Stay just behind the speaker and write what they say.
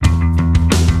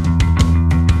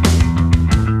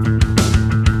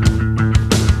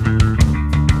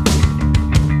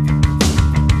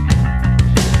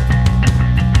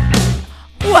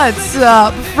What's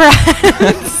up,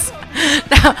 friends?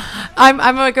 Now,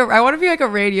 I'm like I want to be like a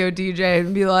radio DJ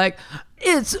and be like,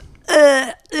 it's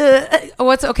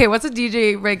what's a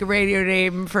DJ like radio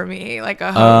name for me, like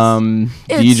a host?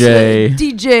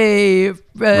 DJ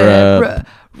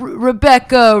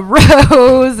Rebecca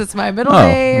Rose. It's my middle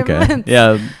name. Okay.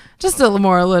 Yeah. Just a little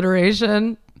more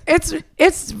alliteration. It's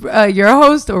your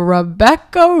host,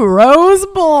 Rebecca Rose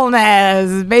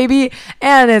Bolnez, baby,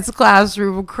 and it's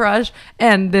Classroom Crush,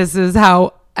 and this is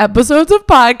how episodes of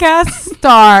podcasts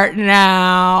start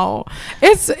now.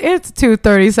 It's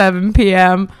 2:37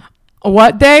 p.m.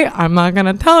 What day? I'm not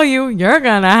gonna tell you. You're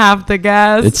gonna have to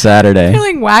guess. It's Saturday. I'm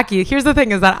feeling wacky. Here's the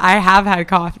thing: is that I have had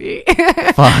coffee.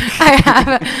 Fuck. I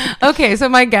have. Okay, so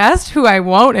my guest, who I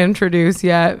won't introduce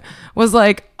yet, was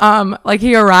like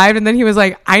he arrived and then he was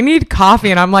like, I need coffee,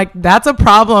 and I'm like, that's a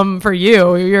problem for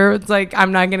you. It's like,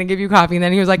 I'm not gonna give you coffee. And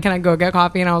then he was like, can I go get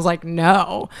coffee? And I was like,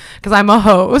 no, because I'm a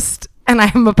host and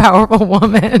I'm a powerful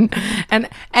woman,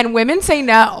 and women say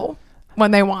no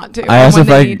when they want to. I asked when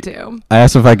they need to. I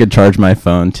asked if I could charge my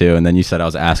phone too, and then you said I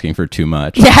was asking for too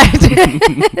much.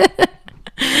 Yeah.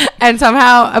 And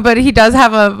somehow, but he does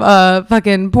have a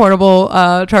fucking portable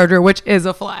charger, which is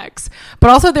a flex.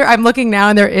 But also, I'm looking now,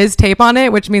 and there is tape on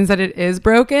it, which means that it is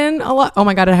broken a lot. Oh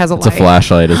my god, it has a light. It's a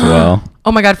flashlight as well.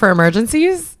 Oh my god, for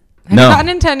emergencies? Have you gotten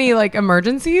into any like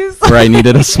emergencies? Where I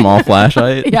needed a small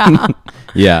flashlight? Yeah.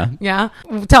 Yeah.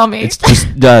 Tell me. It's just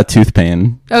tooth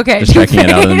pain. Okay. Just checking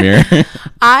it out of the mirror.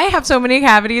 I have so many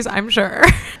cavities, I'm sure.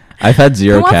 I've had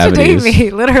zero cavities. Who wants to date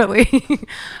me? Literally.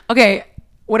 Okay.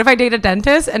 What if I date a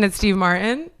dentist and it's Steve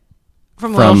Martin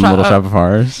from Little Shop of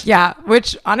Horrors? Yeah.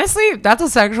 Which honestly, that's a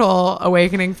sexual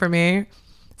awakening for me.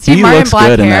 Steve Martin, looks black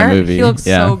good hair. in that movie. He looks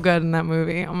so good in that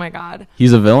movie. Oh my god.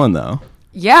 He's a villain though.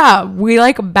 Yeah, we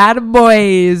like bad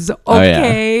boys.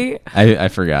 Okay. Oh, yeah. I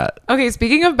forgot. Okay,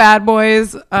 speaking of bad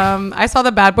boys, I saw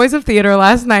the Bad Boys of Theater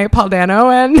last night, Paul Dano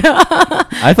and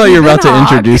I thought you were about to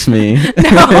introduce me.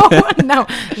 No,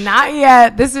 not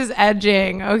yet. This is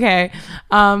edging. Okay.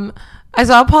 I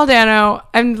saw Paul Dano,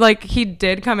 and like he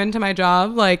did come into my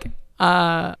job like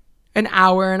an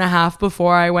hour and a half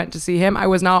before I went to see him. I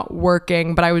was not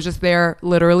working, but I was just there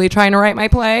literally trying to write my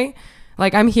play.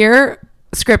 Like, I'm here,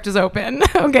 script is open.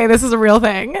 Okay, this is a real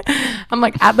thing. I'm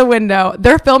like at the window.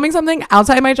 They're filming something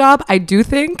outside my job. I do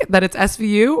think that it's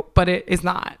SVU, but it is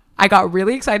not. I got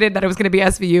really excited that it was going to be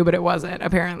SVU, but it wasn't,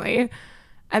 apparently.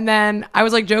 And then I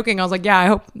was like joking. I was like, yeah, I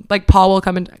hope like Paul will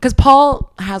come in, because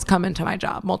Paul has come into my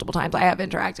job multiple times. I have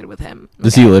interacted with him.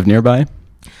 Does he live nearby?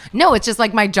 No, it's just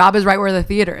like my job is right where the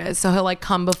theater is. So he'll like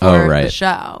come before the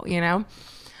show, you know?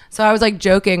 So I was like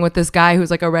joking with this guy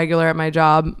who's like a regular at my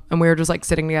job, and we were just like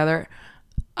sitting together.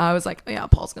 I was like, yeah,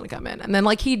 Paul's going to come in. And then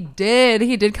like he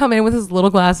did come in with his little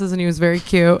glasses, and he was very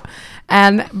cute.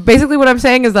 And basically what I'm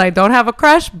saying is that I don't have a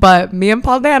crush, but me and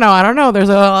Paul Dano, I don't know, there's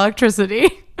an electricity.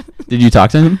 Did you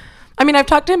talk to him? I mean, I've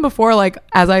talked to him before, like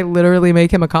as I literally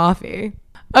make him a coffee.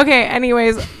 Okay,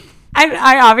 anyways,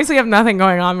 I obviously have nothing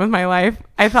going on with my life.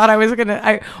 I thought I was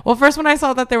first when I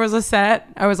saw that there was a set,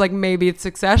 I was like, maybe it's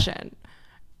Succession,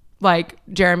 like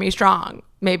Jeremy Strong.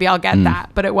 Maybe I'll get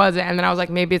that, but it wasn't. And then I was like,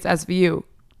 maybe it's SVU,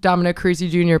 Dominic Creasy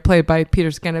Jr. played by Peter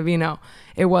Scanavino.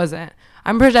 It wasn't.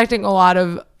 I'm projecting a lot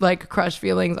of like crush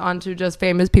feelings onto just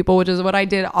famous people, which is what I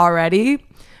did already.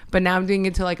 But now I'm doing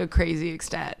it to like a crazy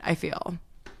extent, I feel.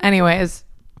 Anyways,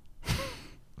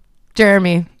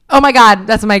 Jeremy. Oh my God,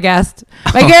 that's my guest.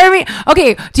 Jeremy.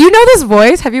 Okay, do you know this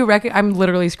voice? Have you I'm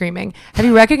literally screaming. Have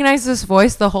you recognized this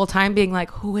voice the whole time being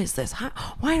like, who is this?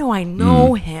 Why do I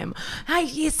know him?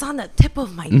 It's on the tip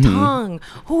of my tongue.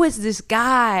 Who is this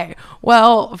guy?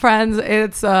 Well, friends,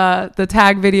 it's the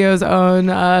Tag Video's own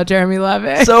Jeremy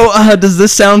Levick. So does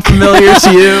this sound familiar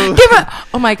to you?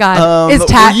 Oh my God. Is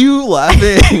Tag? Were you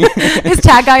laughing? Is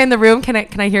Tag guy in the room? Can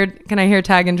I hear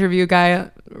Tag interview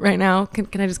guy right now?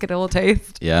 Can I just get a little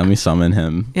taste? Yeah, let me summon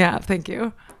him. Yeah, thank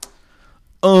you.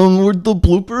 Were the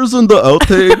bloopers and the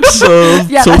outtakes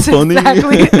yeah, so funny?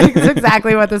 That's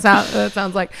exactly what that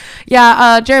sounds like.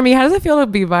 Yeah, Jeremy, how does it feel to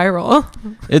be viral?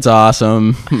 It's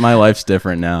awesome. My life's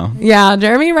different now. Yeah,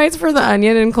 Jeremy writes for The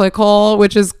Onion and Clickhole,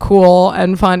 which is cool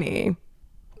and funny.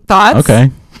 Thoughts? Okay.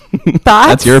 Thoughts?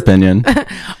 That's your opinion.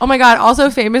 Oh my God,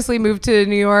 also famously moved to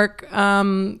New York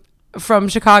from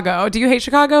Chicago. Do you hate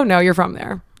Chicago? No, you're from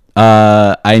there.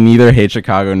 I neither hate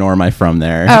Chicago nor am I from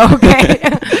there. Oh, okay.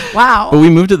 Wow. But we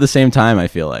moved at the same time, I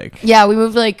feel like. Yeah, we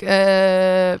moved like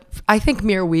I think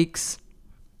mere weeks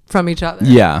from each other.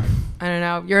 Yeah. I don't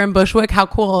know. You're in Bushwick. How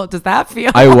cool does that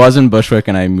feel? I was in Bushwick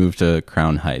and I moved to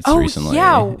Crown Heights recently.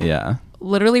 Yeah.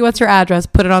 Literally, what's your address?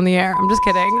 Put it on the air. I'm just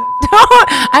kidding.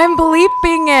 I'm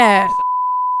bleeping it.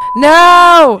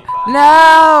 No.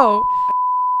 No.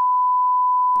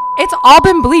 It's all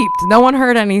been bleeped. No one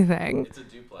heard anything. It's a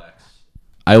duplex.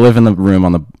 I live in the room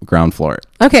on the ground floor.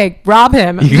 Okay, rob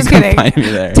him. I'm You just can kidding. find me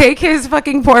there. Take his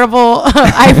fucking portable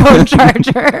iPhone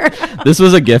charger. This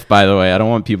was a gift, by the way. I don't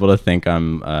want people to think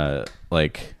I'm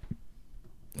like.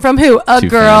 From who? A Too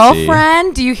girlfriend?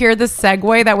 fancy. Do you hear the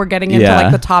segue that we're getting into, Yeah.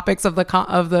 like the topics of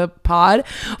the pod?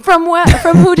 From what?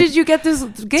 From who did you get this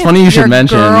gift? funny you should Your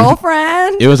mention.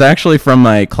 girlfriend. It was actually from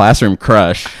my classroom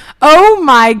crush. Oh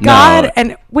my god! No.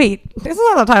 And wait, this is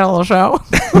not the title of the show.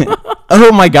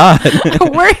 Oh my god.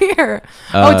 We're here.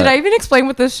 Did I even explain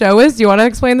what this show is? Do you want to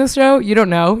explain this show? You don't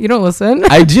know. You don't listen.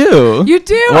 I do. You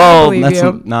do? I Well, believe that's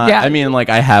you. not. Yeah. I mean, like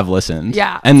I have listened.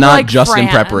 Yeah, and for, not like, just in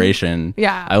Fran. preparation.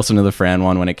 Yeah. I listened to the Fran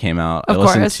one when it came out. Of I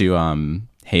listened course. to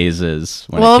Hayes's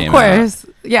when Well, it of came course.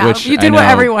 out. Yeah, which you I did what know-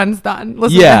 everyone's done.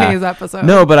 Listen Yeah. to Hayes episode.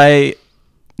 No, but I.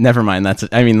 Never mind. That's.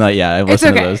 I mean, like, yeah, I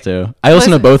listened okay. to those too. I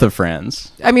listened to Listen- both of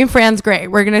Fran's. I mean, Fran's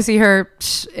great. We're gonna see her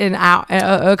in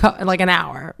like an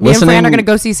hour. Me Listening- and Fran are gonna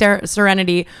go see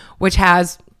Serenity, which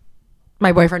has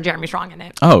my boyfriend Jeremy Strong in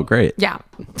it. Oh, great. Yeah,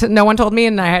 no one told me,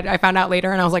 and I found out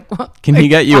later, and I was like, Can he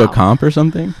get you a wow. comp or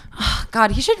something?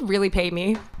 God, he should really pay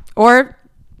me or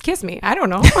kiss me. I don't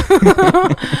know.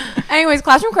 Anyways,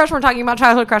 Classroom Crush. We're talking about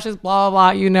childhood crushes. Blah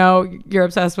blah blah. You know, you're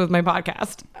obsessed with my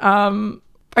podcast.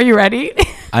 Are you ready?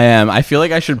 I am. I feel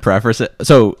like I should preface it.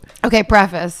 So, Okay,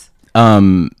 preface.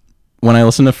 when I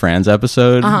listened to Fran's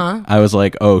episode, Uh-huh. I was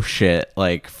like, oh shit,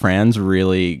 like Fran's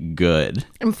really good.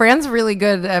 And Fran's really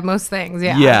good at most things.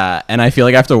 Yeah. Yeah. And I feel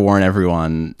like I have to warn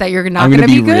everyone That you're not I'm gonna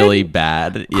gonna be good? really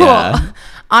bad. Cool. Yeah.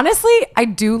 Honestly, I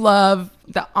do love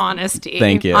the honesty.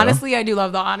 Thank you. Honestly, I do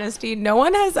love the honesty. No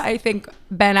one has, I think,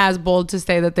 been as bold to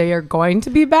say that they are going to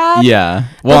be bad. Yeah.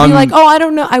 They'll Well, be like, oh, I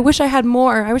don't know. I wish I had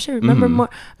more. I wish I remember more.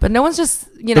 But no one's just,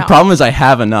 you know. the problem is I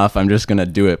have enough. I'm just gonna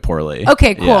do it poorly.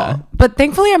 Okay, cool. Yeah. But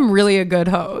thankfully, I'm really a good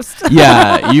host.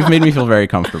 Yeah, you've made me feel very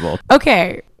comfortable.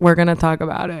 Okay, we're going to talk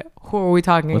about it. Who are we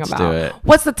talking Let's about? do it.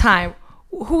 What's the time?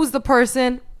 Who's the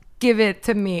person? Give it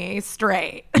to me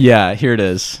straight. Yeah, here it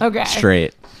is. Okay.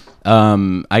 Straight.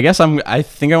 I guess I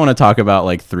think I want to talk about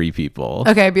like 3 people.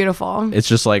 Okay, beautiful. It's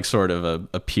just like sort of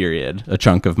a period, a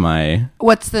chunk of my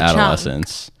What's the chunk?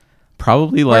 adolescence.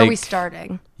 Probably Where like are we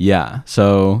starting? yeah.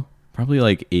 So probably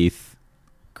like 8th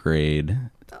grade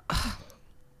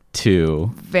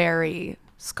to Very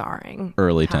scarring.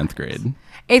 early times. 10th grade.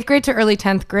 8th grade to early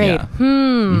 10th grade.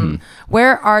 Yeah.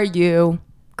 Where are you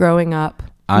growing up?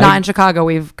 I- Not in Chicago.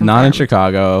 We've confirmed. Not in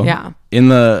Chicago. Yeah. In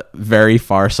the very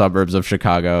far suburbs of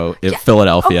Chicago,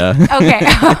 Philadelphia. Okay.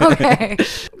 Okay.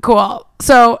 Cool.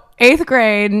 So 8th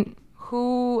grade,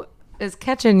 who is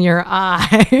catching your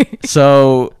eye?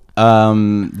 So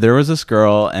there was this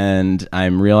girl, and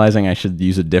I'm realizing I should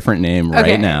use a different name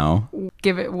Okay. right now.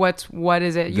 Give it. What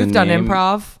is it? You've done name-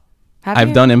 improv. Have I've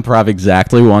you? done improv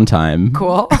exactly one time.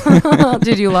 Cool.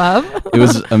 Did you love? It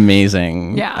was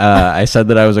amazing. Yeah. I said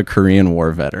that I was a Korean War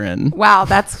veteran. Wow,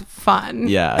 that's fun.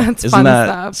 Yeah. That's Isn't fun that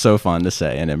stuff. so fun to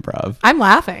say in improv? I'm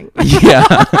laughing. Yeah.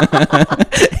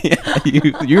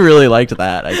 Yeah, you really liked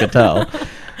that, I could tell.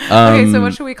 Okay, so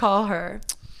what should we call her?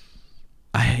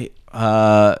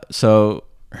 So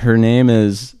her name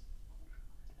is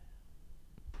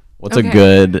what's Okay. a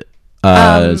good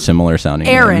similar sounding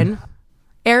name? Erin.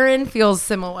 Erin feels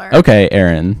similar. Okay,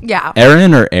 Erin. Yeah.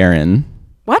 Erin or Aaron?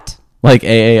 What? Like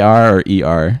AAR or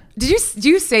ER? Do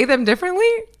you say them differently?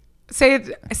 Say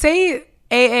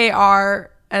AAR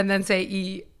and then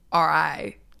say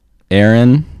ERI.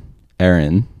 Aaron.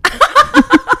 Aaron. Do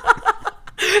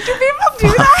people do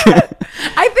that?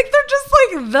 I think they're just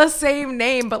like the same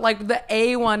name, but like the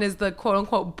A one is the quote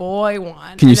unquote boy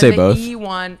one. Can you and say then both? The E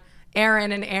one,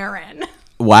 Aaron and Aaron.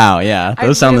 Wow, yeah.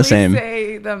 Those sound the really same.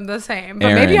 Say them the same,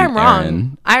 but maybe Aaron, I'm wrong.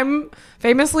 Aaron. I'm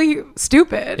famously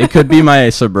stupid. It could be my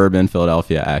suburban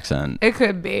Philadelphia accent. It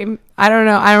could be. I don't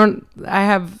know.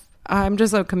 I'm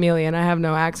just a chameleon. I have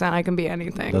no accent. I can be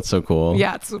anything. That's so cool.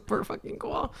 Yeah, it's super fucking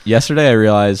cool. Yesterday I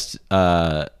realized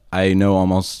I know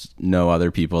almost no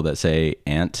other people that say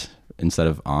aunt instead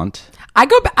of aunt.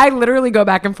 I literally go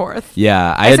back and forth.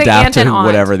 Yeah, I I say adapt aunt to and aunt.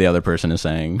 whatever the other person is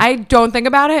saying. I don't think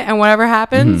about it, and whatever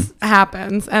happens, Mm-hmm.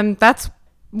 happens. And that's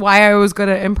why I was good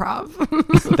at improv.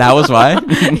 That was why?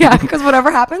 Yeah, because whatever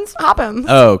happens, happens.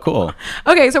 Oh, cool.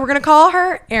 Okay, so we're going to call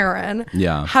her Erin.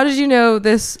 Yeah. How did you know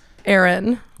this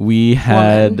Erin? We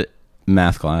had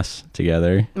math class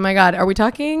together. Oh my God, are we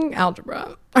talking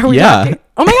algebra? Are we Yeah. talking?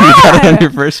 Oh my You got it on God.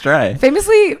 your first try.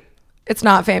 Famously, it's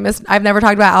not famous. I've never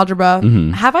talked about algebra.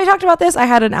 Mm-hmm. Have I talked about this? I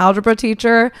had an algebra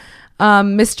teacher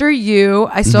Mr. Yu,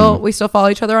 we still follow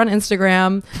each other on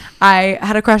Instagram. I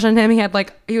had a crush on him.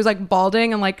 He was like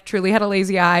balding and like truly had a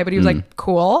lazy eye, but he was like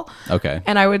cool. Okay.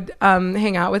 And I would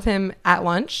hang out with him at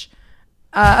lunch.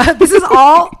 This is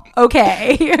all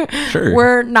okay. Sure.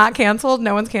 We're not canceled.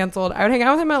 No one's canceled. I would hang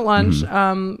out with him at lunch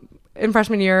in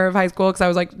freshman year of high school because I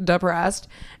was like depressed,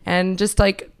 and just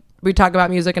like we'd talk about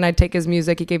music and I'd take his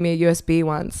music. He gave me a USB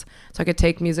once so I could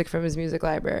take music from his music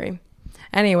library.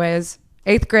 Anyways,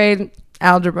 8th grade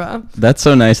algebra. That's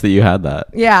so nice that you had that.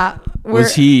 Yeah.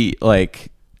 Was he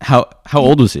like how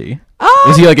old was he?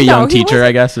 Was he like a young teacher,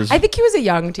 I guess? I think he was a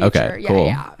young teacher. Okay, Yeah, cool.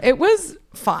 yeah. It was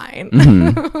fine.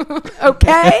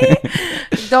 Okay?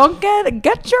 Don't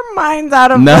get your minds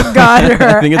out of the gutter.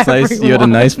 I think it's nice. You had a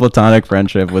nice platonic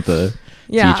friendship with a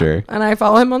teacher. And I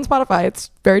follow him on Spotify. It's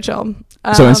very chill.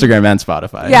 So Instagram and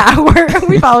Spotify. Yeah,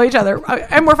 we follow each other.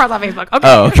 And we're friends on Facebook. Okay.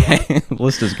 Oh, okay. The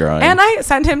list is growing. And I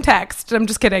send him text. I'm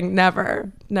just kidding.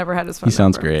 Never had his phone He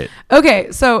sounds number. great.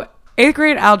 Okay, so 8th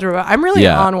grade algebra. I'm really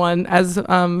Yeah. on one, as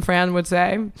Fran would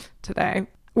say today.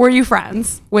 Were you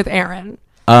friends with Aaron?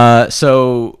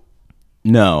 So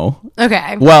no.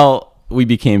 Okay. Well, we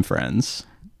became friends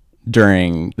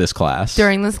during this class.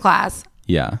 During this class,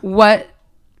 Yeah. what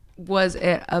was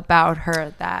it about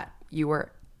her that you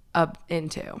were up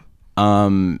into?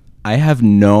 I have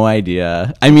no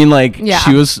idea. I mean, like, Yeah.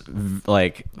 she was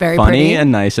like Very funny pretty.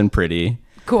 and nice and pretty,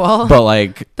 Cool. but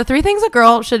like, The 3 things a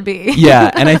girl should be.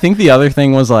 yeah. And I think the other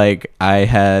thing was like,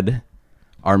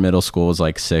 our middle school was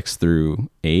like 6 through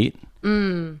 8.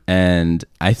 And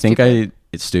I think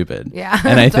it's stupid. Yeah.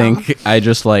 And I Dumb. think I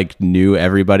just like knew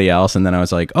everybody else. And then I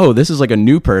was like, oh, this is like a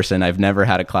new person I've never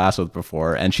had a class with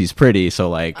before. And she's pretty. So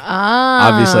like,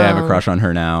 obviously I have a crush on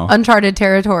her now. Uncharted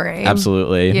territory.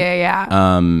 Absolutely.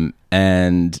 Yeah.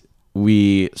 And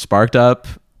we sparked up,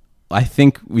 I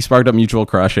think we sparked up mutual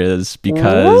crushes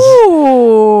because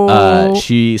Ooh.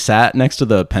 she sat next to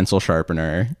the pencil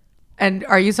sharpener. And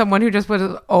are you someone who just was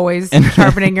always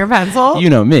sharpening your pencil? You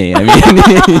know me. I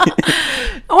mean,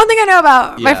 One thing I know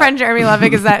about my Yeah. friend Jeremy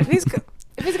Levick is that if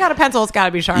he's got a pencil, it's got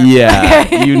to be sharp.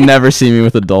 yeah, you never see me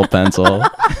with a dull pencil.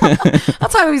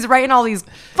 That's why he's writing all these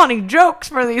funny jokes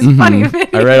for these funny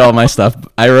videos. I write all my stuff.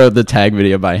 I wrote the tag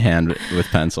video by hand with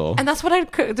pencil. And that's what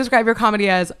I'd describe your comedy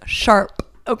as, sharp.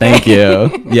 Okay. Thank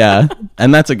you. Yeah,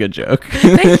 and that's a good joke.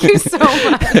 Thank you so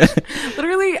much.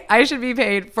 Literally, I should be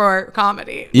paid for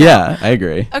comedy. Yeah, I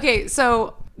agree. Okay,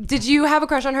 so did you have a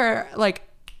crush on her like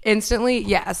instantly?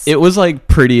 Yes. It was like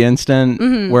pretty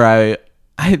instant where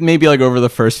I maybe like over the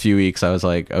first few weeks I was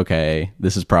like, okay,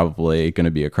 this is probably going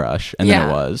to be a crush. And then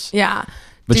it was. Yeah.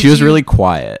 But Did she was you- really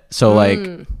quiet. So like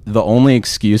the only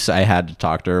excuse I had to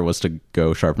talk to her was to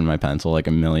go sharpen my pencil like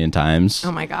a million times.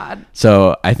 Oh my God.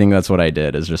 So I think that's what I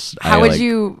did is just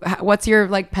What's your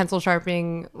like pencil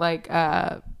sharpening like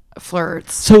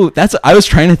flirts? So I was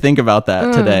trying to think about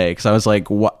that today because I was like,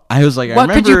 what? I was like, What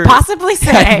I could you remember- possibly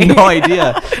say? I have no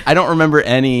idea. I don't remember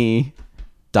any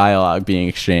dialogue being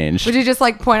exchanged. Would you just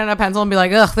like point at a pencil and be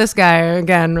like, ugh, this guy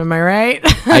again, am I right?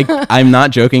 I'm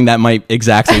not joking. That might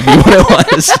exactly be what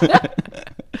it was.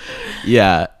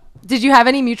 Yeah. Did you have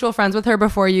any mutual friends with her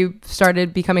before you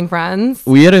started becoming friends?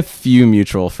 We had a few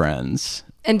mutual friends.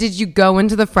 And did you go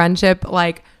into the friendship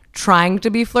like trying to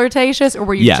be flirtatious, or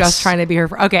were you Yes. just trying to be her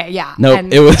friend? Okay, yeah. No,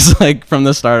 And- it was like from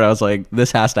the start, I was like,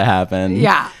 this has to happen.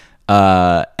 Yeah.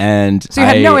 And So you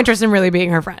had no interest in really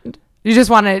being her friend.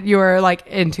 You were like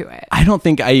into it. I don't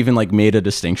think I even like made a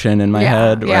distinction in my Yeah,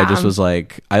 head where I yeah. just was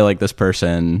like, I like this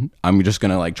person. I'm just going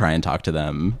to like try and talk to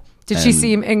them. Did she And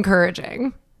seem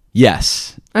encouraging?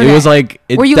 Yes. Okay. It was like,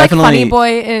 it Were you like definitely, funny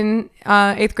boy in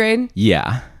 8th grade?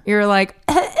 Yeah. You were like,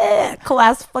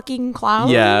 class fucking clown.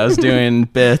 Yeah. I was doing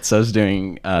bits. I was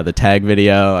doing the tag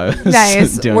video. I was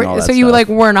Nice. doing all that So you stuff. like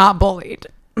were not bullied.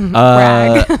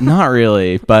 Brag. Not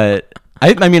really, but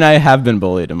I mean, I have been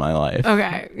bullied in my life.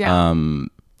 Okay. Yeah.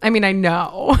 I mean, I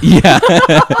know. Yeah.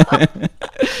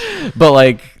 But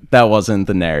like, that wasn't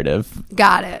the narrative.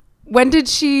 Got it. When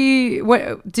did you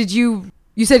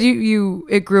said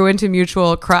it grew into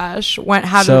mutual crush. Give me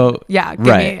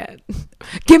it.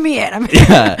 Give me it. I'm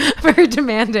very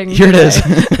demanding. Here it is.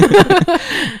 today.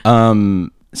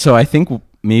 So I think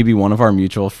maybe one of our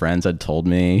mutual friends had told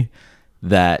me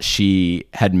that she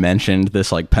had mentioned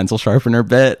this like pencil sharpener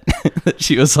bit.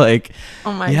 She was like,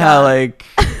 Oh my yeah, God. like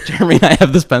Jeremy and I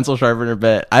have this pencil sharpener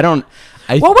bit.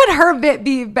 What would her bit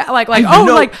be like? I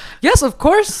know. Like, yes, of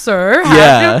course, sir. Have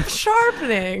Yeah. your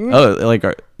sharpening. Oh, like,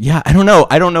 yeah, I don't know.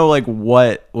 I don't know like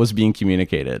what was being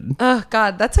communicated. Oh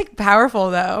God, that's like powerful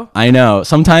though. I know.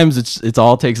 Sometimes it's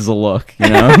all it takes is a look, you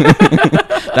know?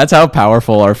 That's how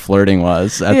powerful our flirting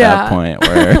was at Yeah. that point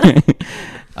where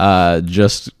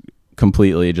Just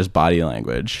completely just body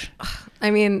language.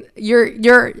 I mean,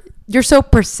 you're so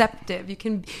perceptive. You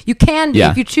can be,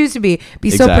 Yeah. if you choose to be so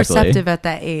Exactly. perceptive at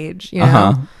that age, you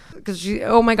know? Because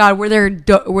oh my God, were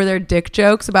there dick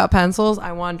jokes about pencils?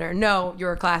 I wonder. No,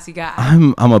 you're a classy guy.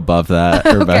 I'm above that,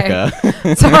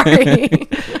 Rebecca. Sorry.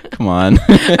 Come on.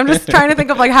 I'm just trying to think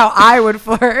of like how I would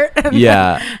flirt.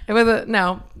 Yeah.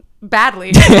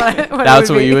 Badly.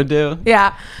 That's what you would do?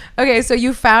 Yeah. Okay, so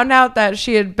you found out that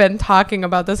she had been talking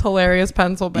about this hilarious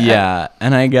pencil bit. Yeah,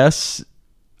 and I guess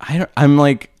I'm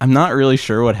not really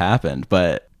sure what happened,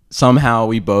 but somehow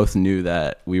we both knew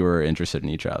that we were interested in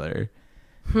each other.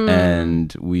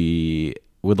 And we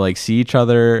would like see each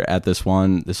other at this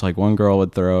one girl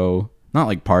would throw not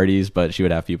like parties, but she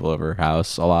would have people over her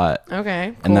house a lot. Okay,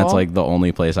 cool. And that's like the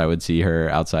only place I would see her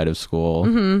outside of school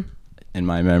in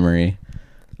my memory.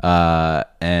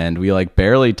 And we like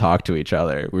barely talked to each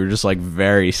other. We were just like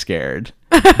very scared.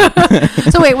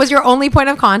 So wait, was your only point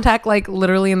of contact like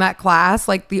literally in that class?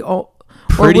 Like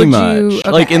pretty much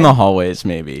like in the hallways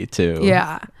maybe too.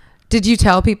 Yeah. Did you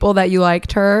tell people that you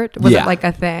liked her? Was it like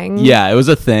a thing? Yeah, it was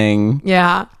a thing.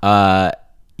 Yeah.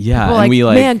 Yeah. People And we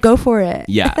like, man, go for it.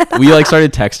 Yeah. We like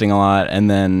started texting a lot, and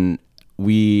then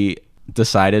we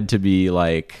decided to be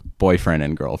like boyfriend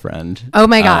and girlfriend. Oh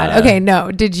my God. Okay, no.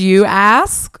 Did you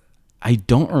ask? I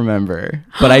don't remember,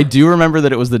 but I do remember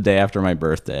that it was the day after my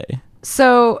birthday.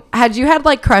 So had you had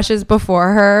like crushes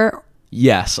before her?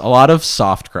 Yes, a lot of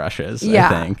soft crushes, I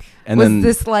think. And was then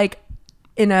this like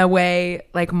in a way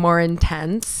like more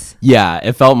intense? Yeah,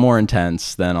 it felt more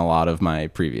intense than a lot of my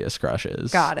previous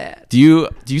crushes. Got it. Do you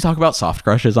talk about soft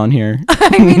crushes on here?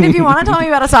 I mean, if you want to tell me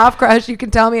about a soft crush, you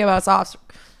can tell me about soft.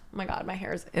 Oh my God, my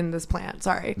hair's in this plant.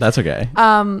 Sorry. That's okay.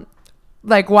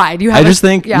 Like why? Do you have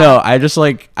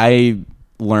I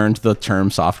learned the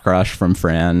term soft crush from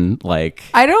Fran. Like,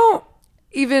 I don't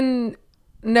even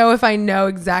know if I know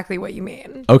exactly what you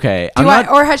mean. Okay.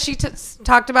 Or has she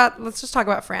talked about, let's just talk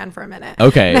about Fran for a minute.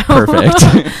 Okay, perfect.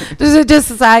 Does it just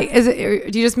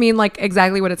do you just mean like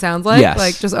exactly what it sounds like? Yes.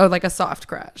 Like just, like a soft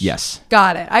crush. Yes.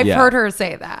 Got it. I've heard her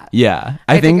say that. Yeah.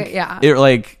 I think it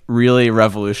like really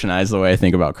revolutionized the way I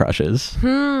think about crushes.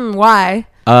 Why?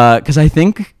 Because I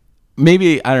think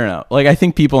maybe, I don't know. Like, I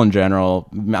think people in general,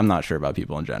 I'm not sure about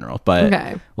people in general,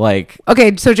 but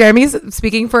okay, so Jeremy's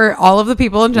speaking for all of the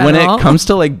people in general. When it comes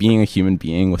to like being a human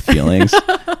being with feelings,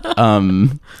 I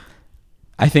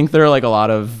think there's like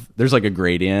a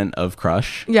gradient of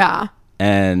crush. Yeah.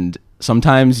 And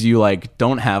sometimes you like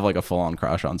don't have like a full on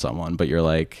crush on someone, but you're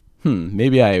like,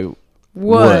 maybe I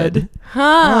would.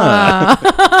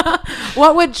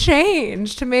 What would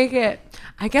change to make it?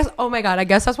 I guess, oh my God, I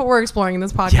guess that's what we're exploring in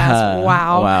this podcast. Yeah,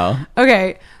 wow.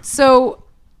 Okay, so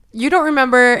you don't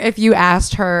remember if you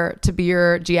asked her to be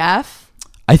your GF?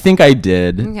 I think I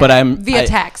did, but via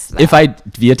text.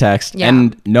 Via text,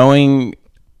 and knowing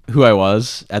who I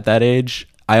was at that age,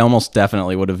 I almost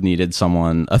definitely would have needed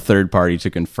a third party to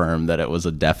confirm that it was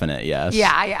a definite yes.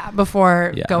 Yeah,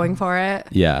 before going for it.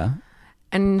 Yeah.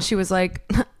 And she was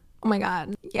like, oh my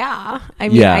God, yeah. I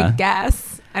mean, I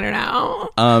guess. I don't know.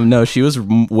 No, she was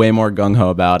way more gung-ho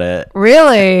about it.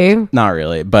 Really? Not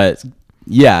really, but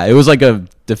yeah, it was like a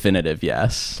definitive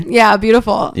yes. Yeah,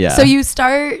 beautiful. Yeah. So you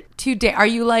start to date.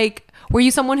 Were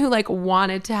you someone who like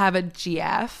wanted to have a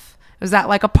GF? Was that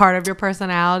like a part of your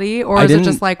personality? Or is it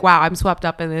just like, wow, I'm swept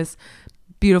up in this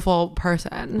beautiful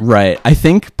person? Right. I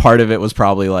think part of it was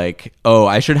probably like, oh,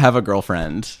 I should have a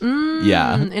girlfriend.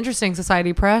 Yeah. Interesting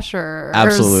society pressure.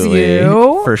 Absolutely.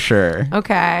 For sure.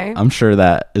 Okay. I'm sure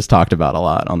that is talked about a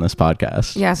lot on this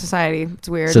podcast. Yeah, society. It's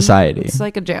weird. Society. It's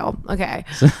like a jail. Okay.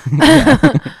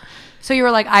 So you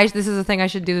were like, this is the thing I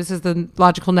should do. This is the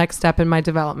logical next step in my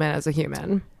development as a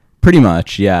human. Pretty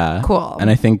much, yeah. Cool.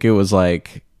 And I think it was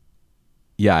like,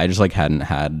 yeah, I just like hadn't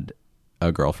had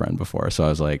a girlfriend before, so I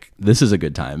was like, this is a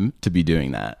good time to be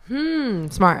doing that.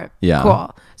 Smart. Yeah.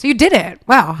 Cool. So you did it.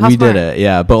 Wow. How we smart. did it.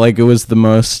 Yeah. But like, it was the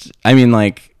most, I mean,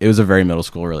 like, it was a very middle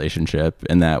school relationship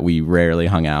in that we rarely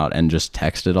hung out and just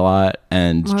texted a lot.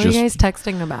 And what were you guys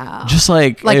texting about? Just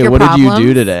like Like hey, your what problems? did you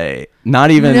do today?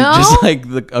 Not even just like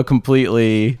a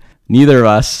completely, neither of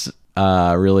us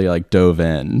really like dove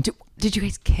in. Did you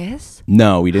guys kiss?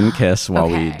 No, we didn't kiss while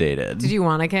Okay. we dated. Did you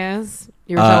want to kiss?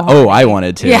 You were so horny. I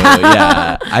wanted to.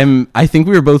 Yeah. I think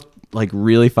we were both like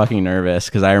really fucking nervous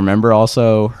because I remember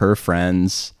also her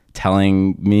friends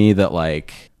telling me that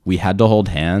like we had to hold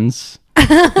hands.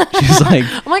 She's like,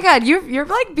 oh my God, you're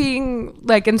like being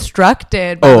like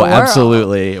instructed by the world.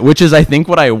 Absolutely. Which is I think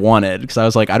what I wanted because I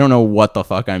was like, I don't know what the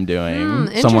fuck I'm doing.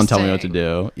 Someone tell me what to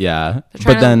do. Yeah.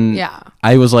 But then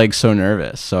I was like so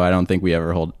nervous, so I don't think we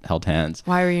ever held hands.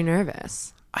 Why were you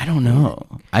nervous? I don't know.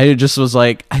 I just was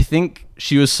like, I think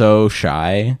she was so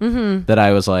shy that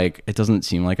I was like, it doesn't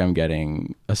seem like I'm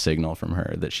getting a signal from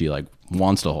her that she like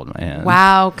wants to hold my hand.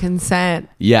 Wow, consent.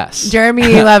 Yes. Jeremy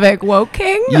Levick, woke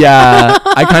king. Yeah,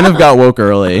 I kind of got woke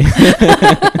early.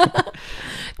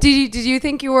 Did you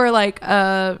think you were like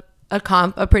a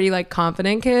pretty like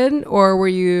confident kid, or were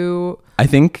you? I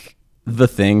think the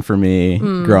thing for me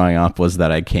growing up was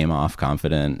that I came off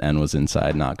confident and was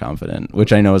inside not confident,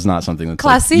 which I know is not something that's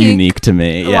like, unique to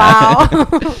me. Yeah.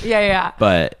 Wow. yeah.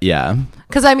 But yeah.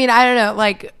 Because I mean, I don't know.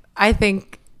 Like, I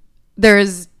think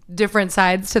there's different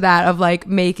sides to that of like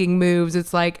making moves.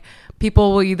 It's like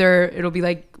people will it'll be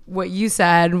like what you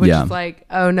said, which is like,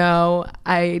 oh no,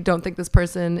 I don't think this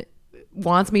person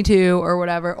wants me to, or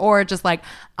whatever. Or just like,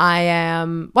 I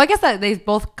am. Well, I guess that they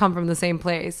both come from the same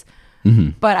place.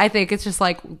 But I think it's just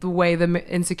like the way the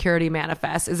insecurity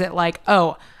manifests. Is it like,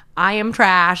 oh, I am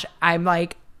trash, I'm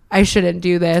like, I shouldn't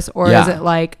do this, or is it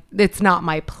like it's not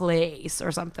my place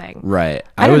or something? Right.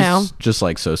 I don't know. Just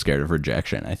like so scared of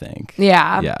rejection, I think.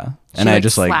 Yeah. And She, I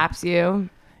just like slaps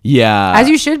you. Yeah. As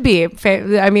you should be.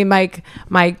 I mean,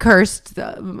 my cursed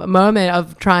moment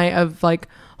of like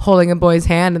holding a boy's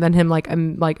hand and then him like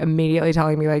immediately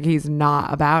telling me like he's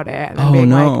not about it. And then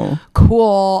being like,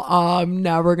 cool, I'm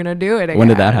never gonna do it again. When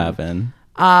did that happen?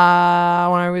 When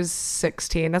I was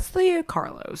 16. That's the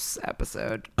Carlos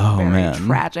episode. Oh, Very man.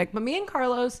 tragic. But me and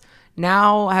Carlos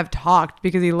now have talked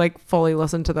because he like fully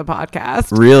listened to the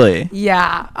podcast. Really?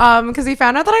 Yeah. Because he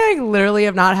found out that I like literally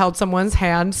have not held someone's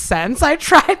hand since I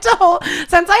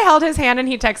held his hand and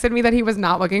he texted me that he was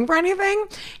not looking for anything.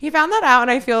 He found that out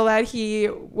and I feel that he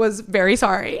was very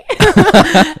sorry.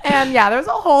 And yeah, there was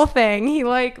a whole thing. He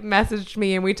like messaged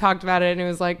me and we talked about it and it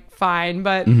was like fine,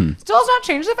 but still does not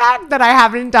change the fact that I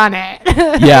haven't done it.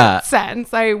 Yeah.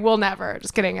 Since I will never.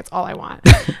 Just kidding. It's all I want.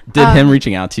 Did him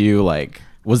reaching out to you like,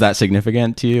 was that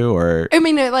significant to you, or? I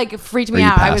mean, it like freaked me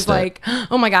out. I was like,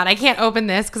 oh my God, I can't open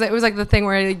this. Cause it was like the thing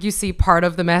where like, you see part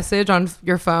of the message on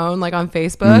your phone, like on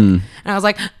Facebook. And I was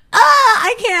like,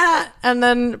 I can't. And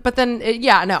then,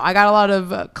 I got a lot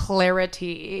of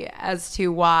clarity as to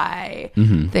why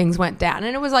things went down.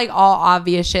 And it was like all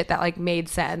obvious shit that like made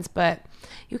sense, but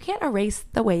you can't erase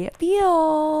the way it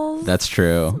feels. That's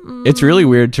true. It's really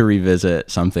weird to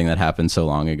revisit something that happened so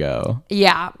long ago.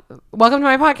 Yeah. Welcome to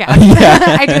my podcast.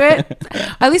 I do it.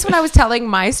 At least when I was telling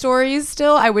my stories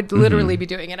still, I would literally be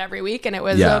doing it every week and it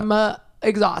was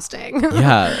exhausting.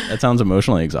 Yeah. That sounds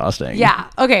emotionally exhausting. Yeah.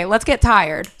 Okay. Let's get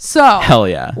tired. So hell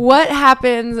yeah. What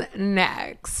happens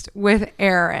next with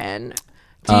Aaron?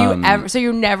 So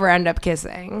you never end up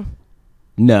kissing?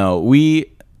 No,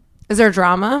 is there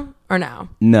drama or no?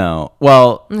 No.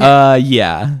 Well,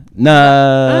 yeah.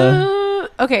 No.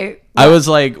 Okay. I was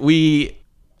like, we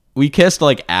kissed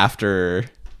like after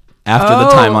the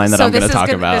timeline that I'm going to talk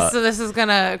about. So this is going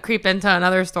to creep into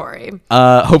another story.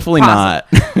 Hopefully not.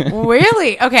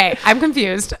 Really? Okay. I'm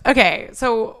confused. Okay.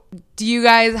 So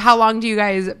how long do you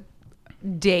guys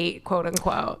date, quote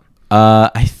unquote?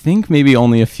 I think maybe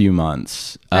only a few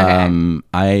months. Okay.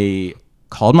 I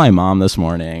called my mom this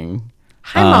morning.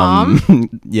 Hi,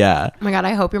 Mom. Yeah. Oh my God,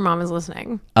 I hope your mom is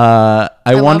listening. I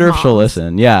wonder if she'll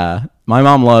listen. Yeah. My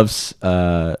mom loves you.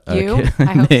 I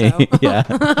hope so. Yeah.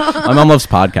 My mom loves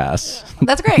podcasts.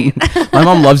 That's great. My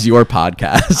mom loves your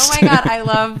podcast. Oh my God, I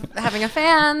love having a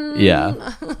fan.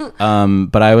 Yeah.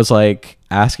 But I was like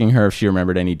asking her if she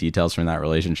remembered any details from that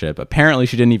relationship. Apparently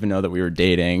she didn't even know that we were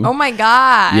dating. Oh my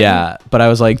God. Yeah. But I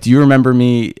was like, do you remember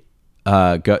me?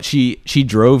 She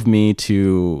drove me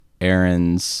to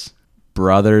Aaron's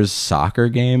brother's soccer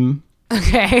game.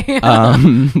 Okay.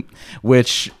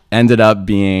 Which ended up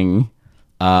being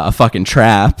a fucking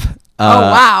trap.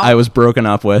 Wow. I was broken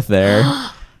up with there.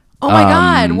 Oh my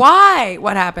God. Why?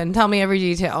 What happened? Tell me every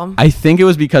detail. I think it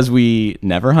was because we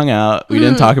never hung out. We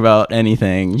didn't talk about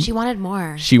anything. She wanted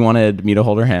more. She wanted me to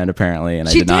hold her hand, apparently, and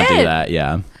I did not do that.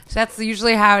 Yeah. So that's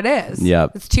usually how it is.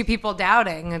 Yep. It's two people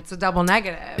doubting. It's a double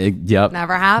negative. Yep.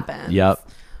 Never happens. Yep.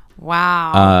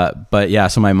 Wow. But yeah,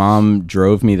 so my mom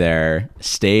drove me there,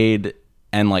 stayed,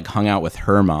 and like hung out with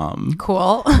her mom.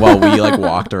 Cool. While we like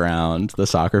walked around the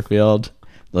soccer field,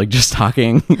 like just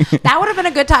talking. That would have been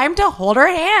a good time to hold her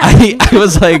hand. I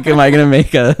was like, am I going to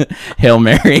make a Hail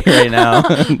Mary right now?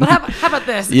 But how about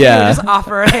this? Yeah. You just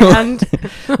offer a hand.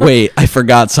 Wait, I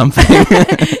forgot something.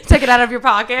 Take it out of your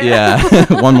pocket.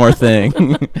 Yeah. One more thing.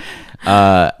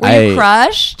 Were you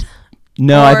crushed?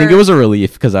 No, I think it was a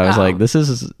relief because I was like, this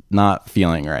is not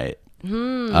feeling right.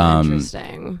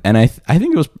 Interesting. And I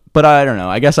think it was, but I don't know.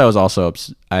 I guess I was also,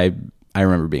 I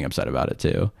remember being upset about it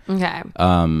too. Okay.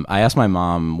 I asked my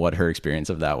mom what her experience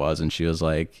of that was, and she was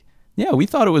like, yeah, we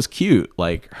thought it was cute.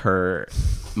 Like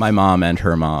my mom and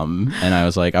her mom. And I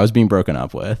was like, I was being broken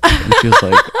up with. And she was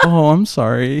like, oh, I'm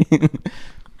sorry.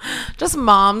 Just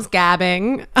moms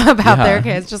gabbing about Yeah. their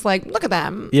kids. Just like, look at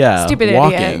them. Yeah, Stupid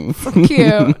walking. idiots.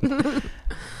 Cute.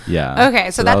 Yeah.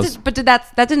 Okay, so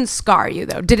that didn't scar you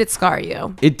though. Did it scar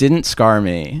you? It didn't scar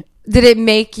me. Did it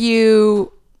make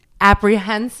you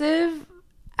apprehensive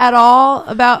at all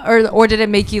about, or did it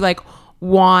make you like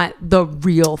want the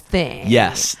real thing?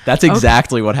 Yes, that's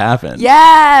exactly what happened.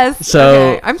 Yes.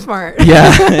 So- okay, I'm smart.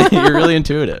 Yeah, you're really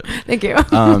intuitive. Thank you.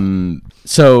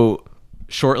 So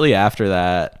shortly after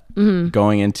that, Mm-hmm.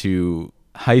 going into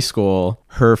high school,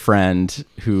 her friend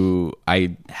who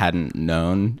I hadn't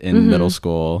known in Mm-hmm. middle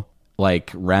school,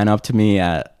 like ran up to me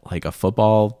at like a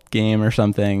football game or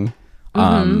something. A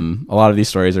lot of these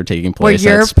stories are taking place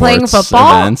you're at sports playing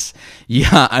football? events.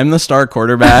 Yeah, I'm the star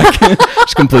quarterback.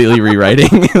 Just completely rewriting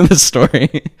the story.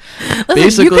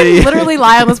 Listen, you can literally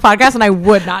lie on this podcast and I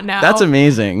would not know. That's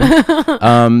amazing.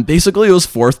 Basically, it was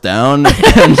fourth down, and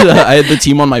I had the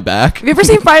team on my back. Have you ever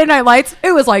seen Friday Night Lights?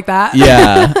 It was like that.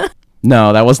 Yeah.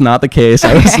 No, that was not the case.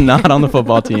 I was not on the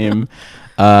football team.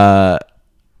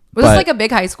 Was this but- like a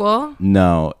big high school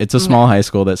No, it's a small high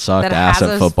school that sucked that ass has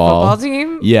at a football.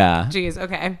 team? Yeah. Jeez.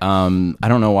 Okay. I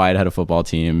don't know why it had a football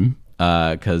team.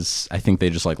 Because I think they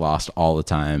just like lost all the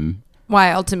time.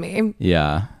 Wild to me.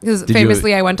 Yeah. Because Did you- Mm.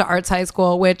 famously, I went to arts high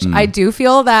school, which I do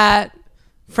feel that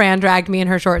Fran dragged me in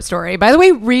her short story. By the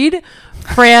way, read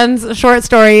Fran's short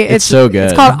story. It's so good.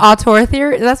 It's called Auteur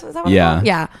Theory. Is that what it's Yeah. called?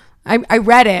 Yeah. I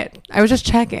read it. I was just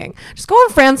checking. Just go on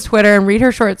Fran's Twitter and read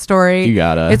her short story. You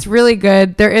gotta. It's really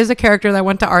good. There is a character that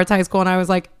went to arts high school, and I was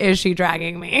like, is she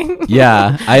dragging me?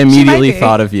 Yeah, I immediately be.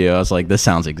 thought of you. I was like, this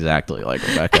sounds exactly like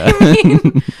Rebecca.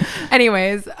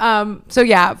 Anyways, so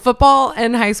yeah, football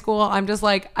in high school, I'm just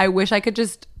like, I wish I could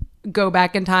just go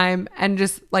back in time and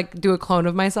just like do a clone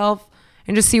of myself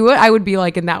and just see what I would be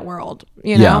like in that world.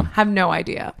 You know, Yeah. have no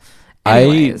idea. I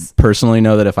Anyways, personally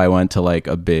know that if I went to like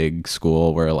a big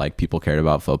school where like people cared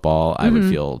about football, I would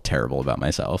feel terrible about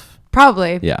myself.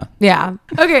 probably. Yeah. Yeah.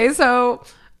 Okay. So,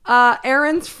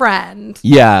 Aaron's friend.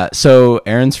 Yeah. So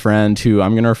Aaron's friend, who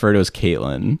I'm going to refer to as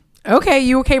Caitlin. Okay.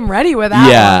 You came ready with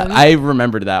that Yeah. one. I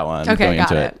remembered that one Okay, going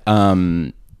got into it.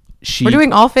 it. We're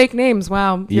doing all fake names.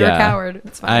 Wow. You're Yeah. a coward.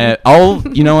 It's fine.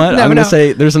 You know what? No, I'm going to no.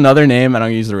 say there's another name. I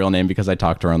don't use the real name because I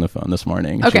talked to her on the phone this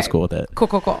morning. Okay. She's cool with it. Cool.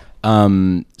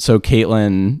 So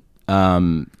Caitlin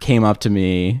came up to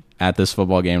me at this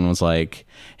football game and was like,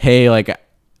 hey, like, I'm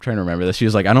trying to remember this. She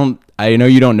was like, I know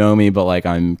you don't know me, but like,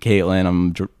 I'm Caitlin.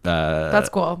 I'm That's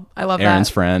cool. I love Aaron's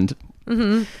that. friend.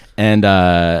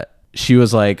 And she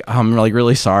was like, I'm like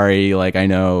really sorry. Like, I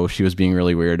know she was being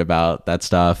really weird about that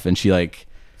stuff. And she like,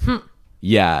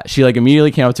 yeah, she like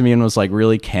immediately came up to me and was like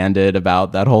really candid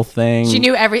about that whole thing. She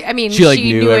knew She like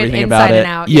knew it everything inside about it. and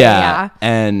out. Yeah.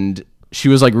 And she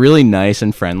was like really nice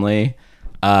and friendly.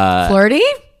 Flirty?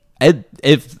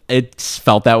 It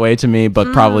felt that way to me,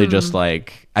 but probably just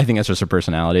like, I think that's just her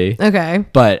personality. Okay.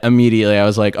 But immediately I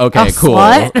was like, okay, A cool.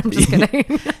 slut? I'm just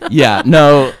kidding. Yeah,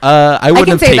 no, I wouldn't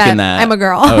can have say taken that. that. I'm a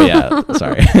girl. Oh yeah,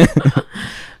 sorry.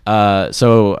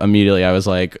 So immediately I was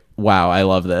like, wow, I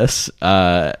love this.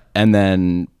 And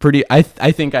then I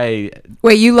think I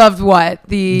Wait, you loved what?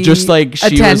 The just like,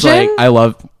 she attention? was like, I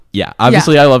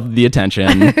love the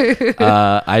attention.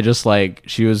 I just like,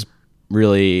 she was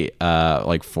really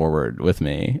like forward with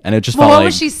me. And it just Well, felt what like,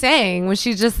 was she saying? Was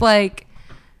she just like,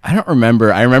 I don't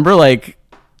remember. I remember like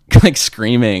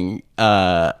screaming,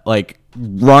 like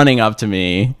running up to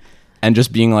me and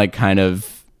just being like kind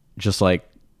of just like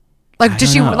did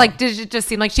don't know. did it just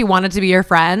seem like she wanted to be your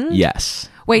friend? yes.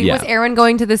 Wait, yeah. was Aaron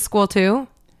going to this school too?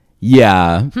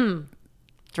 Yeah.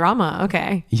 Drama.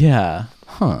 Okay. Yeah.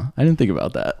 Huh. I didn't think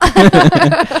about that.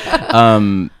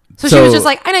 So she was just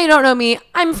like, I know you don't know me.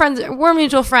 I'm friends. We're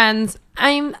mutual friends.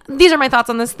 These are my thoughts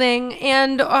on this thing.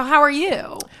 And how are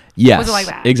you? yes. Was it like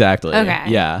that? Exactly. Okay.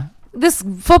 Yeah. This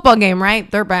football game, right?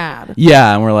 They're bad.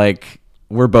 Yeah. And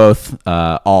we're both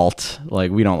alt.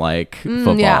 Like, we don't like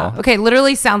football. Yeah. Okay.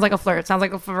 Literally sounds like a flirt. Sounds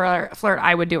like a flirt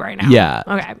I would do right now. Yeah.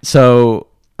 Okay. So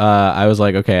I was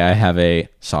like, okay, I have a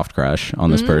soft crush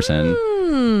on this person.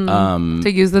 To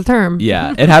use the term.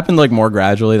 Yeah, it happened like more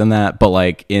gradually than that, but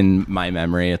like in my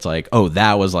memory, it's like, oh,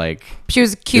 that was like, She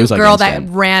was a cute was, like, girl instant.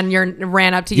 that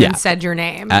ran up to you Yeah. and said your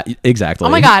name. exactly.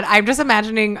 Oh my God. I'm just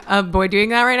imagining a boy doing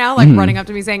that right now, like running up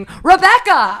to me saying,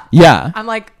 Rebecca. Yeah. I'm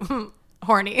like,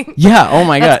 horny. Yeah. Oh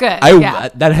my That's God. good. Yeah.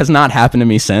 That has not happened to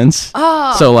me since.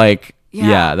 Oh. So like, Yeah.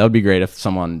 yeah, that would be great if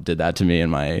someone did that to me in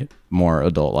my more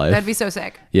adult life. That'd be so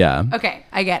sick. yeah. Okay.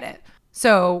 I get it.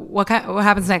 So what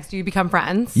happens next? Do you become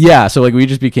friends? Yeah, so like we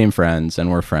just became friends, and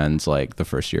we're friends like the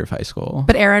first year of high school.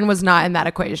 But Erin was not in that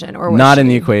equation, or was Not she? in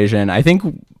the equation. I think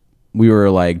we were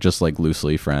like just like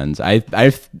loosely friends. I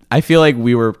feel like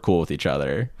we were cool with each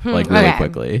other like really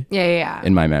quickly. Yeah.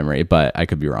 In my memory, but I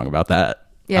could be wrong about that.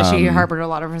 Yeah, she harbored a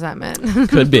lot of resentment.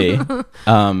 Could be.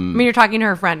 I mean, you're talking to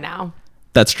her friend now.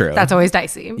 That's true. That's always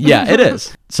dicey. Yeah, it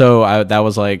is. So that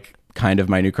was like kind of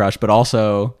my new crush, but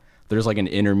also there's like an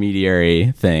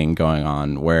intermediary thing going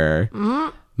on where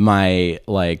my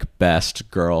like best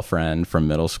girlfriend from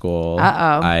middle school,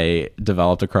 I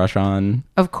developed a crush on.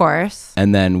 Of course.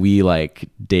 And then we like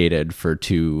dated for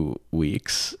 2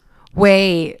 weeks.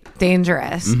 Wait,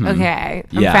 dangerous. Okay.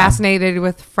 I'm fascinated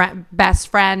with best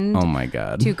friend. Oh my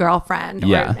God. To girlfriend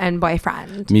and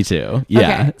boyfriend. Me too. Yeah.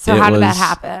 Okay. So how did that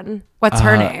happen? What's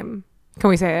her name? Can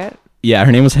we say it? Yeah,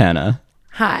 her name was Hannah.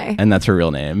 Hi. And that's her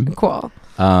real name. Cool.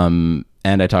 And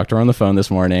I talked to her on the phone this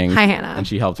morning. Hi, Hannah. And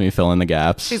she helped me fill in the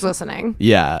gaps. She's listening.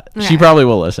 Yeah. Okay. She probably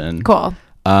will listen. Cool.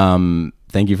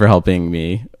 Thank you for helping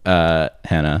me,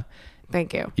 Hannah.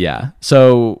 Thank you. Yeah.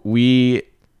 So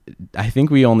I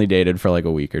think we only dated for like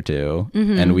a week or two,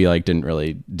 and we like didn't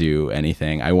really do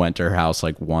anything. I went to her house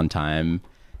like one time,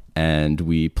 and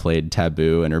we played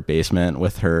Taboo in her basement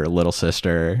with her little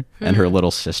sister and her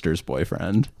little sister's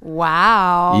boyfriend.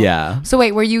 Wow. Yeah. So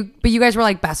wait, but you guys were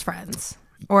like best friends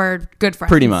or good friends?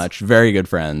 Pretty much. Very good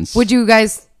friends. Would you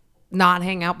guys not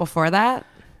hang out before that?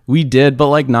 We did, but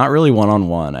like not really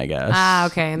one-on-one, I guess. Ah,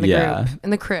 okay. In the group. In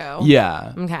the crew.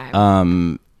 Yeah.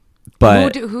 Okay.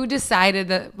 But who decided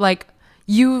that like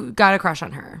you got a crush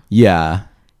on her? Yeah.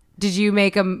 Did you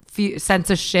make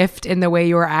sense a shift in the way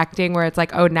you were acting where it's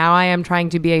like, oh, now I am trying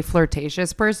to be a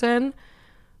flirtatious person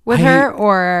with her?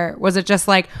 Or was it just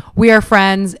like, we are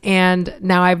friends and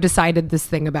now I've decided this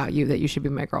thing about you that you should be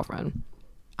my girlfriend?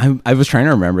 I was trying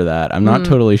to remember that. I'm not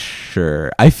totally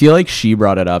sure. I feel like she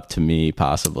brought it up to me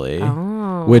possibly,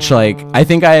 which like, I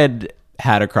think I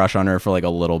had a crush on her for like a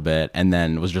little bit and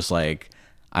then was just like,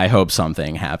 I hope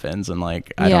something happens and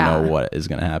like, I don't know what is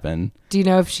going to happen. Do you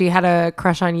know if she had a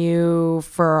crush on you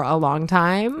for a long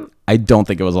time? I don't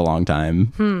think it was a long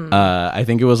time. I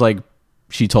think it was like,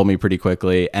 she told me pretty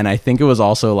quickly. And I think it was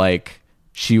also like,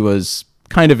 she was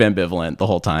kind of ambivalent the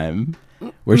whole time.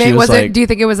 Where she was like, do you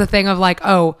think it was a thing of like,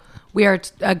 oh, we are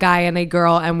a guy and a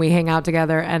girl and we hang out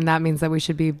together and that means that we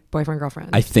should be boyfriend girlfriend?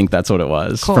 I think that's what it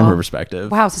was from her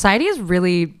perspective. Wow, society has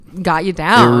really got you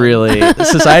down. It really,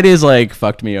 society has like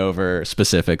fucked me over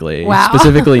specifically. Wow.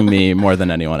 Specifically me more than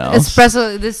anyone else.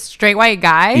 Especially this straight white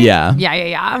guy. Yeah.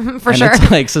 Yeah. For and sure. It's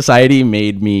like society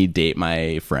made me date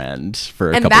my friend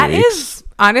for a couple weeks. And that is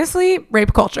honestly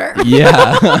rape culture.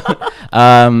 Yeah.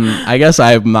 I guess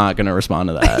I'm not going to respond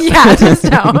to that. Yeah, just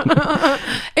don't.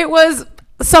 It was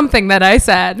something that I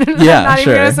said. Yeah, I'm not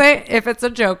even going to say if it's a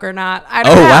joke or not. I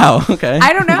don't know. Wow. Okay.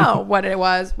 I don't know what it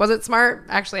was. Was it smart?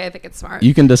 Actually, I think it's smart.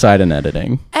 You can decide in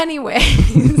editing.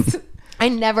 Anyways, I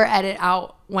never edit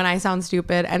out when I sound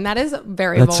stupid. And that is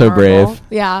very That's vulnerable. so brave.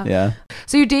 Yeah. Yeah.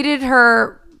 So you dated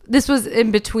her. This was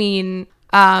in between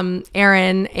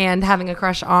Erin and having a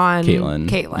crush on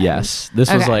Caitlin. Yes.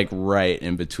 This was like right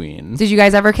in between. Did you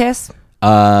guys ever kiss?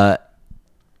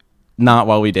 Not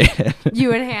while we dated.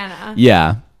 You and Hannah.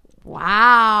 Yeah.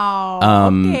 Wow.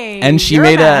 Okay. And she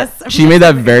made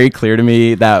that very clear to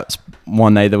me that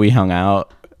one night that we hung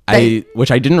out.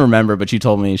 Which I didn't remember, but she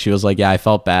told me, she was like, yeah, I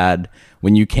felt bad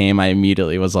when you came. I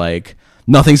immediately was like,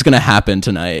 nothing's gonna happen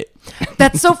tonight.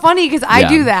 That's so funny because I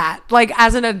do that like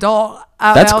as an adult.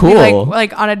 That's I'll cool. Be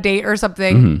like on a date or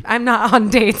something. I'm not on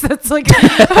dates. That's like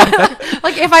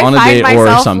like if I find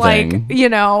myself like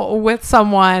with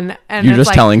someone and you're it's just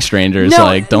like, telling strangers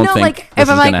don't think like this if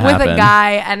I'm is like gonna with happen. a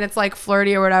guy and it's like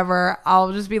flirty or whatever,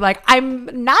 I'll just be like, I'm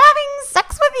not having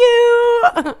sex with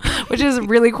you, which is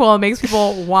really cool. It makes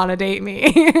people want to date me.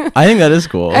 I think that is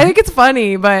cool. I think it's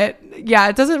funny, but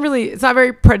yeah, it's not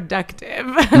very productive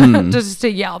just to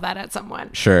yell that at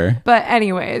someone. Sure. But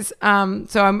anyways, so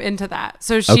I'm into that.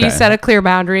 So she set a clear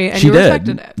boundary and she you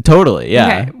respected it. Totally.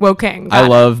 Yeah. Okay. Woking. I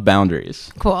love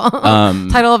boundaries. Cool.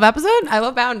 Title of episode? I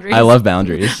love boundaries. I love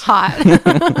boundaries.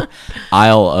 Hot.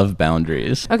 Isle of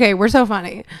boundaries. Okay. We're so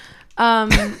funny.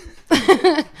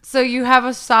 So you have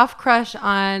a soft crush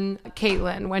on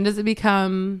Caitlin. When does it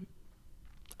become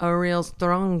a real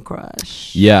strong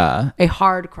crush? Yeah. A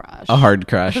hard crush. A hard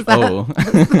crush.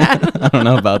 I don't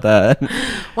know about that.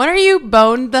 When are you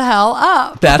boned the hell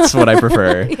up? That's what I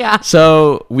prefer. Yeah.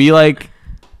 So we I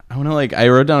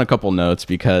wrote down a couple notes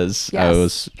because I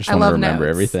was just want to remember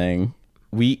everything.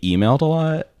 We emailed a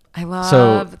lot. I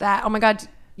love that. Oh my God.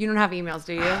 You don't have emails,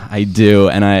 do you? I do,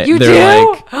 and You they're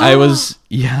do? like I was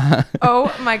yeah.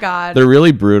 Oh my God. They're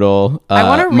really brutal. I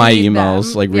wanna my read emails,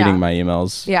 them. like Yeah. reading my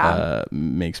emails, Yeah.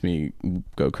 makes me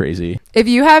go crazy. If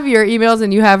you have your emails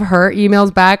and you have her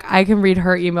emails back, I can read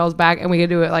her emails back and we can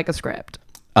do it like a script.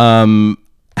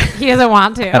 He doesn't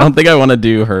want to. I don't think I want to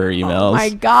do her emails. Oh my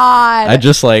God. I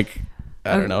just like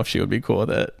I don't know if she would be cool with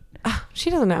it. She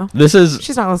doesn't know.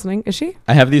 She's not listening, is she?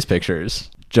 I have these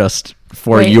pictures just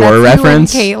for Wait, your that's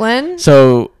reference. you and Caitlin?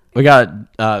 So we got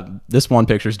this one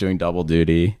picture's doing double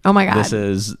duty. Oh my God. This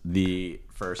is the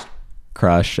first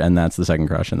crush, and that's the second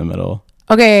crush in the middle.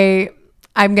 Okay,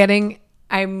 I'm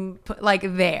like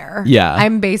there. Yeah.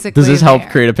 I'm basically Does this help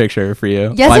there. create a picture for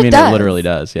you? Yes, Well, I it mean, does. it literally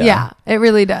does. Yeah. Yeah, it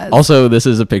really does. Also, this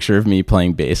is a picture of me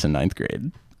playing bass in 9th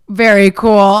grade. Very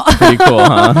cool. Pretty cool,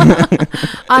 huh?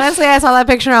 Honestly, I saw that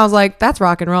picture and I was like, that's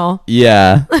rock and roll.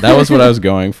 Yeah, that was what I was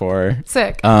going for.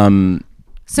 Sick. Um,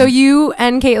 So you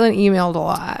and Caitlin emailed a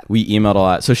lot. we emailed a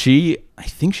lot. So I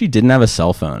think she didn't have a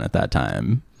cell phone at that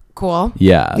time. Cool.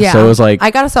 Yeah. Yeah. So it was like,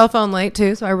 I got a cell phone late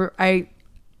too, so I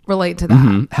relate to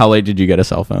that. how late did you get a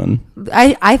cell phone?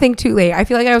 I think too late. I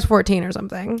feel like I was 14 or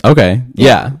something. Okay.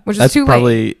 Yeah. which is That's too late.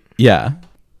 probably, yeah.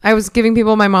 I was giving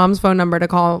people my mom's phone number to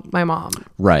call my mom,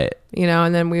 Right.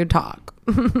 and then we would talk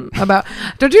about.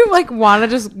 Don't you like want to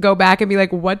just go back and be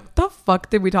like, what the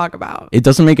fuck did we talk about? It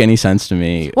doesn't make any sense to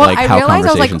me, Well, like I how realized I was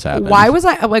conversations like, happen. why was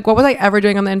I like, what was I ever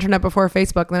doing on the internet before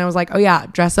Facebook? And then I was like, oh yeah,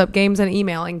 dress up games and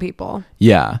emailing people.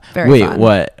 Yeah. Very Wait, fun.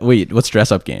 what? Wait, what's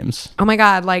dress up games? Oh my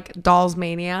God, like Dolls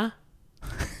Mania.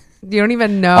 You don't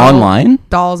even know. Online?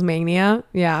 Dolls Mania.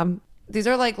 Yeah. These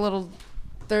are like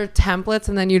they're templates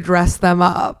and then you dress them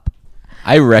up.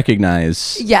 I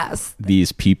recognize Yes.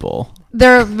 these people.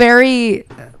 They're very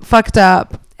fucked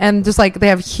up and just like they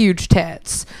have huge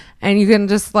tits. And you can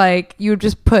just like, you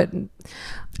just put.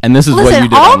 And this is what you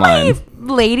did all online.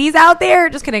 my ladies out there,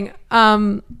 just kidding.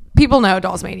 People know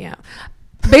Dolls Mania.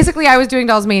 Basically, I was doing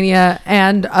Dolls Mania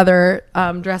and other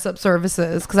dress up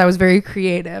services because I was very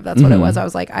creative. That's what it was. I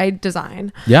was like, I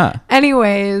design. Yeah.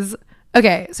 Anyways,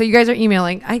 okay, so you guys are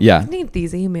emailing. I Yeah. need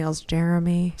these emails,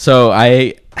 Jeremy. So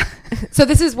So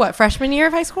this is what, freshman year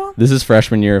of high school? this is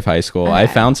freshman year of high school. I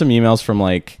Okay. found some emails from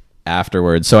like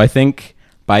afterwards. So I think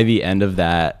by the end of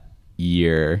that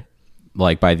year,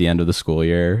 like by the end of the school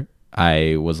year,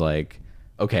 I was like,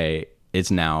 okay, it's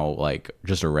now like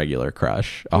just a regular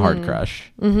crush, a hard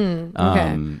crush.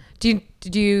 Okay.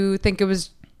 Did you think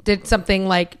did something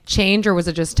like change or was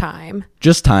it just time?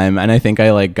 Just time. And I think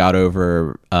I like got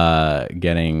over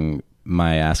getting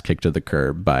my ass kicked to the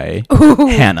curb by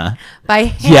Hannah. By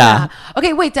Hannah. Yeah.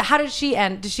 Okay, wait, how did she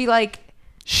end? Did she like,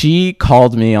 She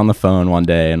called me on the phone one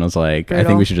day and was like, I Brutal.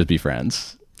 think we should just be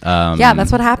friends. yeah,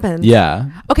 that's what happened. Yeah.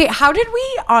 Okay, how did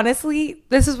we honestly,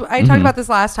 I Mm-hmm. talked about this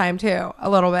last time too, a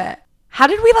little bit. How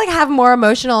did we like have more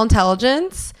emotional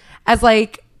intelligence as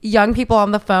like young people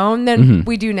on the phone than Mm-hmm.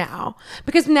 we do now?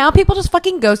 Because now people just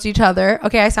fucking ghost each other.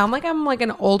 Okay, I sound like I'm like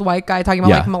an old white guy talking about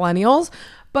Yeah. like millennials,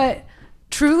 but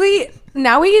truly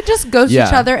now we just ghost Yeah.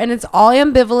 each other and it's all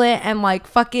ambivalent and like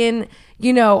fucking,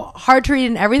 hard to read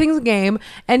and everything's a game.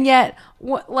 And yet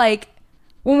like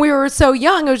when we were so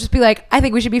young, it would just be like, I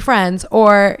think we should be friends,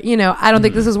 or I don't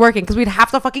think this is working, because we'd have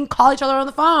to fucking call each other on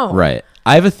the phone. Right.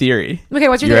 I have a theory. Okay,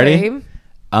 what's your You theory? ready?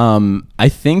 I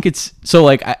think it's so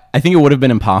like I think it would have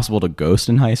been impossible to ghost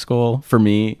in high school for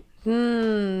me.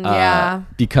 Yeah.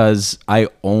 Because I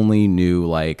only knew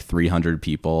like 300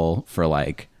 people for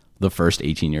like the first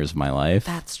 18 years of my life.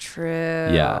 That's true.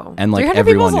 Yeah, and, like, 300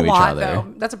 everyone people's knew a each lot, other.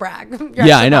 Though. That's a brag. You're Yeah,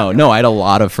 actually I know. not- No, I had a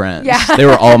lot of friends. Yeah. They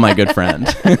were all my good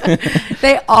friends.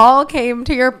 They all came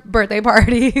to your birthday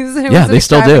parties. It Yeah, was an they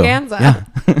still do. extravaganza.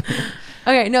 Yeah.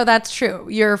 Okay, no, that's true.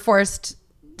 You're forced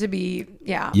to be,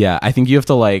 yeah. Yeah, I think you have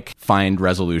to like find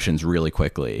resolutions really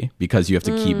quickly because you have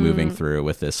to keep moving through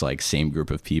with this like same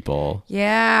group of people.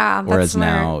 Yeah. That's Whereas smart.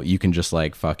 now you can just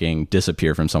like fucking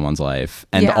disappear from someone's life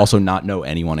and Yeah. also not know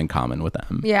anyone in common with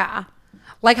them. Yeah.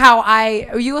 Like how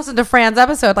you listened to Fran's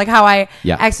episode, like how I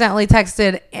Yeah. accidentally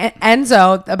texted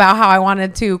Enzo about how I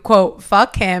wanted to, quote,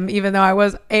 fuck him, even though I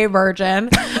was a virgin.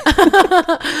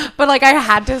 But like I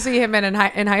had to see him in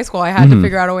high school. I had to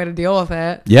figure out a way to deal with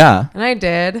it. Yeah. And I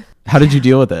did. How did you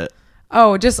deal with it?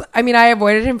 Oh, I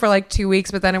avoided him for like 2 weeks,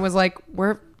 but then it was like,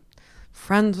 we're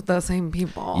friends with the same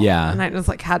people. Yeah. And I just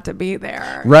like had to be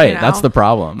there. Right. That's the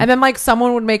problem. And then like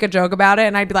someone would make a joke about it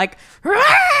and I'd be like,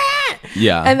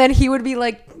 Yeah. and then he would be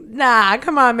like, nah,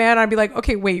 come on, man. I'd be like,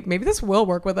 okay, wait, maybe this will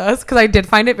work with us. Cause I did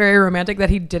find it very romantic that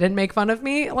he didn't make fun of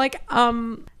me, like,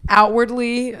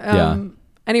 outwardly. Yeah.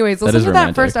 Anyways, That listen is to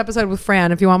romantic. that first episode with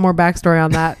Fran if you want more backstory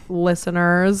on that,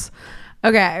 listeners.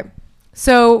 Okay.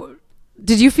 So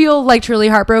Did you feel like truly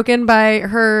heartbroken by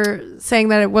her saying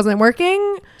that it wasn't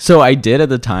working? So I did at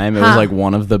the time. It was like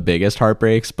one of the biggest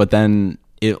heartbreaks, but then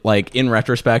it like in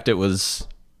retrospect, it was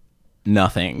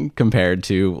nothing compared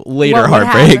to later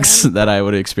heartbreaks that I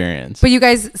would experience. But you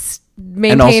guys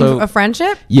maintained a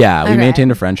friendship? Yeah, we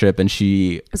maintained a friendship, and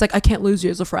she was like, I can't lose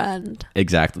you as a friend.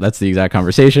 Exactly. That's the exact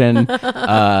conversation.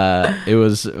 It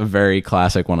was a very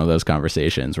classic one of those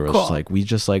conversations where it's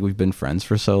just like, we've been friends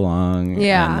for so long.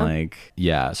 Yeah. And like,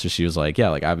 yeah. So she was like, yeah,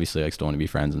 like obviously like still want to be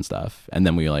friends and stuff. And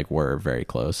then we like were very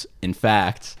close. In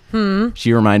fact,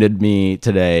 she reminded me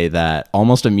today that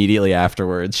almost immediately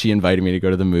afterwards, she invited me to go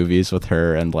to the movies with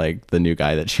her and like the new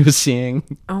guy that she was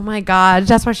seeing. Oh my God.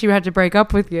 That's why she had to break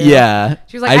up with you. Yeah.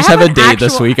 She was like, I just have a date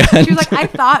this weekend. She was like, I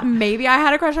thought maybe I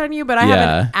had a crush on you, but I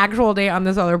have an actual date on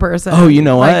this other person. Oh, you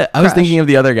know what? I was thinking of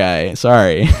the other guy.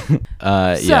 Sorry.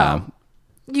 Yeah.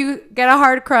 You get a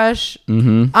hard crush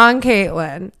on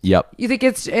Caitlyn. Yep. You think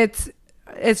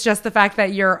it's just the fact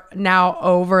that you're now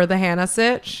over the Hannah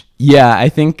sitch? Yeah, I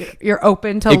think you're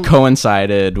open to it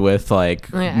coincided with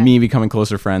like me becoming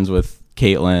closer friends with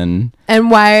Caitlyn. And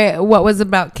what was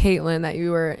about Caitlyn that you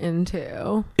were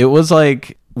into? It was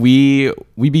like we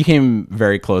became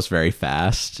very close very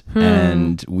fast,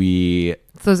 and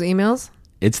It's those emails?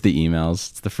 It's the emails.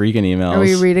 It's the freaking emails. Are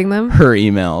we reading them? Her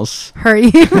emails. Her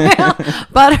email.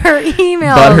 But her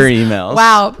emails. But her emails.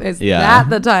 Wow. Is that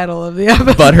the title of the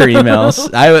episode? But her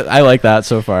emails. I like that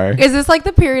so far. Is this like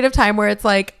the period of time where it's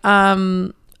like,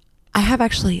 I have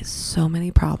actually so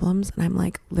many problems and I'm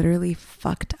like literally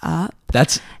fucked up.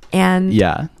 And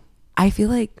yeah. I feel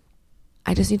like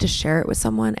I just need to share it with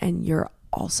someone and you're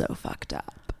also fucked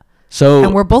up.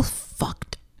 And we're both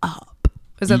fucked up.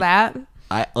 Is it that?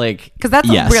 Because that's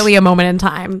really a moment in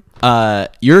time.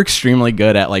 You're extremely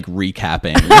good at like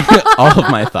recapping all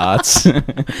of my thoughts.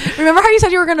 Remember how you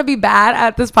said you were going to be bad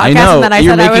at this podcast, I know, and then I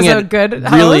said I was a good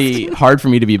host? Really hard for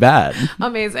me to be bad.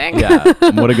 Amazing. Yeah,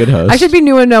 what a good host. I should be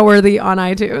new and noteworthy on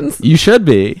iTunes. You should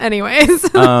be. Anyways.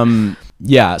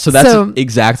 Yeah. So that's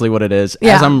exactly what it is.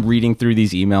 As I'm reading through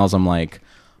these emails, I'm like,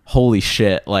 holy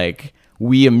shit! Like,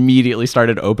 we immediately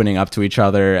started opening up to each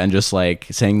other and just like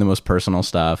saying the most personal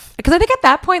stuff. Because I think at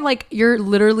that point, like, you're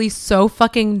literally so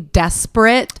fucking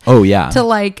desperate. Oh, yeah. To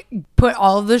like put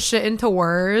all of this shit into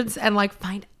words and like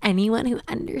find anyone who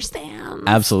understands.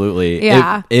 Absolutely.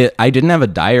 Yeah. I didn't have a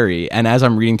diary. And as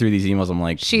I'm reading through these emails, I'm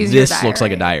like, this looks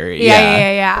like a diary.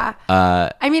 Yeah.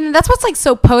 I mean, that's what's like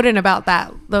so potent about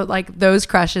that, like those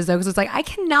crushes though. Because it's like, I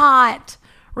cannot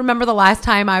remember the last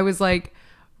time I was like,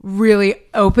 really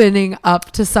opening up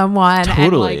to someone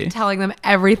and like telling them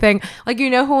everything. Like,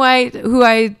 you know who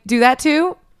I do that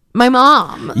to? My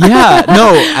mom. Yeah,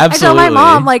 no, absolutely. I tell my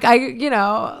mom like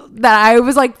that I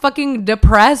was like fucking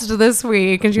depressed this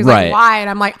week, and she's like, why?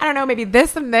 And I'm like, I don't know, maybe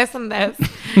this and this and this,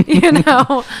 you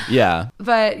know. Yeah.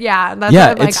 But yeah, that's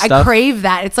what, like I crave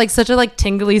that. It's like such a like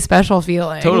tingly special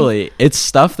feeling. Totally. It's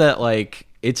stuff that like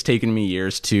it's taken me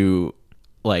years to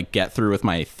like get through with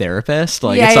my therapist.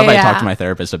 Like it's stuff I talked to my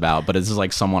therapist about, but it's just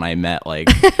like someone I met like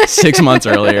 6 months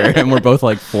earlier, and we're both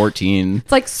like 14.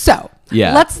 It's like,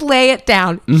 let's lay it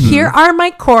down. Here are my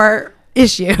core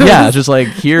issues. Yeah, just like,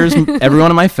 here's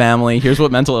everyone in my family, here's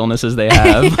what mental illnesses they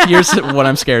have, here's what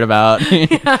I'm scared about.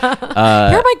 Here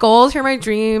are my goals, here are my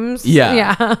dreams.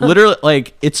 Yeah. Literally,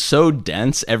 like, it's so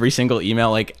dense, every single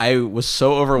email. Like, I was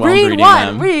so overwhelmed reading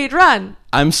them. Run.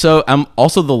 I'm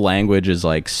also, the language is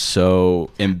like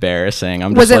so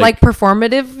embarrassing. Was it like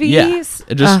performative? Yeah,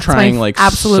 just trying like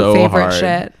absolute so favorite hard.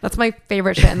 shit. That's my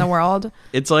favorite shit in the world.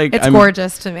 It's like, it's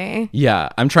gorgeous to me. Yeah,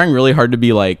 I'm trying really hard to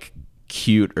be like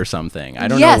cute or something. I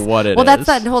don't know what it is. Well, that's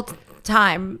that whole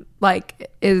time,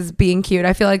 like, is being cute.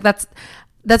 I feel like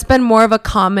that's been more of a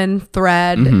common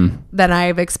thread than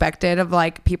I've expected of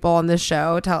like people on this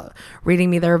show reading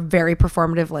me their very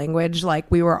performative language, like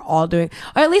we were all doing,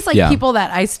 or at least like people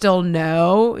that I still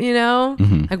know, you know,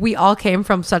 like we all came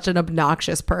from such an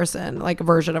obnoxious person, like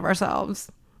version of ourselves.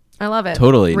 I love it.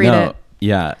 Totally. Read it.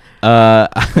 Yeah.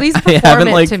 Please perform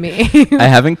it to me. I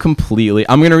haven't completely.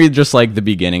 I'm gonna read just like the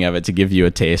beginning of it to give you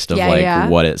a taste of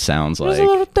what it sounds like. There's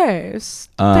a little taste.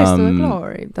 Taste of the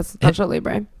glory. That's Nacho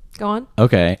Libre. Go on.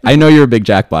 Okay. I know you're a big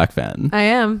Jack Black fan. I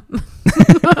am.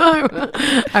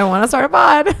 I want to start a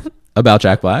pod. About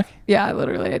Jack Black? Yeah,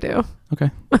 literally I do. Okay.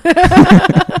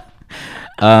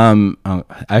 I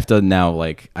have to now,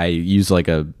 like, I use like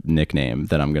a nickname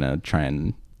that I'm gonna try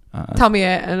and tell me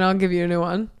it and I'll give you a new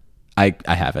one. I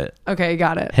have it. Okay,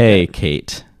 got it. Hey,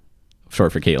 Kate.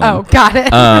 short for Caitlin. Oh, got it.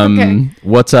 Okay.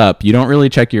 What's up? You don't really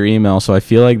check your email, so I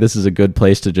feel like this is a good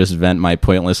place to just vent my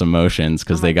pointless emotions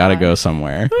because they got to go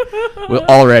somewhere. Well,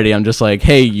 already, I'm just like,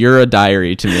 hey, you're a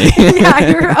diary to me. Yeah,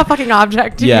 you're a fucking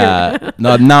object. To Yeah,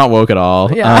 no, not woke at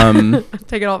all. Yeah.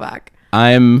 Take it all back.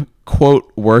 I'm,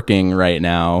 quote, working right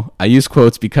now. I use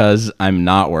quotes because I'm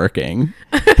not working.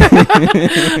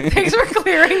 Thanks for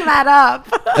clearing that up.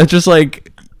 It's just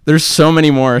like, there's so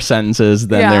many more sentences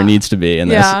than there needs to be in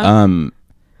this.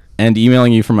 And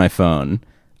emailing you from my phone.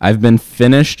 I've been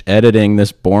finished editing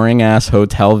this boring ass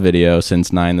hotel video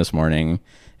since 9 this morning,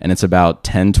 and it's about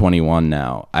 10:21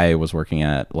 now. I was working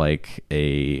at like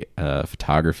a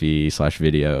photography /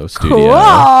 video studio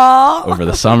over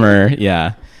the summer.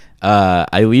 Yeah.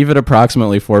 I leave at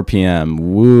approximately 4 p.m.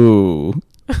 Woo.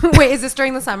 Wait, is this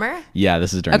during the summer? Yeah,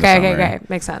 this is during the summer. Okay.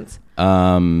 Makes sense.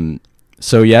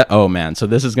 So yeah, oh man, so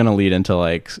this is gonna lead into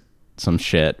like some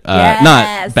shit. Yes.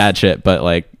 Not bad shit, but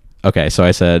like, okay, so I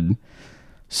said,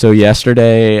 so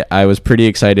yesterday I was pretty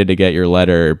excited to get your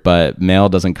letter, but mail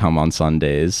doesn't come on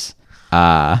Sundays.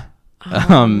 No.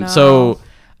 So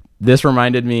this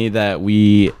reminded me that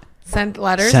we sent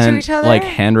letters to each other, like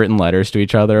handwritten letters to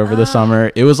each other over the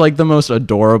summer. It was like the most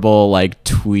adorable, like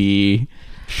twee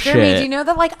shit. Jeremy, do you know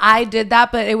that like I did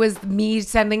that, but it was me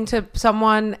sending to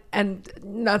someone and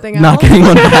nothing else? Not getting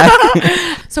one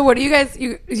back. So what do you guys?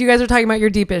 You guys are talking about your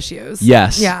deep issues.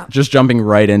 Yes. Yeah. Just jumping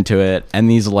right into it, and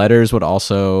these letters would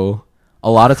also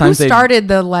a lot of times Who started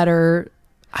the letter?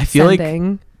 I feel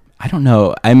sending? like I don't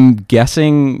know. I'm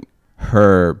guessing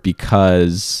her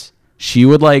because she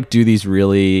would like do these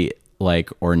really like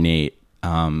ornate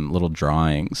little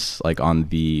drawings like on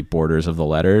the borders of the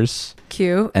letters.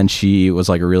 Cute. And she was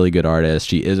like a really good artist.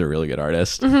 She is a really good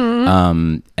artist.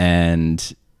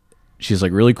 And she's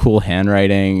like really cool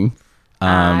handwriting.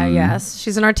 Yes,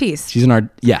 she's an artiste. She's an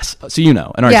yes. So an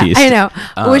artiste. Yeah,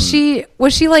 I know. Was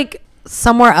she like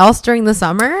somewhere else during the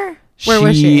summer? Where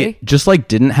was she? Just like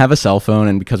didn't have a cell phone,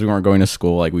 and because we weren't going to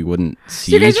school, like we wouldn't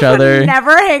see you guys each other. Would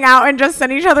never hang out and just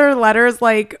send each other letters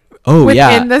like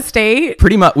within the state.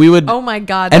 Pretty much, we would. Oh my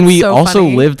god! And we so also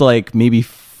funny. lived like maybe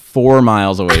 4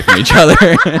 miles away from each other,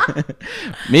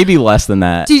 maybe less than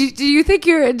that. Do you think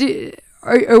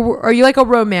are you like a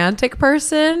romantic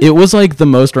person? It was like the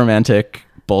most romantic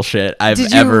bullshit I've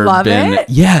ever been.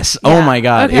 It? Yes. Yeah. Oh my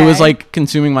god. Okay. It was like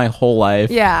consuming my whole life.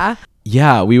 Yeah.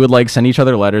 Yeah, we would like send each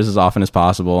other letters as often as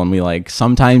possible, and we like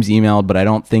sometimes emailed, but I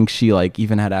don't think she like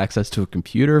even had access to a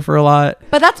computer for a lot.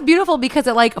 But that's beautiful because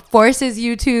it like forces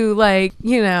you to like,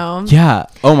 Yeah.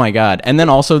 Oh my god. And then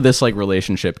also this like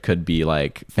relationship could be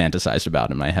like fantasized about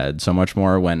in my head so much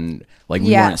more when like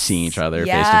we weren't seeing each other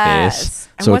face to face.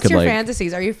 And so what's your like,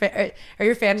 fantasies? Are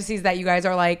your fantasies that you guys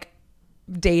are like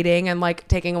dating and like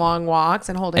taking long walks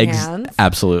and holding hands?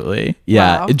 Absolutely.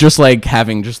 Yeah. Wow. It just like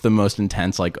having just the most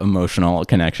intense like emotional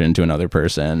connection to another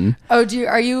person. Oh,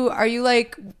 are you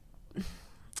like, do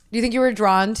you think you were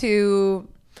drawn to,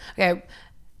 okay,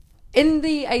 in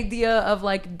the idea of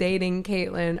like dating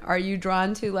Caitlin, are you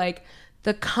drawn to like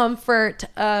the comfort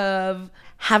of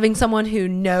having someone who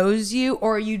knows you,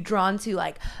 or are you drawn to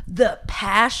like the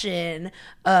passion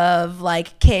of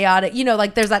like chaotic,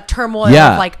 like there's that turmoil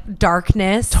of like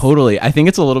darkness? Totally. I think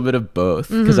it's a little bit of both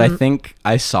because I think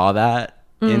I saw that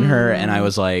in her and I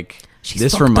was like,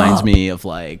 this reminds me of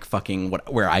like fucking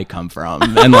where I come from.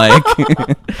 And like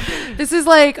this is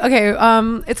like, okay,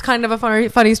 it's kind of a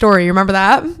funny story. You remember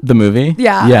that? The movie?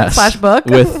 Yeah. Yes. / book.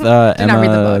 With Did not read the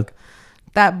Emma book.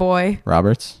 That boy.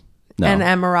 Roberts? No. And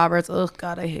Emma Roberts. Oh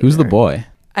god, I hate Who's her. the boy?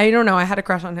 I don't know. I had a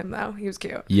crush on him though. He was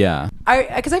cute. Yeah.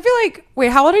 Because I feel like,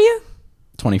 wait, how old are you?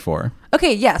 24.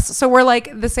 Okay, yes. So we're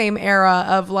like the same era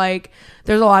of like,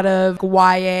 there's a lot of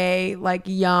YA, like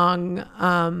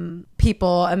young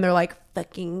people, and they're like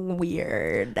fucking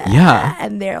weird. Yeah.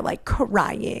 And they're like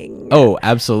crying. Oh,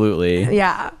 absolutely.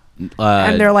 Yeah.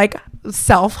 And they're like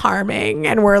self-harming,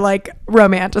 and we're like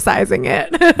romanticizing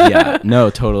it. Yeah. No,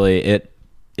 totally.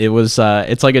 It was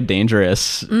it's like a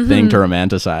dangerous thing to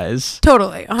romanticize.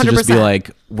 Totally, 100%. To just be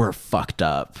like, we're fucked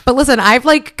up. But listen, I've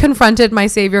like confronted my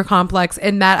savior complex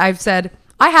in that I've said,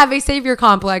 I have a savior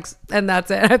complex, and that's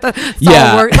it. That's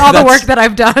all the work that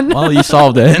I've done. Well, you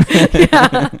solved it.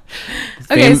 Yeah.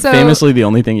 Okay, so famously, the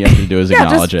only thing you have to do is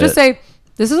acknowledge it. Just say,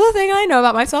 this is the thing I know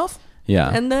about myself. Yeah.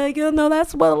 And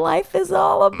that's what life is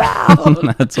all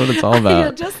about. That's what it's all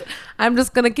about. I'm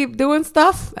just going to keep doing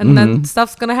stuff, and then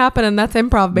stuff's going to happen, and that's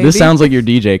improv, baby. This sounds like your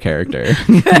DJ character.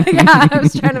 Yeah, I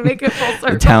was trying to make it full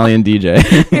circle. Italian DJ.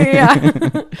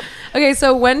 Yeah. Okay,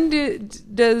 so when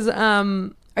does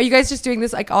Are you guys just doing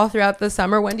this like all throughout the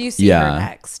summer? When do you see her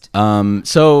next?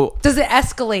 So does it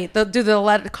escalate? Do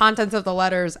the contents of the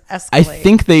letters escalate? I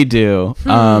think they do.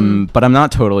 But I'm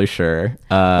not totally sure.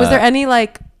 Was there any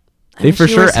like? They for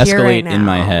sure escalate in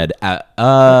my head. Like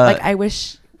I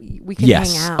wish we could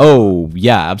hang out. Oh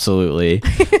yeah, absolutely.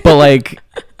 But like,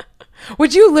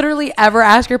 would you literally ever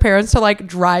ask your parents to like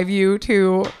drive you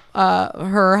to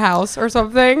her house or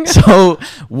something? So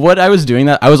what I was doing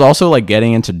I was also like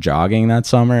getting into jogging that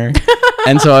summer.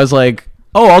 And so I was like,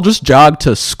 oh, I'll just jog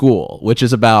to school, which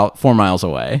is about 4 miles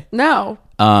away. No.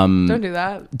 Don't do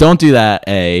that. Don't do that,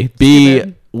 A. B,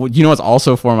 you know what's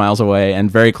also 4 miles away and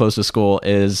very close to school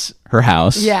is her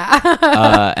house.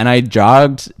 Yeah. And I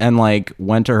jogged and like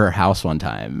went to her house one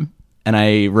time. And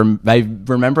I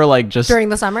remember like just... During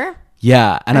the summer?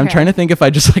 Yeah, and I'm trying to think if I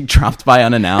just like dropped by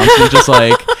unannounced and just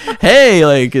like, hey,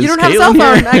 like, is you don't Caitlin have a cell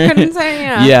phone. here? I couldn't say.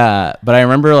 Yeah, but I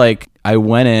remember like I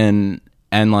went in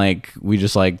and like we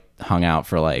just like hung out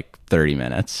for like 30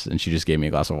 minutes, and she just gave me a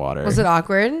glass of water. Was it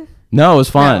awkward? No, it was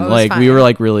fun. No, it was like fine. we were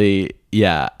like really,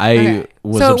 yeah. I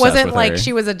was. So it obsessed wasn't with like her.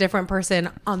 she was a different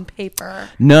person on paper.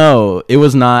 No, it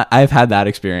was not. I've had that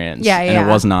experience. Yeah, and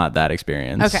it was not that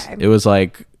experience. Okay. It was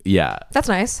like, yeah. That's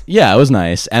nice. Yeah, it was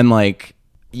nice, and like.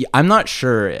 I'm not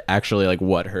sure actually like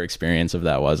what her experience of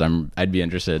that was. I'd be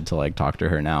interested to like talk to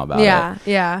her now about it.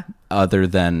 Yeah. Other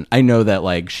than I know that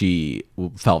like she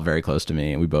felt very close to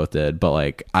me and we both did, but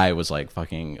like I was like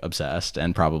fucking obsessed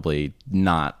and probably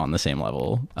not on the same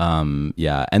level.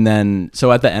 Yeah. And then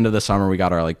so at the end of the summer we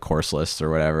got our like course lists or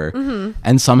whatever,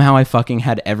 and somehow I fucking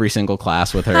had every single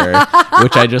class with her,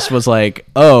 which I just was like,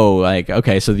 oh, like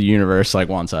okay, so the universe like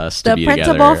wants us to be together.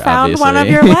 The principal found one of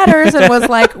your letters and was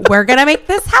like, we're gonna make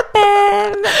this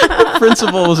happen. The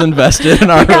principal was invested in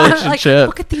our relationship. Like,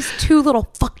 look at these two little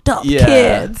fucked up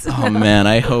kids. Oh man,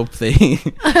 I hope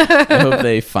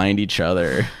they find each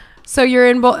other. So you're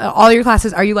in all your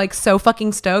classes. Are you like so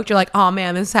fucking stoked? You're like, oh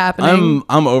man, this is happening.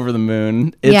 I'm over the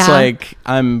moon. It's like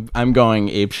I'm going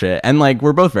ape shit, and like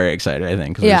we're both very excited. I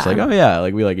think 'cause we're just like, oh yeah,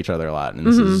 like we like each other a lot, and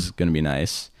this is gonna be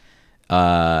nice.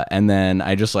 And then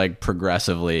I just like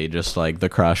progressively, just like the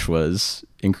crush was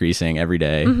increasing every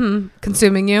day,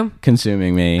 consuming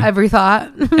me, every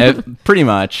thought, pretty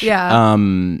much. Yeah.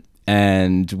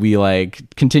 And we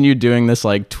like continued doing this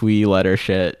like twee letter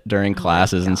shit during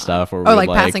classes and stuff, where we like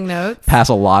passing notes, pass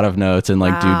a lot of notes and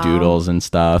like do doodles and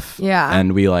stuff. Yeah.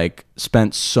 And we like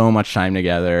spent so much time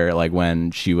together. Like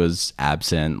when she was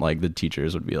absent, like the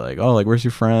teachers would be like, oh, like where's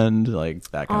your friend, like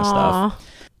that kind of stuff.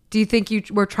 Do you think you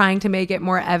were trying to make it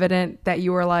more evident that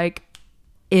you were like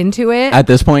into it at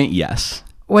this point? Yes.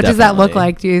 What does that look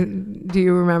like? Do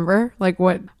you remember? Like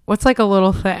what's like a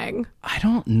little thing? I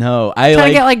don't know. Trying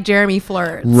to get like Jeremy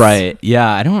flirts. Right.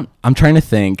 Yeah. I'm trying to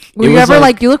think. Were you ever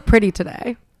like, you look pretty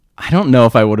today? I don't know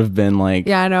if I would have been like,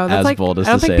 yeah, I know. That's as like, bold as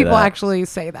I don't to think say people that. actually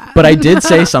say that. But I did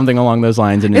say something along those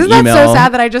lines in an email. Isn't that so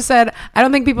sad that I just said, I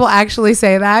don't think people actually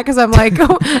say that? Because I'm like,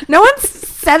 oh, no one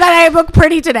said that I look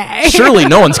pretty today. Surely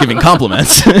no one's giving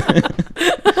compliments. This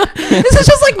is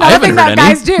just like not a thing that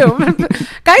guys do.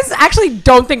 Guys actually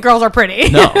don't think girls are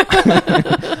pretty. No.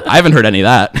 I haven't heard any of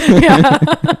that. Yeah.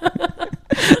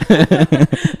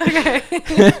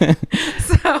 Okay.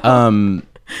 So.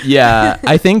 Yeah,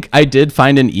 I think I did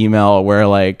find an email where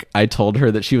like I told her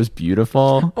that she was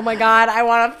beautiful. Oh my god, I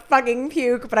want to fucking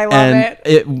puke, but I love it.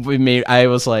 It made I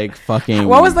was like fucking.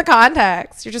 What was the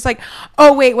context? You're just like,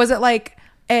 oh wait, was it like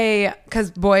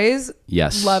because boys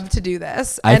love to do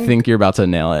this? I think you're about to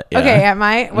nail it. Yeah. Okay, am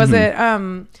I? Was it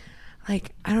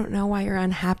like I don't know why you're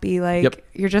unhappy. Like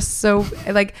you're just so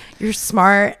like you're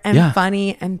smart and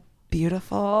funny and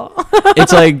beautiful.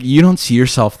 It's like you don't see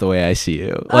yourself the way I see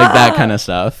you, like that kind of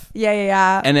stuff.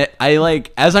 Yeah. And I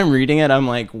like as I'm reading it, I'm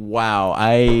like, wow,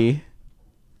 I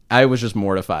was just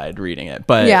mortified reading it,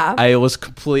 but I was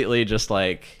completely just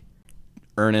like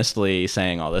earnestly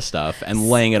saying all this stuff and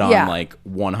laying it on like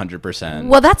 100%.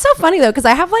 Well, that's so funny though, because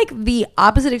I have like the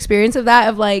opposite experience of that.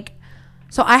 Of like,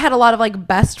 so I had a lot of like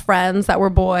best friends that were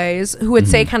boys who would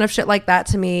say kind of shit like that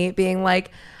to me, being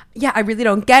like, yeah, I really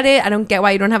don't get it. I don't get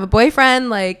why you don't have a boyfriend.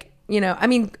 Like, you know, I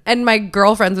mean, and my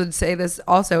girlfriends would say this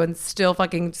also and still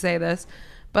fucking say this.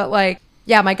 But like,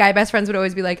 yeah, my guy best friends would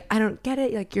always be like, I don't get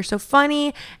it. Like, you're so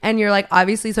funny and you're like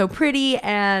obviously so pretty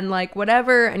and like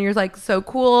whatever. And you're like so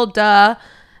cool. Duh.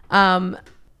 And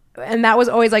that was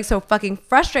always like so fucking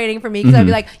frustrating for me because I'd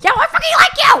be like, yeah, I fucking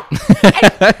like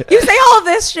you. And you say all of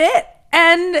this shit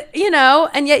and, you know,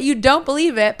 and yet you don't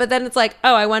believe it. But then it's like,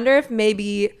 oh, I wonder if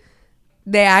maybe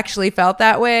they actually felt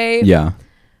that way. Yeah.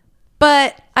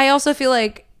 But I also feel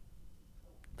like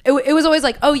it was always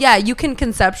like, oh yeah, you can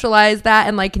conceptualize that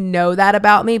and like know that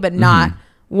about me, but not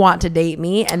want to date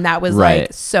me, and that was Right.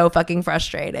 like so fucking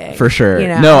frustrating. For sure. You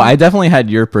know? No, I definitely had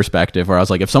your perspective where I was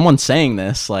like, if someone's saying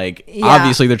this, like, Yeah.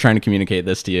 obviously they're trying to communicate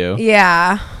this to you.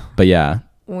 Yeah. But yeah.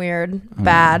 Weird.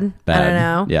 Bad. I Bad. don't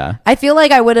know. Yeah. I feel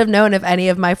like I would have known if any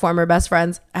of my former best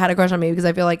friends had a crush on me, because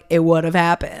I feel like it would have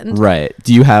happened. Right.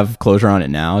 Do you have closure on it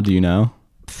now? Do you know?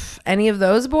 Any of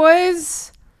those boys?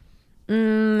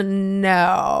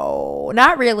 No,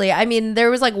 not really. I mean,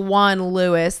 there was like one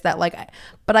Lewis that like,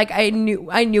 but like I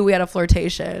knew we had a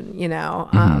flirtation, you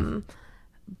know.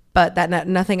 But that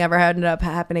nothing ever ended up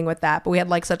happening with that. But we had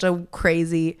like such a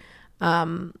crazy.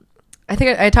 I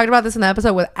think I talked about this in the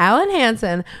episode with Alan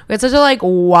Hansen. We had such a like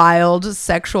wild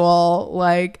sexual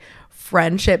like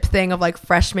friendship thing of like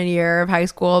freshman year of high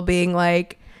school, being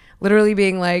like. Literally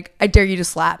being like, I dare you to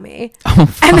slap me.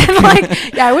 Oh, and then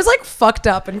like, yeah, I was like fucked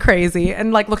up and crazy.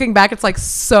 And like looking back, it's like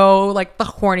so like the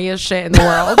horniest shit in the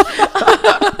world.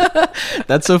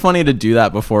 That's so funny to do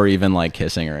that before even like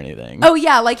kissing or anything. Oh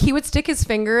yeah, like he would stick his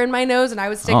finger in my nose and I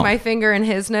would stick my finger in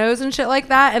his nose and shit like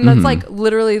that. And that's like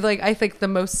literally like I think the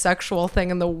most sexual thing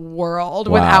in the world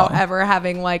without ever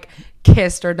having like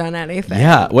kissed or done anything.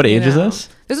 Yeah. What age is know? this?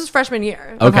 This is freshman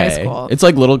year of high school. It's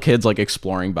like little kids like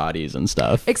exploring bodies and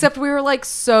stuff. Except we were like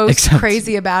so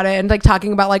crazy about it and like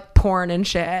talking about like porn and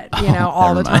shit, you know,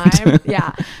 all the never time. mind.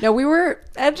 Yeah. No, we were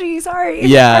edgy. Sorry.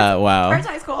 Yeah. Wow. Arts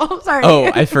high school. Sorry.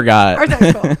 Oh, I forgot. Arts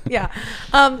high school. Yeah.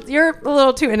 You're a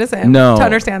little too innocent No, to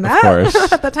understand that of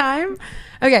course. at the time.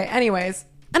 Okay. Anyways,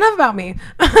 enough about me.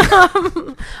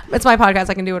 It's my podcast.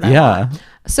 I can do what I want.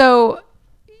 So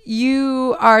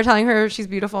you are telling her she's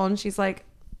beautiful and she's like,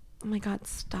 oh my God,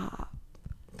 stop.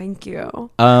 Thank you.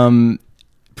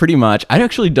 Pretty much. I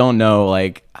actually don't know.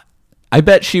 Like, I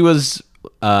bet she was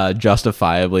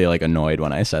justifiably like annoyed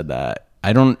when I said that.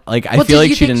 I don't like. I feel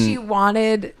like she didn't. She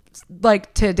wanted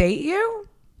like to date you.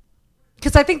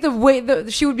 Because I think the way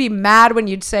she would be mad when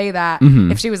you'd say that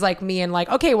if she was like me and like,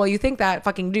 okay, well, you think that,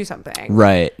 fucking do something.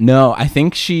 Right. No, I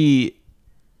think she,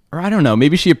 or I don't know.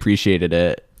 Maybe she appreciated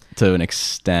it to an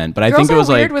extent, but I think it was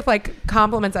weird like with like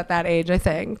compliments at that age. I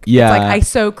think. Yeah. It's like I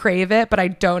so crave it, but I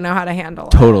don't know how to handle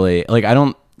it. Totally. Like I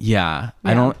don't. Yeah.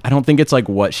 I don't think it's like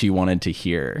what she wanted to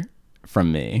hear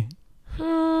from me.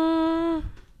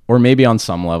 Or maybe on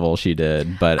some level she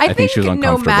did, but I think she was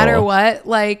uncomfortable. No matter what,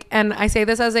 like, and I say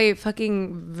this as a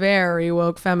fucking very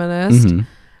woke feminist,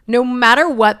 no matter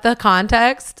what the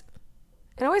context,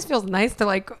 it always feels nice to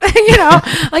like, you know,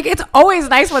 like it's always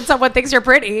nice when someone thinks you're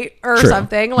pretty or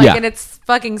something. Like, and it's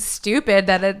fucking stupid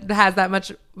that it has that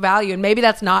much value. And maybe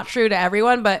that's not true to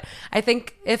everyone, but I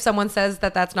think if someone says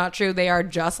that that's not true, they are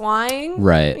just lying.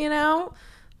 Right. You know?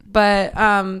 But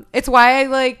it's why I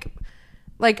like,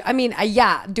 I mean,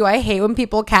 yeah, do I hate when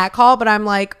people catcall? But I'm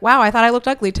like, wow, I thought I looked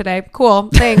ugly today. Cool.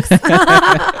 Thanks.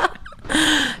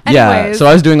 Yeah. So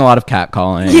I was doing a lot of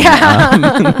catcalling.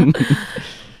 Yeah.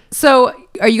 So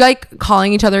are you like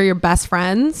calling each other your best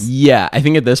friends? Yeah. I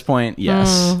think at this point,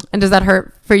 yes. And does that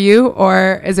hurt for you?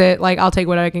 Or is it like, I'll take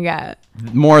what I can get?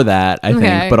 More that, I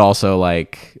think, but also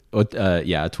like,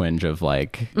 a twinge of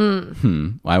like,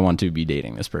 I want to be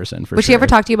dating this person for sure. Would she ever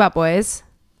talk to you about boys?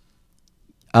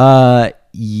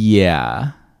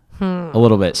 Yeah, a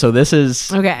little bit. So this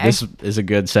is a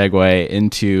good segue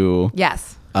into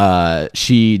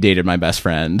she dated my best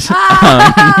friend,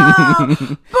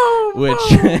 which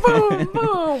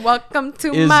boom. Welcome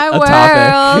to is my a world.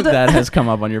 topic that has come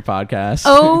up on your podcast.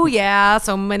 Oh yeah,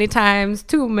 so many times,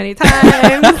 too many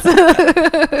times.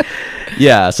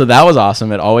 Yeah, so that was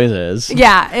awesome. It always is.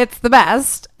 Yeah, it's the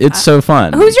best. It's so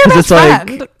fun. Who's your best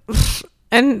friend? Like,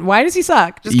 and why does he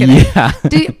suck? Just kidding. Yeah.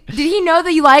 Did he know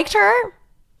that you liked her?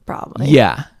 Probably.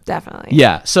 Yeah. Definitely.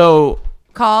 Yeah. So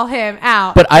call him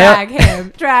out. But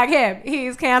drag him.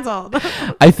 He's canceled.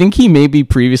 I think he maybe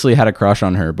previously had a crush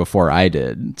on her before I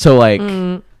did. So like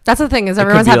that's the thing, is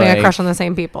everyone's having a crush on the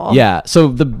same people. Yeah. So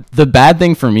the bad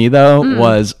thing for me though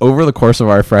was over the course of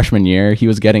our freshman year, he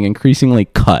was getting increasingly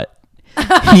cut.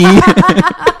 He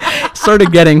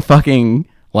started getting fucking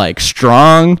like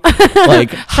strong,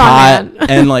 like hot,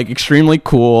 and like extremely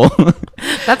cool.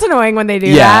 That's annoying when they do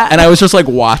that. Yeah, and I was just like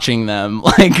watching them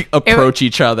like approach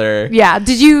each other. Yeah.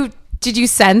 Did you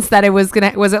sense that it was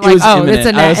gonna? Was it like, it's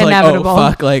inevitable? Like, oh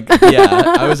fuck! Like,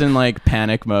 yeah, I was in like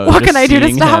panic mode. What can I do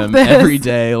to stop him this? Every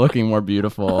day, looking more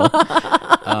beautiful.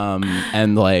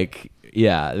 And like,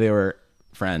 yeah, they were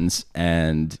friends,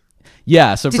 and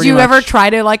yeah. So did you ever try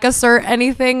to like assert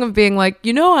anything of being like,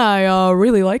 you know, I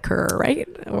really like her, right?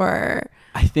 Or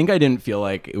I think I didn't feel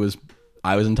like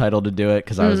I was entitled to do it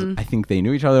because I think they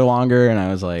knew each other longer, and I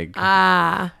was like,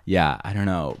 yeah, I don't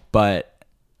know, but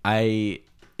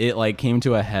it like came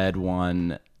to a head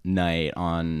one night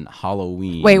on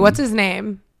Halloween. Wait, what's his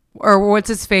name? Or what's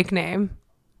his fake name?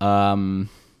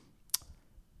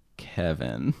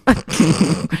 Kevin.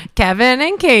 Kevin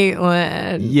and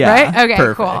Caitlin. Yeah. Right? Okay,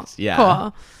 perfect. cool. Yeah.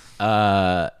 Cool.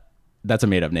 That's a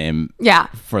made up name. Yeah.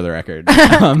 For the record.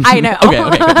 I know. Okay.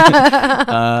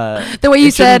 The way you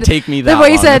it said. shouldn't take me that the way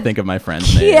you long said, to think of my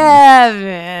friend's name.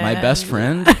 Kevin. My best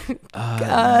friend?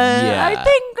 Yeah. I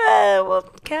think, well,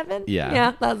 Kevin. Yeah.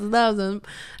 Yeah, that was him.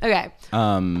 Okay.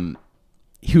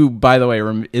 Who, by the way,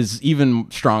 is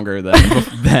even stronger than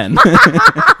then.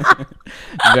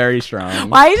 Very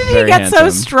strong. Why did he Very get so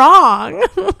handsome. strong?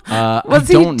 Was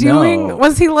he don't doing? know.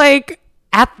 Was he like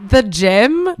at the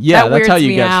gym? Yeah, That that's how weirds you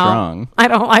me get out. strong. I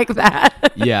don't like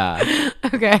that. Yeah.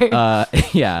 Okay.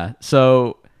 Yeah.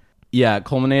 So, yeah, it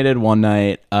culminated one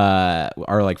night.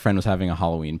 Our like friend was having a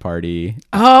Halloween party.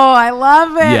 Oh, I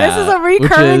love it. Yeah, This is a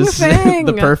recurring which is thing.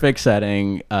 the perfect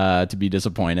setting to be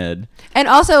disappointed. And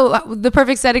also the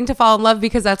perfect setting to fall in love,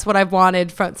 because that's what I've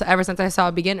wanted ever since I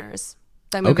saw Beginners.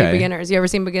 That movie, Okay. Beginners. You ever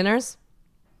seen Beginners?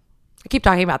 I keep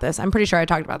talking about this. I'm pretty sure I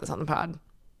talked about this on the pod.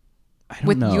 I don't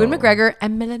With know. Ewan McGregor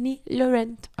and Melanie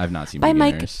Laurent. I've not seen By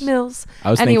Beginners. Mike Mills.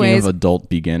 I was Anyways, thinking of Adult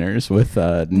Beginners with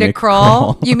Nick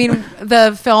Kroll. You mean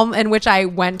the film in which I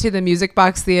went to the Music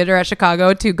Box Theater at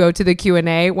Chicago to go to the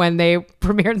Q&A when they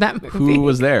premiered that movie? Who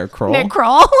was there? Kroll? Nick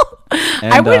Kroll.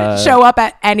 I And, would show up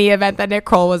at any event that Nick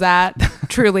Kroll was at,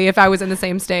 truly, if I was in the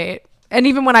same state. And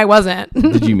even when I wasn't.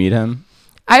 Did you meet him?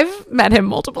 I've met him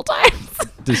multiple times.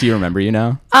 Does he remember you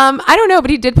now? I don't know,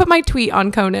 but he did put my tweet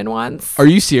on Conan once. Are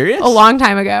you serious? A long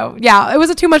time ago. Yeah, it was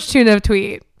a too much tuna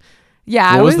tweet.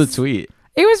 Yeah. What was the tweet?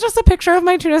 It was just a picture of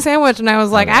my tuna sandwich, and I was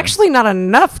like, Okay. actually not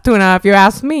enough tuna if you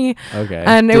ask me. Okay.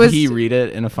 And it Did was he read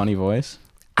it in a funny voice?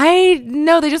 I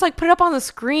know they just like put it up on the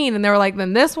screen, and they were like,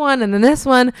 then this one and then this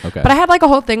one. Okay. But I had like a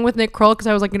whole thing with Nick Kroll because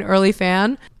I was like an early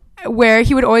fan, where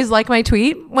he would always like my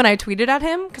tweet when I tweeted at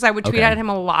him, because I would tweet Okay. at him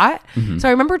a lot. So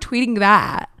I remember tweeting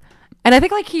that. And I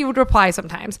think like he would reply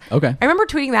sometimes. Okay. I remember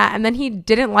tweeting that, and then he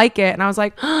didn't like it, and I was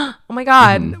like, "Oh my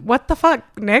god, what the fuck,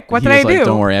 Nick? What He did was I like, do?"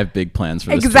 Don't worry, I have big plans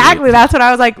for this Exactly. tweet. That's what I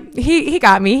was like. He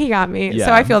got me. He got me. Yeah.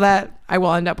 So I feel that I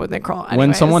will end up with Nick Kroll. When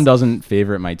anyways. someone doesn't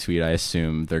favorite my tweet, I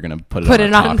assume they're gonna put put it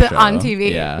it on, on a talk on show. TV.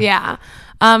 Yeah. Yeah.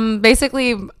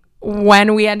 Basically,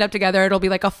 when we end up together, it'll be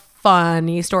like a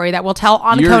funny story that we'll tell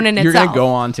on Conan itself. You're gonna go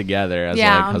on together as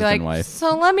yeah, like I'll husband be like, and wife.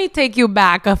 so let me take you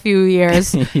back a few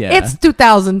years. Yeah. It's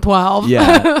 2012.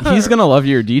 Yeah, he's gonna love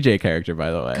your DJ character, by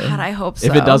the way. God, I hope so.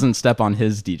 If it doesn't step on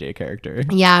his DJ character,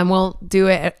 Yeah, and we'll do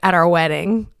it at our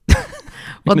wedding.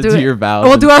 We'll gonna do it- your vows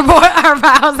We'll and- do our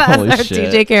vows as holy our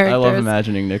shit! DJ characters. I love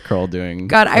imagining Nick Kroll doing.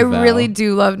 God, I a vow really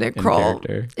do love Nick in Kroll.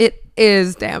 character. It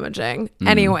is damaging.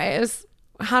 Anyways,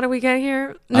 how do we get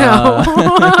here? No.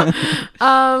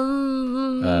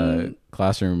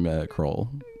 Classroom Kroll.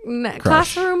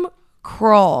 Classroom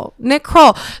Kroll. Nick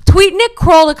Kroll. Tweet Nick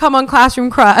Kroll to come on Classroom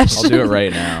Crush. I'll do it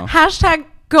right now. Hashtag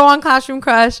go on Classroom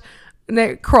Crush.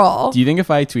 Nick Kroll. Do you think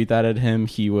if I tweet that at him,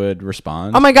 he would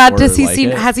respond? Oh my God. or Does he like seen?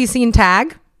 it? Has he seen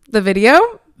Tag, the video?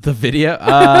 The video?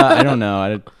 I don't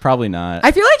know. Probably not.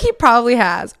 I feel like he probably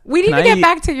has. We need Can to get I-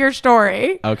 back to your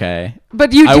story. Okay.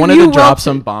 But you, I wanted you to will drop t-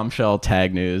 some bombshell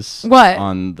tag news. What?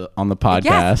 on the podcast?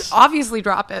 Yes, obviously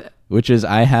drop it. Which is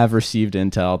I have received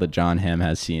intel that John Hamm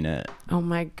has seen it. Oh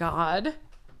my God.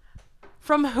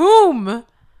 From whom?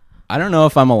 I don't know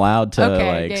if I'm allowed to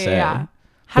Okay, like yeah, say. yeah.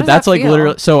 How But does that's that like feel?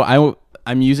 literally so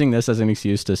I'm using this as an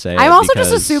excuse to say I'm it also just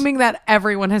because assuming that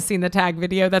everyone has seen the Tag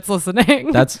video that's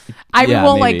listening. that's I yeah,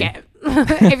 will maybe. like it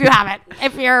if you haven't.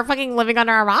 If you're fucking living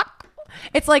under a rock,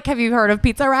 it's like, have you heard of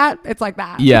Pizza Rat? It's like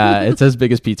that. Yeah, it's as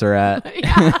big as Pizza Rat.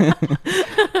 Yeah.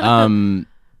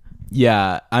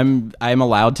 Yeah, I'm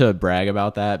allowed to brag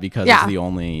about that because Yeah. it's the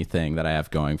only thing that I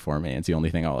have going for me. It's the only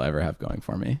thing I'll ever have going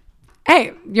for me.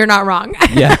 Hey, you're not wrong.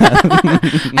 Yeah.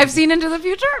 I've seen into the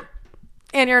future,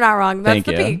 and you're not wrong. That's Thank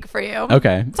the you. peak for you.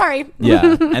 Okay. Sorry.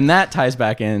 Yeah, and that ties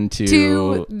back into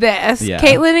To this, Yeah.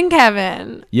 Caitlin and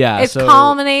Kevin. Yeah, it's so-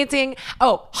 culminating.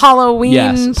 Oh, Halloween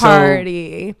Yes, so-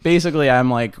 party. basically I'm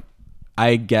like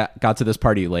I got to this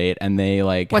party late and they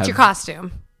like What's your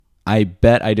costume? I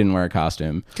bet I didn't wear a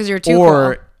costume 'Cause you're too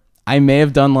or cool. I may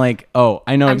have done like I know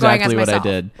I'm going exactly as what I myself.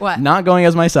 did. What? Not going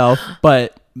as myself,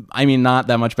 but I mean not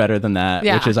that much better than that,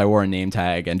 Yeah. which is I wore a name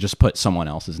tag and just put someone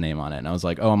else's name on it. And I was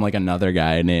like, "Oh, I'm like another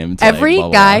guy named like, Every blah,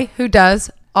 blah, guy blah." who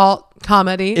does alt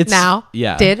comedy It's- now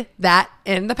yeah. did that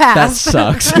in the past. That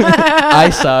sucks. I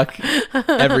suck.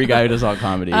 Every guy who does all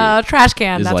comedy Trash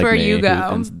can. is That's like where me, you go.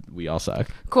 and we all suck.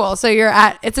 Cool. So you're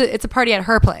at it's a party at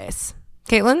her place.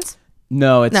 Caitlin's?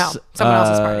 No, it's No, someone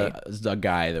else's party. It's a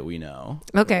guy that we know.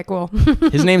 Okay, cool.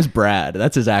 His name's Brad.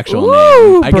 That's his actual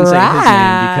Ooh, name. I can say his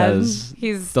name because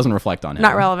he's doesn't reflect on him.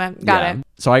 not relevant. Got it.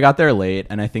 So I got there late,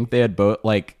 and I think they had both,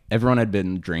 like, everyone had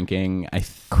been drinking, I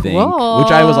think, Cool.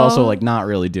 which I was also, like, not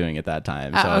really doing at that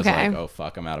time. So I was okay. like, oh,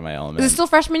 fuck, I'm out of my element. Is it still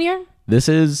freshman year? This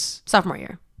is Sophomore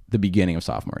year. the beginning of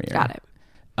sophomore year. Got it.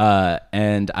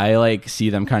 And I, like, see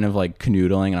them kind of, like,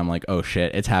 canoodling, and I'm like, oh,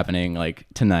 shit, it's happening, like,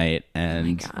 tonight,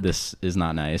 and this is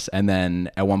not nice. And then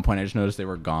at one point, I just noticed they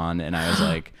were gone, and I was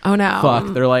like, Oh, no.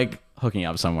 fuck, they're, like, hooking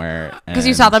up somewhere. Because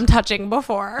you saw them touching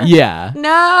before. Yeah.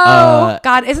 No.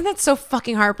 God, isn't that so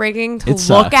fucking heartbreaking to It look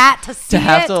sucks. at, to see To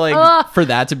have it? to, like, Ugh. for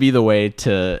that to be the way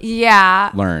to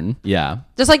Yeah. learn. Yeah.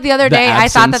 Just like the other The day, I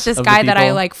thought that absence this of the guy that I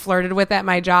people. like flirted with at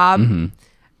my job, Mm-hmm.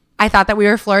 I thought that we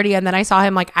were flirty, and then I saw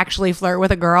him like actually flirt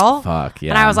with a girl. Fuck,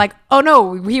 yeah. And I was like, oh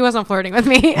no, he wasn't flirting with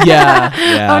me.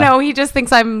 Yeah. Oh no, he just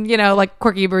thinks I'm, like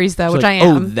quirky barista, It's which like, I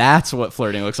oh, am. that's what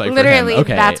flirting looks like Literally, for him.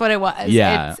 Okay. that's what it was.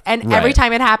 Yeah. And right. every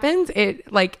time it happens, it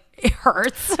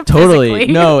hurts. Totally.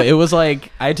 physically. No, it was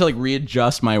like I had to like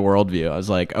readjust my worldview. I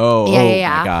was like, oh Yeah.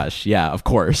 my gosh. Yeah, of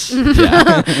course.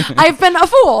 Yeah. I've been a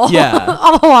fool. Yeah.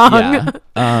 all along.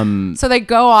 Yeah. So they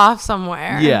go off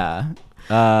somewhere. Yeah.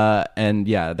 And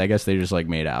yeah, I guess they just like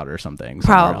made out or something.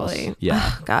 somewhere Probably. else.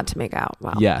 Yeah. God, to make out.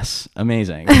 Wow. Yes.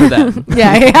 Amazing for them.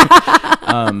 Yeah.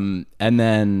 And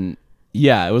then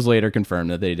yeah, it was later confirmed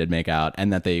that they did make out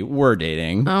and that they were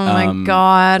dating. Oh my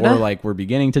God. Or like were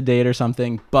beginning to date or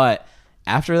something. But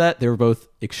after that, they were both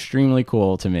extremely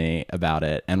cool to me about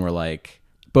it, and were like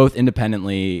both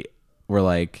independently were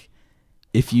like,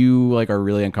 if you like are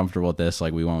really uncomfortable with this,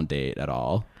 like we won't date at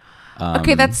all.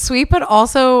 Okay, that's sweet, but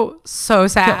also so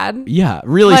sad. Yeah,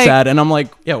 really Like- sad. And I'm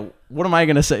like, yeah, what am I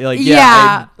gonna say? Like,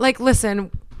 Yeah. Like, listen,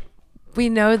 we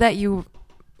know that you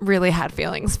really had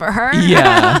feelings for her.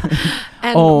 Yeah.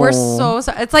 And Oh. we're so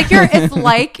sorry. It's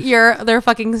like you're their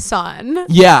fucking son.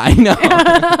 Yeah, I know. It's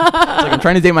like I'm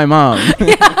trying to date my mom.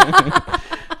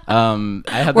 I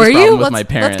had this Were problem you? with my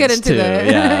Let's parents get into too. the-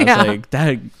 Yeah, I yeah. was like,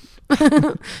 Dad.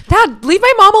 Dad, leave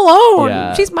my mom alone.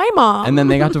 Yeah. She's my mom. And then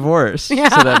they got divorced so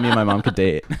that me and my mom could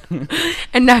date.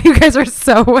 And now you guys are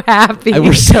so happy.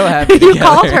 We're so happy You together.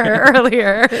 called her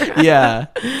earlier. Yeah.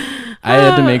 I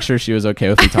had to make sure she was okay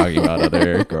with me talking about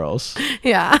other girls.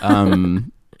 Yeah.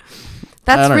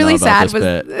 I That's don't really know about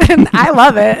sad. this I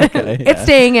love it. Okay, It's yeah.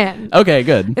 staying in. Okay,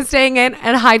 good. It's staying in.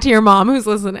 And hi to your mom who's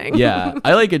listening. Yeah,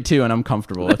 I like it too, and I'm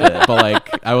comfortable with it. But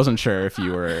like, I wasn't sure if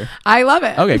you were. I love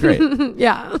it. Okay, great.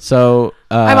 Yeah. So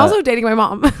I'm also dating my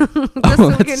mom. Just so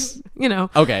we can, let's- you know.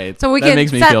 okay. So we that can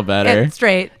makes me set feel better. it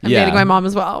straight. I'm Yeah. dating my mom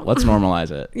as well. Let's normalize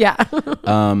it. Yeah.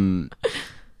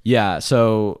 Yeah.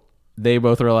 So they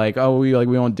both were like, "Oh, we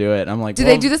won't do it." And I'm like, Do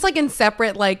well, they do this like in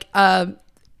separate like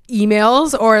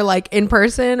emails or like in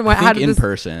person? I think did in this?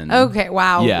 person. Okay.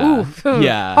 Wow. Yeah. Oof.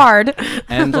 Yeah. Hard.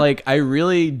 And like, I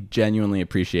really genuinely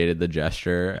appreciated the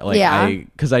gesture. Like, Yeah.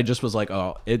 because I just was like,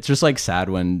 oh, it's just like sad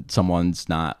when someone's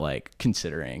not like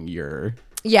considering your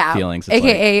Yeah. feelings. It's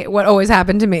AKA what always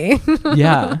happened to me.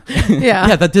 yeah. Yeah.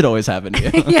 Yeah, that did always happen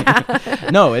to you. Yeah.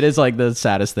 No, it is like the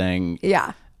saddest thing.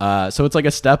 Yeah. So it's like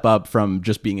a step up from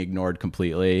just being ignored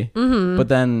completely. Mm-hmm. But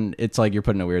then it's like you're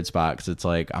put in a weird spot because it's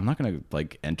like, I'm not going to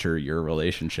like enter your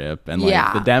relationship. And like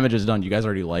Yeah. the damage is done. You guys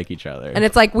already like each other. And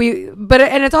it's like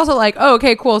and it's also like, oh,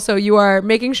 okay, cool. So you are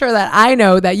making sure that I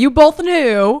know that you both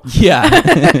knew. yeah.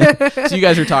 So you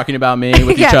guys are talking about me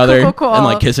with Yeah, each other cool. and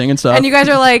like kissing and stuff. And you guys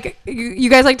are like, you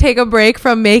guys like take a break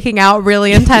from making out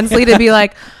really intensely to be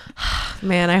like,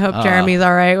 man, I hope Jeremy's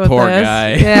all right with poor this.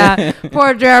 guy. Yeah.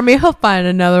 Poor Jeremy. He'll find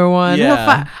another one.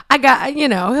 Yeah.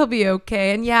 He'll be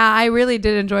okay. And yeah, I really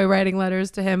did enjoy writing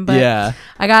letters to him, but Yeah.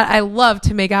 I love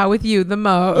to make out with you the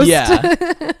most. Yeah.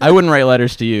 I wouldn't write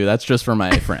letters to you. That's just for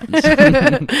my friends.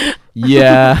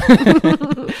 Yeah.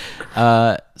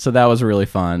 So that was really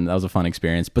fun. That was a fun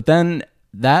experience. But then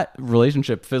that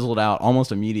relationship fizzled out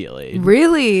almost immediately.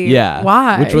 Really? Yeah.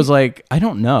 Why? Which was like, I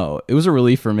don't know. It was a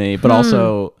relief for me, but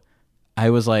also I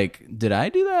was like, did I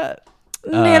do that?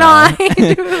 Did I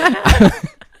do that?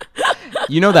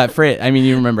 You know that phrase. I mean,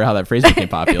 you remember how that phrase became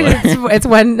popular. it's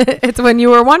when you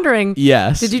were wondering.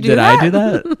 Yes. Did you do Did that? I do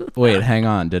that? Wait, hang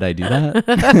on. Did I do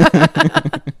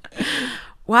that?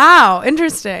 Wow,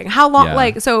 interesting. How long? Yeah.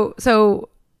 Like, so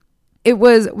it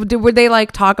was. Would they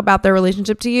like talk about their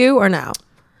relationship to you or no?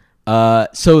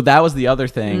 So that was the other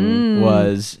thing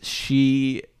was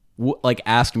she like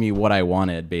asked me what I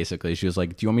wanted. Basically, she was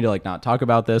like, "Do you want me to like not talk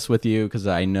about this with you? Because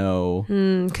I know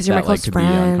Because you're my that close like could friend.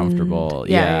 be uncomfortable."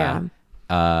 Yeah.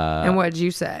 And what did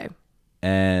you say?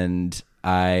 And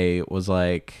I was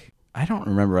like, I don't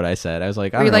remember what I said. I was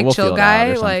like, I Were you don't know, like we'll chill feel it out guy?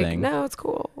 or Like, something. no, it's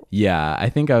cool. Yeah, I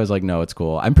think I was like, no, it's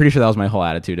cool. I'm pretty sure that was my whole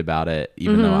attitude about it,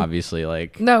 even though obviously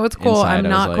like No, it's cool. inside I'm I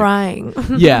was not like, crying.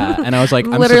 Yeah, and I was like,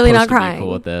 I'm Literally supposed not to crying. be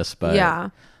cool with this, but Yeah.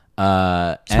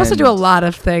 You're supposed to do a and- lot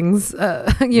of things,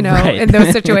 Right. in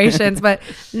those situations, but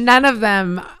none of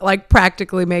them like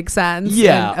practically make sense.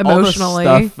 Yeah, and emotionally.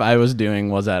 all the stuff I was doing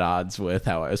was at odds with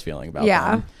how I was feeling about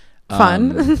Yeah. them.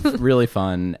 Fun. Really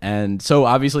fun. And so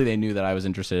obviously they knew that I was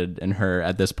interested in her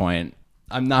at this point.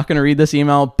 I'm not going to read this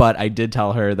email, but I did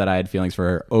tell her that I had feelings for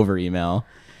her over email.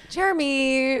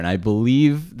 Jeremy. And I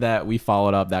believe that we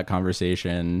followed up that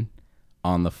conversation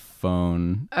on the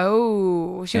phone.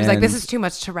 Oh, she was like, And- this is too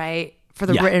much to write for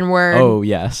the Yeah. written word. Oh,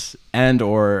 yes. And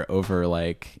or over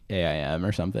like AIM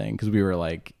or something. Because we were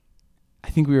like, I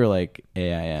think we were like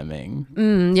AIMing. Yeah,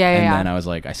 And yeah. then I was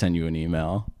like, I sent you an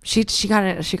email. She got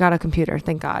a computer.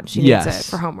 Thank God. She needs it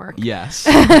for homework. Yes.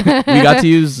 We got to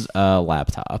use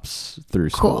laptops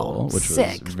through Cool. school, which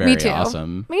Sick. was Me very too.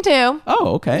 awesome. Me too.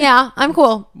 Oh, okay. Yeah, I'm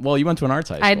cool. Well, you went to an arts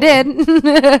high school. I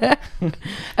did.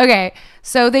 Okay,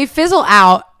 so they fizzle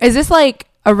out. Is this like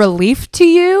a relief to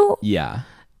you? Yeah.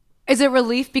 Is it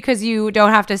relief because you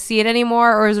don't have to see it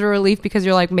anymore, or is it a relief because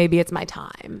you're like, maybe it's my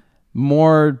time?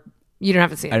 More, You don't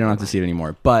have to see it. I don't have to see it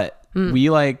anymore. But we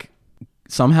like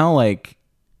somehow like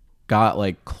got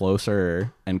like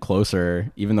closer and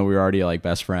closer, even though we were already like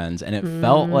best friends. And it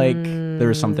felt like there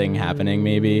was something happening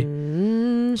maybe.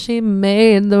 She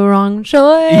made the wrong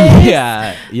choice.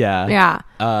 Yeah. Yeah.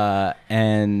 Yeah.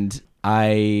 And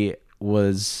I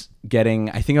was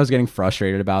I think I was getting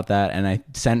frustrated about that, and I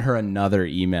sent her another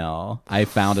email. I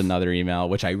found another email,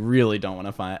 which I really don't want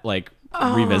to find, like,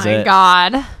 revisit. Oh my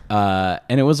God.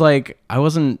 And it was like, I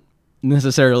wasn't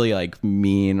necessarily like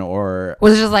mean or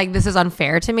Was it just like, this is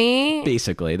unfair to me?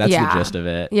 basically, that's Yeah. the gist of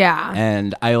it. Yeah.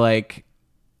 And I like,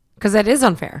 Because that is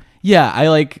unfair. yeah, I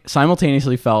like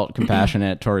simultaneously felt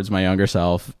compassionate towards my younger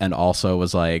self and also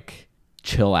was like,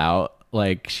 chill out.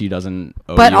 Like, she doesn't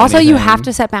owe But you also, you anything. have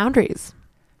to set boundaries.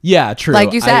 Yeah, true.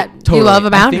 Like you said, you totally. love a I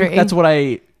boundary. think that's what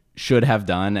I should have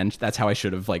done, and that's how I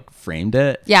should have like framed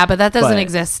it. Yeah, but that doesn't But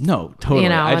exist. No, totally. you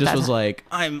know, I at just that was time. like,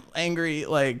 I'm angry,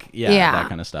 like yeah, Yeah. that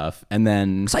kind of stuff. And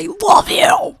then So I love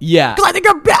you. yeah, I think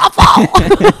you're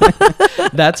beautiful.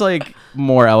 that's like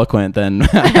more eloquent than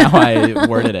how I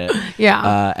worded it.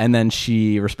 Yeah. And then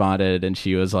she responded, and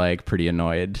she was like pretty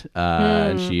annoyed,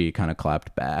 and she kind of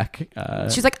clapped back.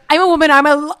 She's like, I'm a woman. I'm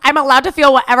allowed to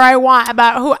feel whatever I want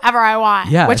about whoever I want.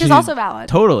 Yeah, which is she- also valid.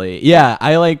 Totally. Yeah,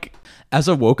 I like as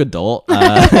a woke adult,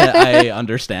 I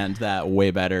understand that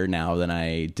way better now than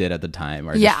I did at the time.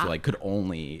 Or Yeah. just like could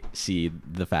only see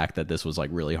the fact that this was like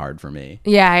really hard for me.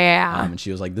 Yeah. And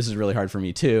she was like, "This is really hard for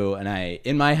me too." And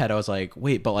in my head, I was like,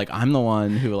 "Wait, but like I'm the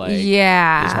one who like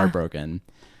Yeah. is heartbroken."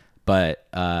 But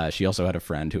she also had a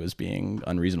friend who was being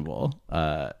unreasonable.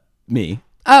 Me.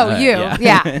 Oh, you. yeah.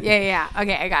 Yeah.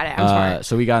 Okay, I got it. I'm smart.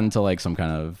 So we got into like some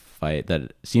kind of fight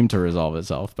that seemed to resolve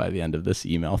itself by the end of this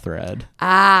email thread.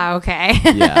 Ah, okay.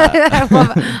 Yeah.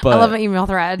 I But- love an email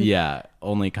thread. Yeah,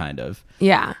 only kind of.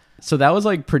 Yeah. So that was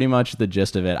like pretty much the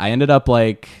gist of it. I ended up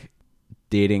like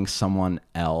dating someone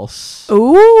else.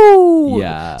 Ooh.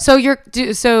 Yeah. So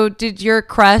did your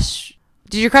crush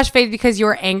fade because you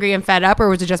were angry and fed up, or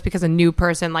was it just because a new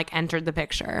person like entered the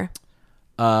picture?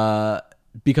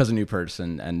 Because a new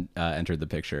person entered the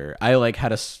picture. I like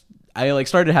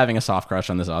started having a soft crush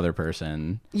on this other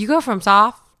person. You go from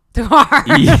soft to hard.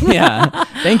 Yeah.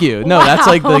 Thank you. No, that's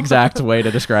like the exact way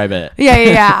to describe it.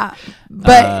 Yeah.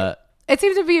 But it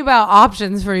seems to be about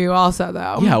options for you also,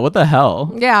 though. Yeah, what the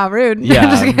hell? Yeah, rude. Yeah, I'm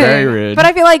just kidding. very rude. But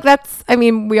I feel like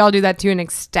we all do that to an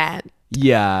extent.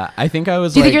 Yeah, I think I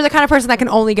was Do you like think you're the kind of person that can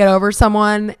only get over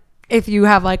someone if you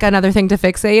have like another thing to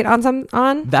fixate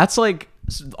on? that's like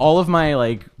all of my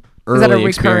like Is that a early recurring-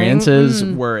 experiences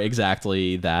were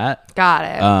exactly that. Got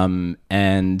it.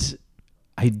 And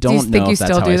I don't think know you if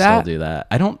that's still how do I that? still do that.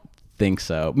 I don't think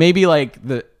so. Maybe like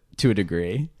to a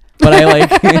degree, but I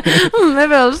like Maybe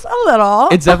just a little.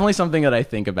 it's definitely something that I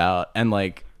think about and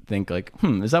like think like,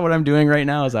 is that what I'm doing right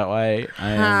now? Is that why I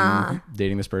am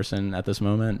dating this person at this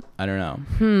moment? I don't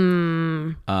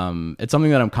know. It's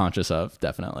something that I'm conscious of,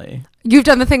 definitely. You've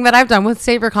done the thing that I've done with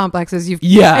savior complexes. You've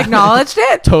Yeah. acknowledged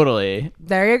it. Totally.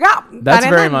 There you go. That's Done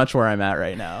very then. much where I'm at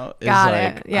right now. Is Got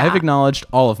like, it. Yeah. I've acknowledged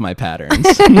all of my patterns.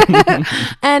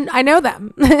 And I know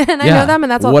them. And I know them,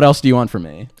 and that's all. What else do you want from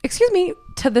me? Excuse me,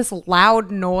 to this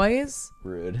loud noise.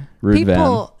 Rude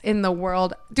People in the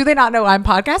world, do they not know I'm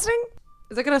podcasting?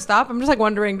 Is it going to stop? I'm just like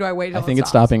wondering, do I wait till I think it it's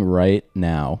stops? stopping right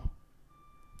now.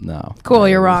 No. Cool,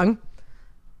 you're wrong.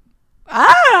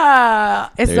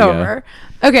 It's There you go. over.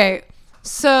 Okay,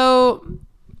 so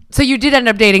you did end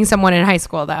up dating someone in high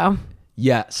school, though.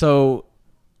 Yeah. So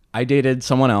I dated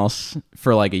someone else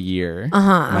for like a year.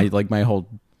 My whole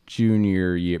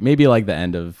junior year, maybe like the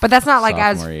end of. But that's not like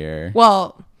sophomore year.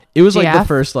 Well. It was like GF? the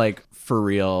first like for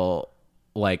real,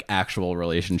 like actual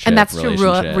relationship. And that's too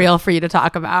real for you to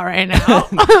talk about right now.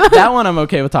 That one I'm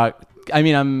okay with talk. I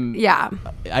mean, Yeah.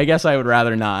 I guess I would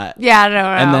rather not. Yeah. No.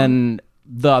 And then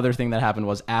the other thing that happened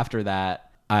was after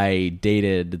that, I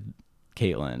dated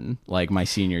Caitlin like my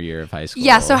senior year of high school.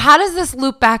 Yeah. So how does this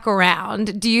loop back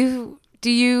around? Do you?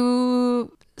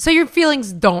 So your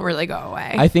feelings don't really go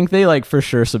away. I think they like for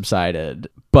sure subsided,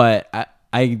 but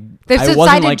They've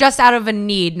subsided just out of a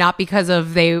need, not because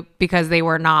they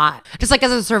were not, just like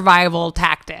as a survival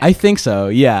tactic. I think so.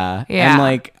 Yeah. Yeah. And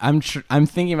like I'm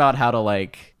thinking about how to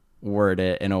like word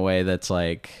it in a way that's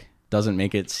like doesn't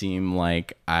make it seem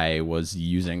like I was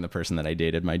using the person that I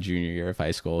dated my junior year of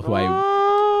high school, who I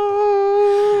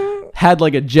had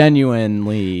like a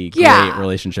genuinely great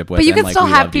relationship with. But you and, can like, still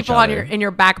we have loved each people other. in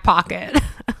your back pocket.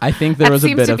 I think there was a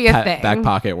seems bit to of be a thing. back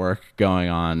pocket work going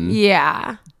on.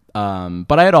 Yeah.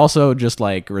 But I had also just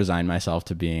like resigned myself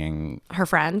to being Her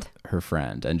friend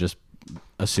and just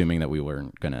assuming that we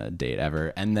weren't gonna date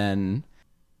ever. And then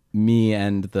me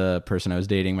and the person I was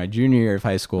dating my junior year of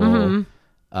high school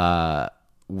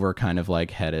were kind of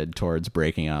like headed towards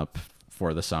breaking up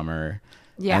for the summer.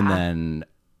 Yeah. And then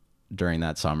during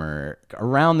that summer,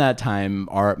 around that time,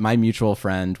 my mutual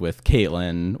friend with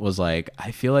Caitlin was like,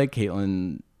 I feel like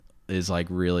Caitlin is like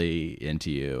really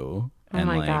into you. Oh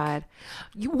my God.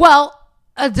 Well,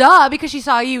 duh, because she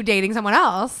saw you dating someone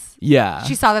else. Yeah.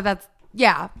 She saw that's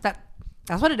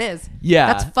what it is. Yeah.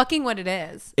 That's fucking what it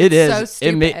is. It is. So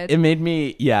stupid. It made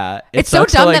me, yeah. It's so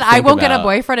dumb that I won't get a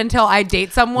boyfriend until I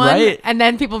date someone. Right? And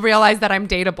then people realize that I'm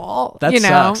dateable. That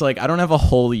sucks. Like, I don't have a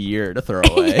whole year to throw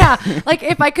away. Yeah. Like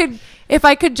if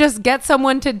I could just get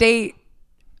someone to date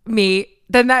me,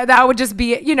 then that would just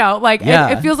be, like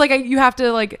it feels like you have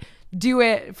to like do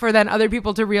it for then other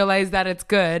people to realize that it's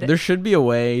good. There should be a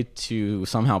way to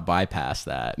somehow bypass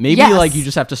that. Maybe like you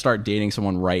just have to start dating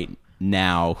someone right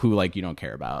now who like you don't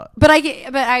care about. But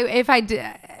if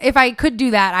I could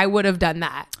do that, I would have done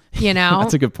that.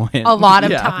 That's a good point. A lot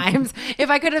of times, if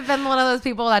I could have been one of those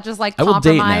people that just like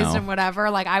compromised and whatever,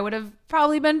 like I would have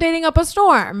probably been dating up a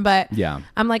storm. But yeah,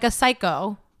 I'm like a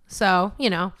psycho, so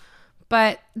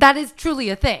But that is truly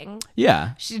a thing.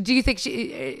 Yeah. Do you think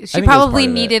she probably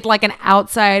needed like an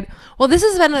outside? Well, this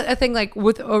has been a thing like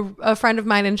with a friend of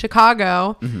mine in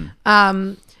Chicago.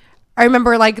 Mm-hmm. I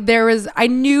remember like I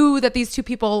knew that these two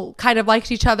people kind of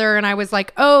liked each other, and I was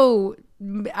like, oh,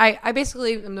 I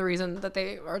basically am the reason that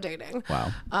they are dating.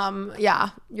 Wow.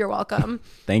 Yeah, you're welcome.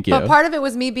 Thank you. But part of it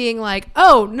was me being like,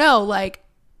 oh no, like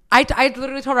I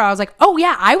literally told her, I was like, oh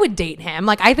yeah, I would date him.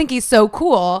 Like I think he's so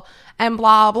cool and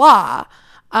blah blah.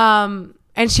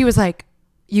 And she was like,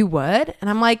 you would? And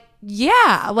I'm like,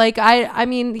 yeah, like I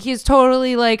mean he's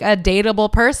totally like a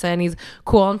dateable person. He's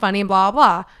cool and funny and blah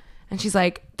blah. And she's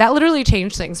like, that literally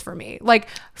changed things for me. Like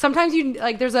sometimes you need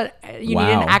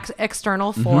an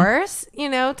external force,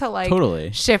 to like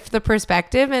totally shift the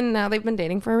perspective. And now they've been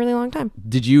dating for a really long time.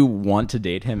 Did you want to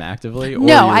date him actively? Or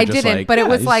no, I didn't. Like, but it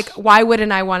was like, why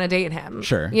wouldn't I want to date him?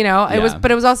 Sure.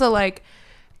 It was also like,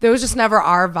 there was just never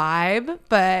our vibe,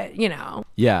 but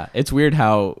Yeah. It's weird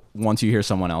how once you hear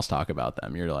someone else talk about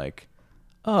them, you're like,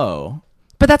 oh.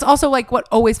 But that's also like what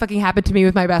always fucking happened to me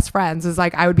with my best friends is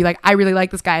like, I would be like, I really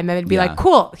like this guy. And then it'd be like,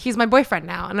 cool, he's my boyfriend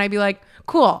now. And I'd be like,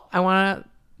 cool, I want to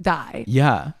die.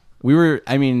 Yeah. You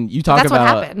talk that's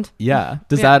about what happened. Yeah.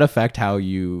 Does that affect how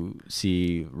you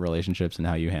see relationships and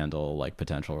how you handle like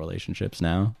potential relationships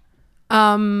now?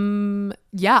 Yeah.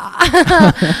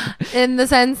 In the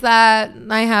sense that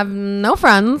I have no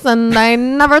friends and I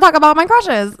never talk about my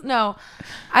crushes. No,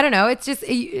 I don't know. It's just,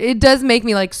 it does make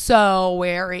me like so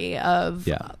wary of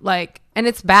like, and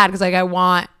it's bad because like I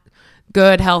want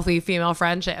good, healthy female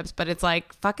friendships, but it's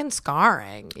like fucking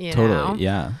scarring, Totally.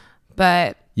 Yeah.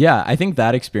 But yeah, I think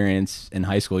that experience in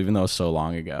high school, even though it was so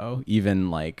long ago, even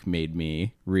like made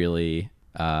me really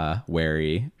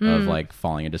wary of like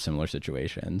falling into similar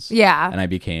situations. Yeah. And I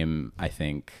became, I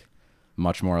think,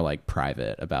 much more like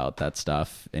private about that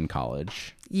stuff in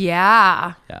college.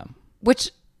 Yeah. Yeah.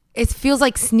 Which it feels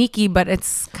like sneaky, but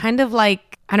it's kind of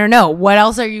like, I don't know. What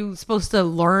else are you supposed to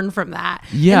learn from that?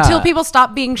 Yeah. Until people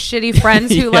stop being shitty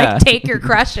friends who like take your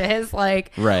crushes.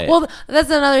 Like, right. Well, that's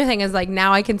another thing is like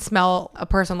now I can smell a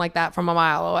person like that from a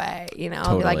mile away,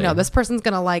 I'll be like, no, this person's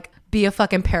going to like be a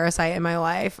fucking parasite in my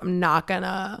life. I'm not going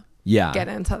to get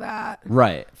into that.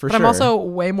 Right. But I'm also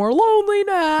way more lonely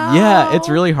now. Yeah. It's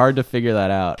really hard to figure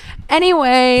that out.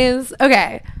 Anyways.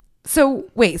 Okay. So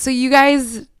wait, so you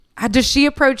guys, does she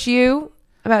approach you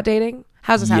about dating?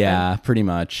 How's this happen? Yeah, pretty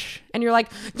much. And you're like,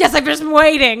 yes, I've just been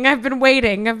waiting. I've been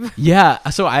waiting. Yeah.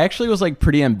 So I actually was like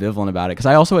pretty ambivalent about it because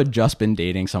I also had just been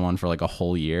dating someone for like a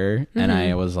whole year. And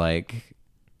I was like,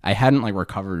 I hadn't like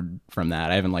recovered from that.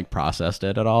 I haven't like processed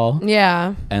it at all.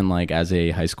 Yeah. And like as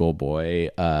a high school boy,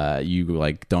 you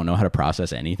like don't know how to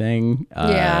process anything.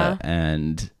 Yeah.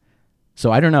 And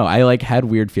so I don't know. I like had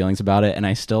weird feelings about it and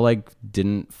I still like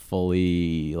didn't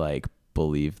fully like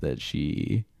believe that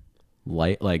she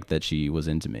like that she was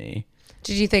into me.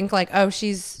 Did you think like, oh,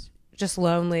 she's just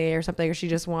lonely or something, or she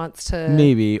just wants to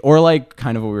maybe, or like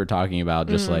kind of what we were talking about,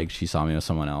 just like she saw me with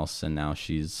someone else and now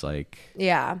she's like,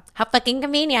 yeah, how fucking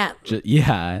convenient. she's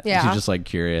just like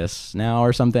curious now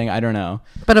or something. I don't know.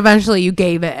 But eventually you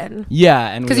gave in. Yeah,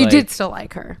 and because you did still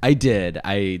like her. I did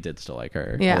still like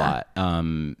her a lot.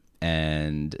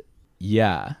 And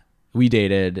yeah, we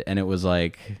dated and it was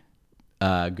like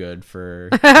good for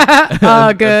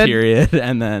a period,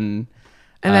 and then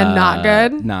not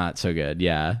good. Not so good.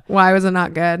 Yeah. Why was it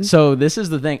not good? So this is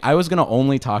the thing. I was gonna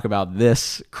only talk about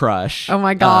this crush. Oh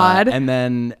my god. And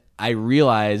then I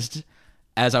realized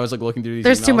as I was like looking through these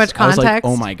there's emails, too much context. I was like,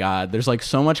 oh my god, there's like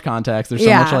so much context. There's so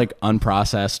much like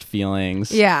unprocessed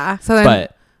feelings. Yeah. So then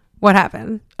what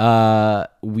happened?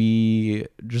 We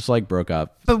just like broke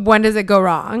up. But when does it go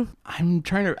wrong?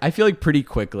 I feel like pretty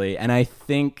quickly, and I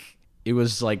think it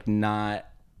was like not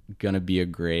gonna be a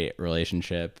great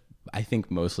relationship. I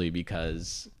think mostly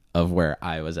because of where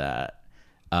I was at.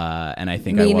 And I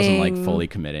think I wasn't like fully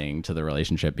committing to the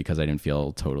relationship because I didn't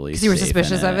feel totally safe. You were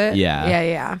suspicious of it? Yeah.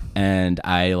 Yeah. And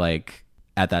I like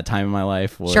at that time in my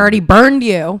life she already burned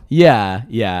you. Yeah.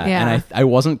 And I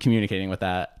wasn't communicating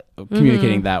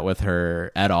that with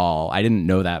her at all. I didn't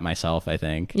know that myself, I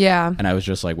think. Yeah. And I was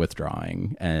just like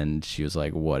withdrawing, and she was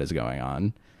like, what is going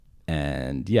on?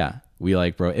 And yeah, we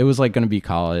like broke. It was like going to be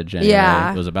college. Anyway.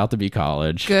 Yeah. It was about to be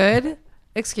college. Good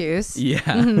excuse.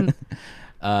 Yeah.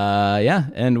 Yeah.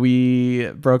 And we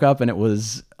broke up and it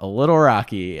was a little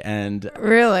rocky, and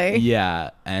really?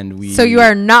 Yeah. And so you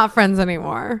are not friends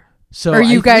anymore. So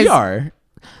we are.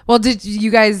 Well, did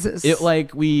you guys,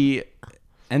 we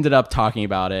ended up talking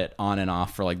about it on and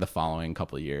off for like the following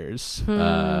couple of years.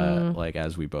 Like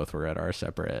as we both were at our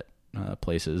separate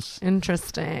places.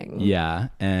 Interesting. Yeah.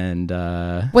 And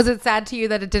was it sad to you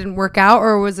that it didn't work out,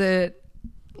 or was it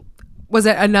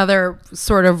another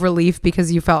sort of relief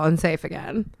because you felt unsafe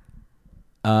again?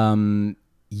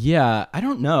 Yeah, I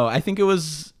don't know. I think it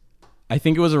was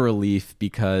a relief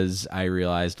because I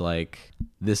realized like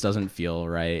this doesn't feel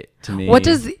right to me. What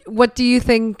do you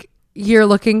think you're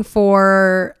looking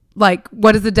for? Like,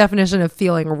 what is the definition of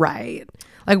feeling right?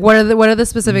 Like, what are the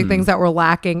specific things that were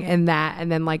lacking in that,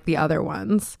 and then like the other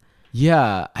ones?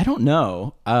 Yeah, I don't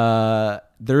know.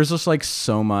 There's just like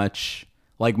so much.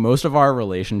 Like most of our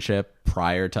relationship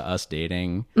prior to us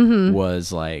dating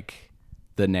was like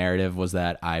the narrative was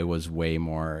that I was way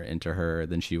more into her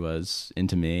than she was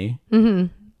into me. Mm-hmm.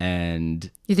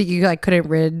 And you think you like couldn't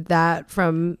rid that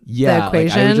from the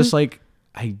equation? Like I was just like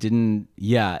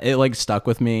it like stuck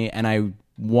with me, and I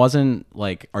wasn't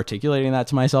like articulating that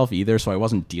to myself either, so I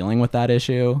wasn't dealing with that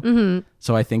issue. Mm-hmm.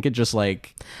 So I think it just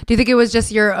like. Do you think it was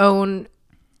just your own?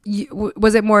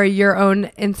 Was it more your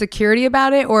own insecurity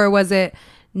about it, or was it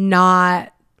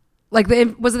not like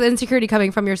was it the insecurity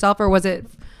coming from yourself, or was it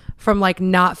from like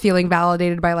not feeling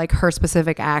validated by like her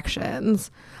specific actions?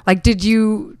 Like did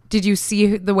you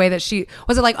see the way that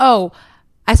was it like, oh,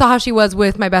 I saw how she was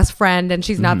with my best friend and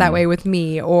she's not that way with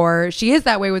me, or she is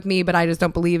that way with me but I just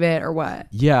don't believe it, or what?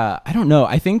 Yeah, I don't know.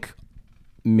 I think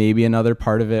maybe another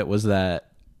part of it was that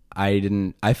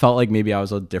I felt like maybe I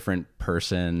was a different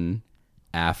person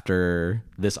after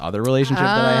this other relationship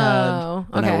that I had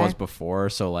than I was before.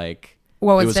 So like,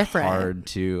 what was it was different? Hard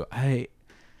to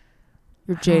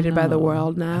You're jaded by the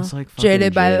world now. It's like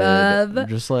jaded by love. I'm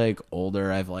just like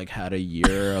older. I've like had a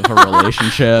year of a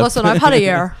relationship. Listen, I've had a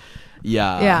year.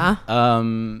 Yeah.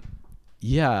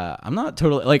 Yeah. I'm not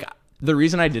totally like. The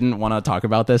reason I didn't want to talk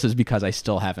about this is because I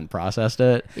still haven't processed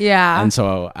it. Yeah. And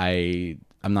so I'm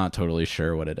not totally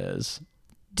sure what it is.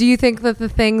 Do you think that the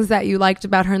things that you liked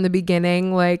about her in the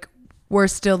beginning, like, were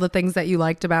still the things that you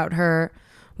liked about her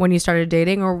when you started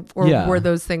dating, or were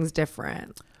those things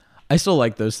different? I still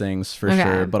like those things for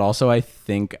sure, but also I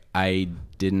think we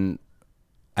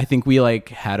like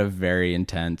had a very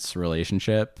intense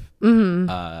relationship,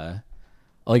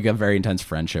 like a very intense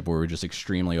friendship where we were just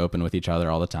extremely open with each other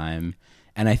all the time.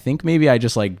 And I think maybe I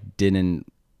just like didn't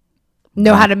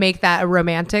know how to make that a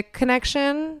romantic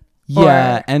connection.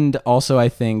 Yeah. And also I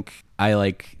think I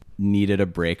like needed a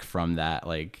break from that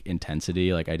like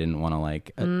intensity. Like I didn't want to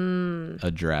like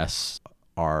address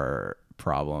our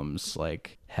problems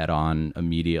like head on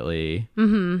immediately.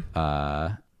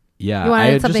 Yeah, You I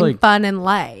wanted had something just like fun and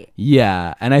light.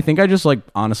 yeah, and I think I just like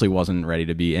honestly wasn't ready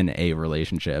to be in a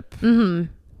relationship,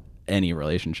 any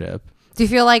relationship. Do you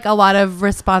feel like a lot of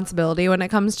responsibility when it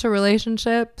comes to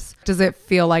relationships? Does it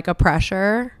feel like a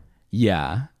pressure?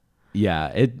 Yeah,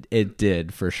 it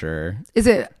did for sure. Is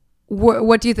it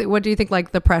what do you think? What do you think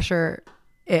like the pressure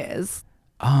is?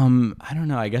 I don't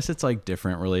know. I guess it's like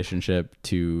different relationship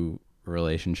to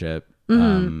relationship.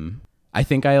 I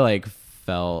think I like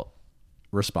felt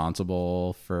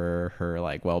responsible for her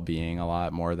like well-being a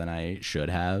lot more than I should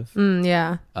have.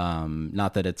 Yeah.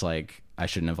 Not that it's like I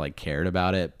shouldn't have like cared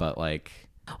about it, but like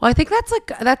Well, I think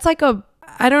that's like a,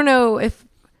 I don't know if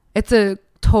it's a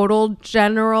total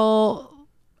general,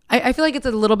 I feel like it's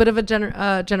a little bit of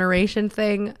a generation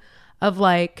thing of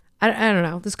like, I don't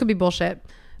know, this could be bullshit.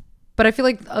 But I feel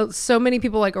like so many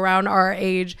people like around our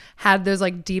age had those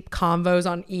like deep convos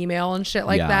on email and shit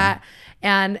like that.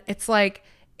 And it's like,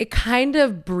 it kind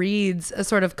of breeds a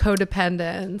sort of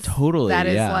codependence. Totally. That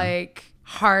is like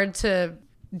hard to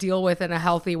deal with in a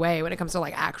healthy way when it comes to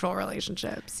like actual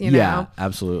relationships, you know? Yeah,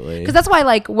 absolutely. Because that's why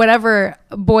like whatever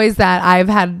boys that I've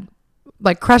had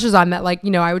like crushes on that like,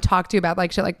 you know, I would talk to about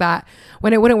like shit like that,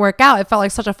 when it wouldn't work out, it felt like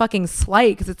such a fucking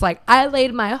slight because it's like I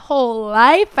laid my whole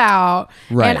life out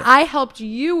and I helped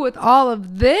you with all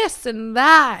of this and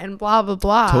that and blah blah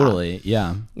blah. Totally.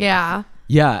 Yeah.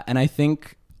 Yeah, and I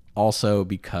think also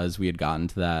because we had gotten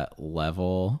to that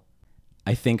level,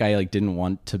 I think I like didn't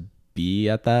want to be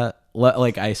at that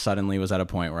like I suddenly was at a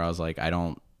point where I was like, I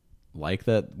don't like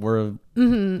that we're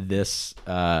this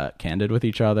candid with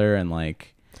each other. And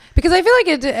like, because I feel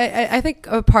like I think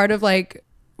a part of like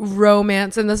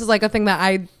romance, and this is like a thing that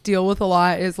I deal with a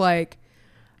lot, is like,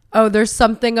 oh, there's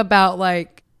something about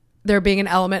like there being an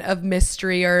element of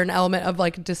mystery or an element of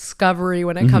like discovery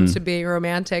when it comes to being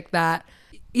romantic, that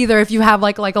either if you have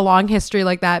like a long history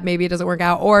like that, maybe it doesn't work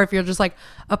out, or if you're just like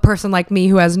a person like me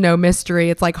who has no mystery,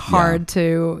 it's like hard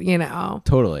to, you know,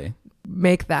 totally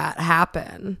make that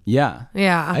happen. Yeah,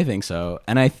 I think so.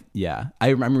 And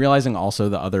I'm realizing also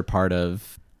the other part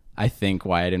of I think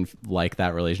why I didn't like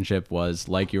that relationship was,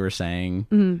 like you were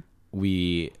saying,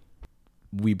 we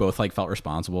both like felt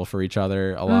responsible for each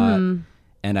other a lot.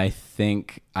 And I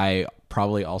think I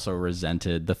probably also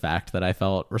resented the fact that I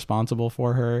felt responsible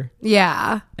for her.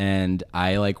 Yeah. And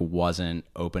I like wasn't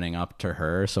opening up to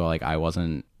her. So like I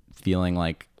wasn't feeling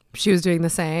like she was doing the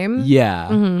same.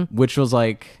 Yeah. Which was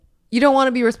like, you don't want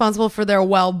to be responsible for their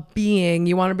well-being.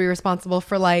 You want to be responsible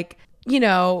for like, you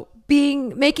know,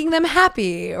 making them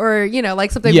happy, or, you know,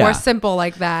 like something more simple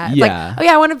like that. Yeah. Like, oh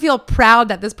yeah, I want to feel proud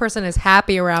that this person is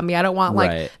happy around me. I don't want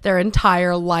like their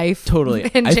entire life. Totally.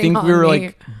 I think we were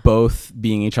like both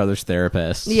being each other's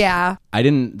therapists. Yeah. I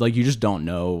didn't like, you just don't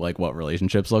know like what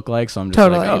relationships look like. So I'm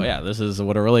just like, oh yeah, this is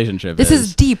what a relationship is. This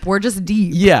is deep. We're just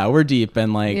deep. Yeah, we're deep.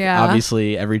 And like,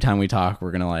 obviously every time we talk,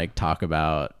 we're going to like talk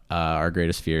about our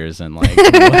greatest fears and like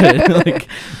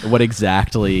what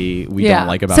exactly we don't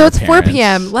like about so our it's parents. 4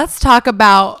 p.m. Let's talk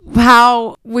about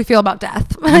how we feel about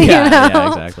death. Yeah, you know? Yeah,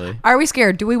 exactly. Are we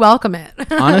scared? Do we welcome it?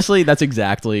 Honestly, that's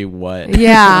exactly what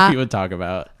we would talk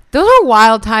about. Those are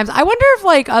wild times. I wonder if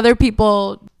like other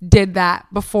people did that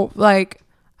before. Like,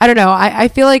 I don't know. I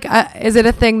feel like is it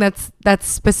a thing that's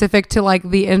specific to like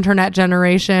the internet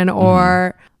generation,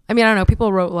 or I mean, I don't know.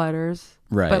 People wrote letters,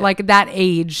 right? But like that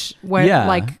age when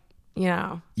like, you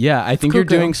know. Yeah, I think you're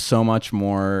doing so much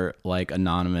more like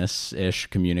anonymous-ish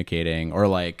communicating, or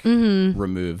like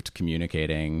removed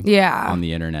communicating on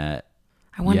the internet.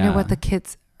 I wonder what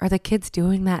are the kids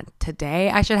doing that today?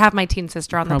 I should have my teen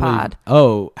sister on the pod.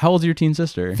 Oh, how old's your teen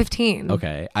sister? 15.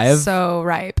 Okay. I have so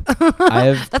ripe.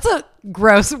 That's a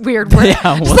gross, weird word.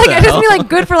 Yeah, just like I just mean like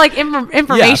good for like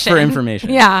information. Yeah, for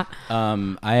information. Yeah.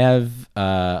 I have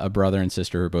a brother and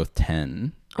sister who are both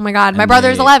 10. Oh my God, my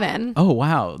brother's 11. Oh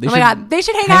wow. My God, they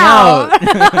should hang out.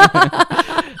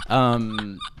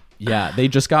 Yeah, they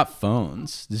just got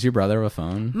phones. Does your brother have a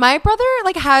phone? My brother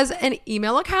like has an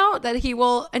email account that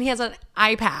and he has an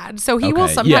iPad, so he will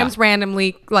sometimes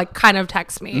randomly like kind of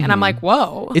text me, and I'm like,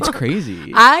 whoa, it's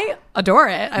crazy. I adore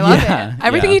it. I love it.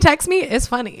 Everything he texts me is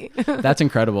funny. That's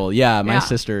incredible. Yeah, my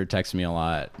sister texts me a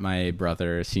lot. My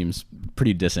brother seems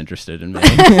pretty disinterested in me.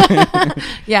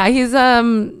 Yeah, he's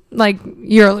like,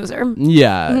 you're a loser.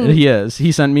 Yeah, he is.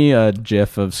 He sent me a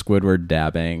GIF of Squidward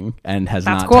dabbing and has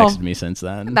not texted me since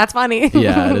then. That's funny.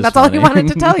 Yeah, that's funny. All he wanted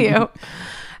to tell you.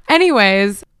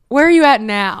 Anyways, where are you at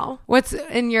now? What's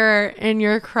in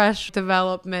your crush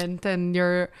development, and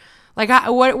your like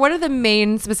what are the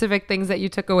main specific things that you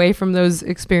took away from those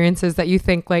experiences that you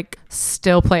think like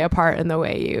still play a part in the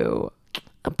way you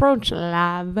approach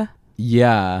love?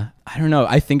 Yeah, I don't know.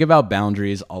 I think about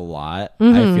boundaries a lot.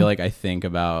 I feel like I think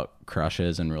about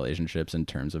crushes and relationships in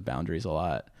terms of boundaries a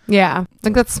lot. Yeah, I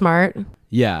think that's smart.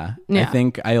 Yeah. Yeah. I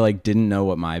think I like didn't know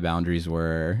what my boundaries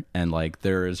were, and like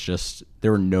there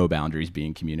were no boundaries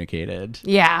being communicated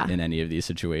Yeah. in any of these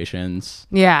situations.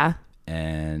 Yeah.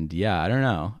 And yeah, I don't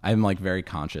know. I'm like very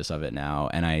conscious of it now,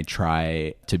 and I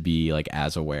try to be like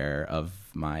as aware of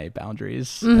my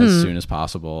boundaries as soon as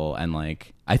possible. And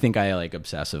like I think I like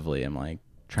obsessively am like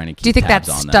trying to keep Do you think tabs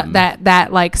on them.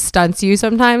 that like stunts you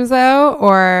sometimes though,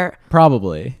 or?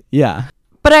 Probably. Yeah.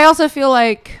 But I also feel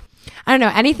like, I don't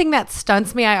know, anything that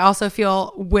stunts me, I also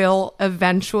feel will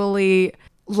eventually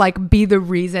like be the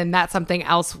reason that something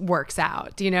else works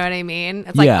out. Do you know what I mean?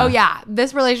 It's like, Yeah. oh yeah,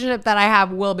 this relationship that I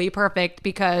have will be perfect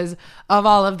because of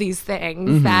all of these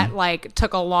things that like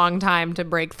took a long time to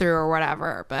break through or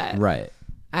whatever. But Right.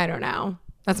 I don't know.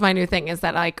 That's my new thing, is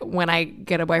that like when I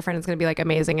get a boyfriend, it's going to be like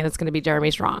amazing, and it's going to be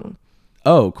Jeremy Strong.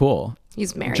 Oh, cool.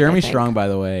 He's married. Jeremy I think. Strong, by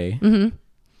the way,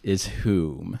 is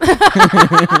whom?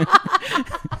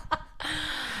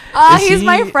 Is He's he-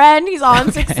 my friend. He's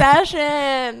on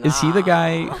Succession. Is he the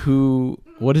guy who?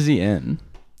 What is he in?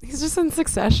 He's just in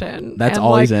Succession. That's And,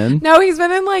 all like, he's in? No, he's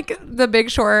been in like The Big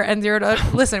Short and Zero to.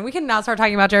 Listen, we cannot start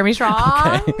talking about Jeremy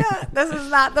Strong. This is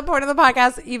not the point of the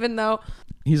podcast, even though.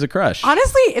 He's a crush.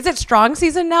 Honestly, is it Strong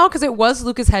season now? Because it was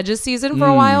Lucas Hedges season for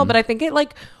a while, but I think it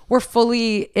like we're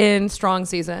fully in Strong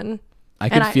season. I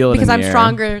could feel it because in the I'm air.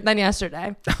 stronger than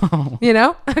yesterday. You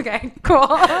know? Okay, cool.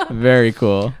 Very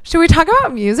cool. Should we talk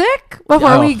about music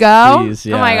before Oh, we go? please,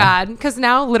 Oh my yeah. god! Because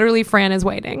now literally Fran is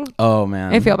waiting. Oh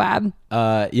man. I feel bad.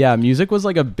 Yeah, music was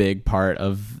like a big part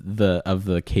of the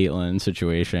Caitlyn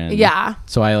situation. Yeah.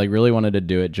 So I like really wanted to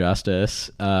do it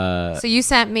justice. So you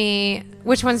sent me.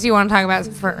 Which ones do you want to talk about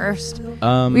first?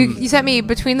 Um, You sent me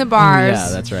Between the Bars. Yeah,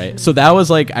 that's right. So that was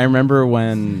like, I remember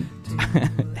when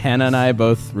Hannah and I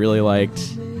both really liked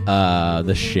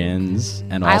the Shins,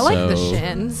 and also I like the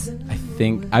Shins. I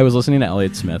think I was listening to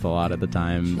Elliott Smith a lot at the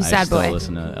time. I Sad still boy.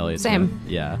 listen to Elliott Same.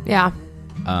 Smith. Yeah. Yeah.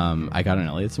 I got an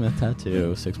Elliott Smith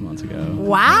tattoo 6 months ago.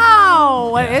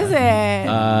 What is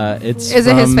it? It's Is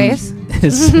it his from face?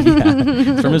 it's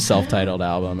from his self-titled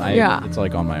album. Yeah. It's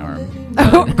like on my arm.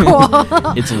 Oh,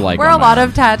 cool. It's like Where on a my lot arm.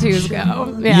 of tattoos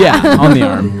go. Yeah, on the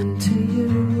arm.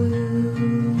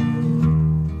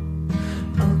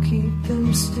 I'll keep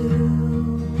them still.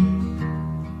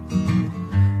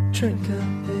 Drink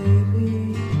up,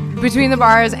 baby. Between the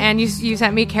Bars, and you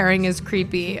sent me Caring is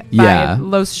Creepy by Yeah.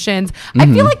 Los Shins. I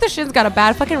feel like the Shins got a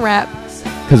bad fucking rep.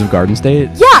 Because of Garden State?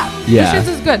 Yeah. Yeah. The Shins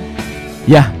is good.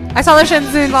 Yeah. I saw the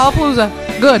Shins in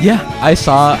Lollapalooza. Good. Yeah. I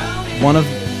saw one of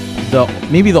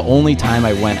maybe the only time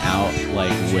I went out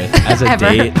like with as a Ever.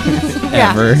 date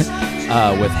Yeah. ever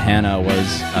with Hannah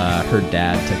was her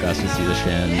dad took us to see the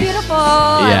Shins. Beautiful.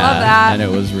 I Yeah, love that. and it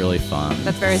was really fun.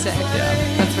 That's very sick. Yeah.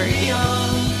 That's very cute.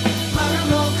 My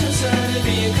remote concern to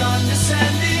be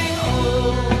condescending.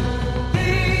 Oh,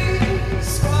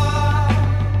 please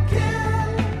forget.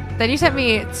 Then you sent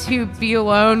me To Be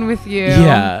Alone with You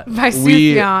Yeah, by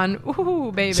we- Sufjan.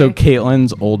 Ooh, baby. So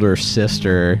Caitlyn's older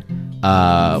sister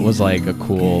was like a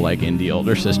cool like indie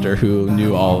older sister who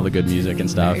knew all of the good music and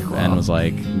stuff, Very cool. and was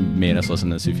like made us listen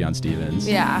to Sufjan Stevens.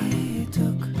 Yeah. You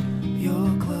took your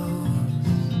clothes.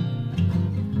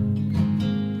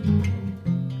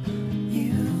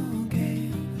 You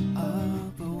gave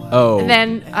up a while. Oh, And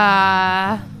then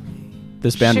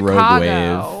this band Rogue Wave.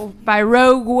 Chicago by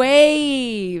Rogue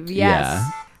Wave. Yes. Yeah.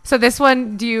 So this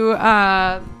one, do you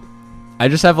I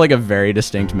just have like a very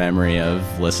distinct memory of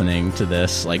listening to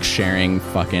this, like sharing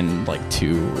fucking like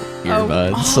 2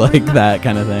 earbuds, like that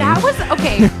kind of thing. that was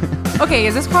okay. Okay,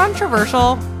 is this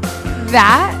controversial?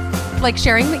 That like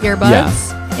sharing the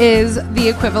earbuds is the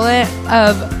equivalent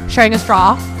of sharing a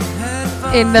straw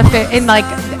in the in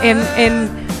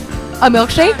a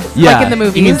milkshake, Yeah, like in the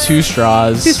movies. You mean 2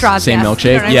 straws? 2 straws, Same yes. milkshake?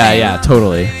 You know what I'm Yeah, saying? yeah,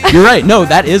 totally. You're right. No,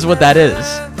 that is what that is.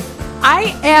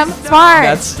 I am smart.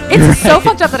 That's It's so right.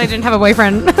 fucked up that I didn't have a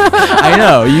boyfriend. I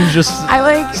know. You just I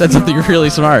like said something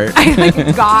really smart. I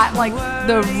like got like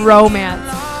the romance.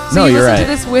 So No, you you're listened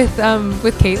right. to this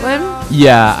with Caitlyn?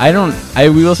 Yeah,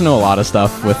 we listen to a lot of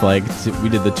stuff with like we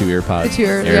did the 2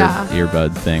 yeah.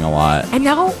 earbud thing a lot. And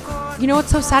now, you know what's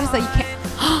so sad is that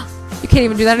you can't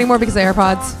even do that anymore because of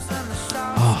AirPods.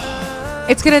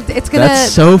 It's gonna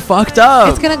That's so fucked up.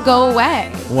 it's gonna go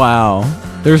away. Wow.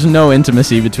 There's no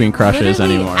intimacy between crushes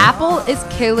Literally, anymore. Apple is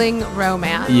killing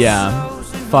romance. Yeah.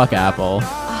 Fuck Apple.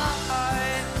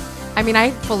 I mean,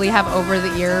 I fully have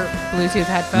over-the-ear Bluetooth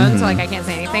headphones, so like I can't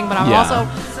say anything. But I'm Yeah. also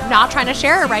not trying to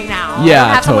share it right now. I Yeah,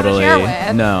 don't have someone totally. to share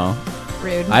with. No.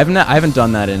 Rude. I haven't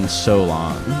done that in so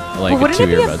long. Like But wouldn't a it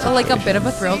be 2 earbud like a situation. bit of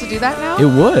a thrill to do that now? It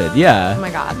would, yeah. Oh my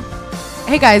god.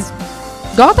 Hey guys,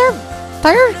 go out there,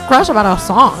 tell your crush about a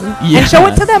song Yeah. and show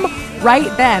it to them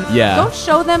right then. Yeah. Don't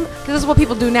show them, because this is what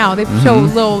people do now. They show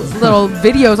little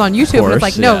videos on YouTube and course, it's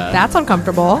like, no, yeah. that's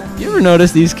uncomfortable. You ever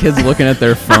notice these kids looking at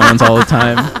their phones all the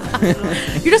time?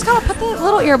 You just gotta put the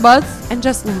little earbuds and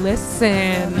just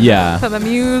listen Yeah. to the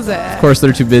music. Of course,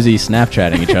 they're too busy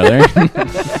Snapchatting each other.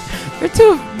 You're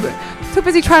too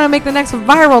busy trying to make the next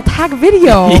viral tag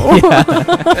video.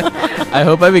 I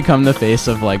hope I become the face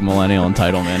of like millennial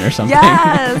entitlement or something.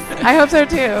 Yes, I hope so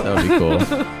too. That would be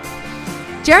cool.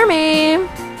 Jeremy,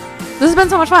 this has been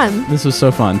so much fun. This was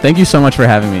so fun. Thank you so much for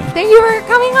having me. Thank you for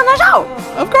coming on the show.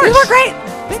 Of course. These were great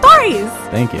stories.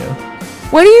 Thank you.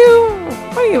 What do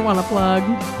you want to plug?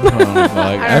 I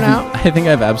don't know. I think I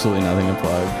have absolutely nothing to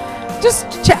plug. Just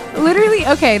literally,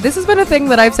 okay, this has been a thing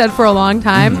that I've said for a long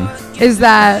time, is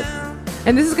that,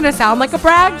 and this is going to sound like a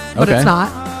brag, but Okay. it's not,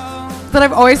 that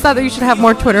I've always thought that you should have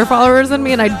more Twitter followers than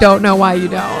me, and I don't know why you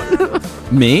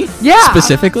don't. Me? Yeah.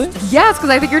 Specifically? Yes, because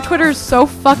I think your Twitter is so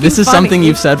fucking This is funny. something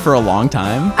you've said for a long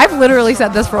time. I've literally said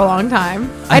this for a long time.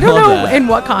 I I don't love know that. in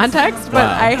what context, but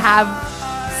Wow. I have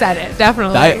said it,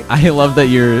 definitely. I love that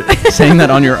you're saying that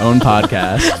on your own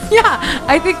podcast. Yeah,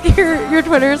 I think your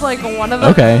Twitter is like one of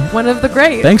the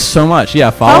great. Thanks so much.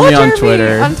 Yeah, follow me Jeremy on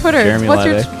Twitter. On Twitter, Jeremy what's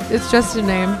Levick. it's just a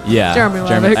name. Yeah, Jeremy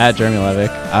Levick. at Jeremy Levick.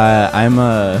 I'm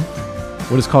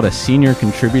what is called a senior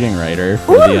contributing writer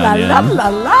for Ooh The la Onion. la la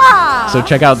la. So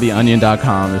check out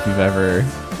theonion.com if you've ever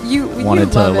you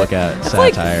wanted to love look it. at It's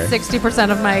satire. Like 60%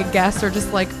 of my guests are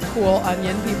just like cool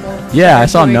Onion people. Yeah, I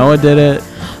saw Doing- Noah did it.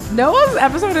 Noah's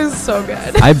episode is so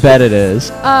good. I bet it is.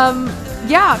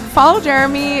 Yeah, follow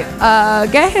Jeremy.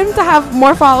 Get him to have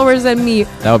more followers than me,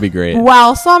 That would be great.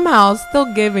 while somehow still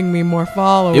giving me more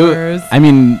followers. I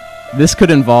mean, this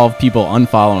could involve people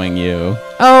unfollowing you.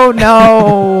 Oh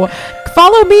no!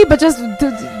 Follow me, but just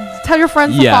tell your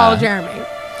friends to Yeah. follow Jeremy.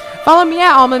 Follow me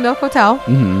at Almond Milk Hotel.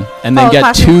 And then Follow get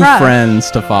Classroom 2 Crush.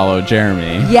 friends to follow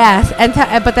Jeremy. Yes, and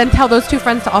but then tell those 2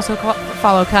 friends to also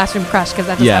follow Classroom Crush, because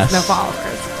that just Yes. has no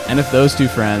followers. And if those 2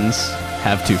 friends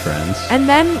have 2 friends. And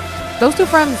then those 2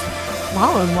 friends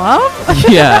fall in love.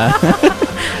 Yeah.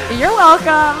 You're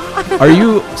welcome. Are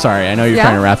you sorry, I know you're Yeah?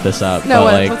 trying to wrap this up. No,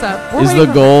 but what's up? We're Is the waiting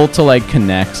for- goal to like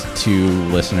connect 2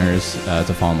 listeners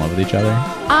to fall in love with each other?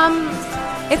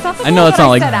 It's not the I know goal it's that not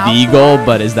like set out the goal, for.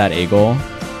 but is that a goal?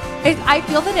 I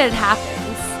feel that it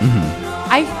happens.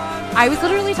 I was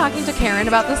literally talking to Karen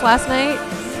about this last night.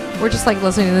 We're just like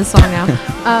listening to this song now.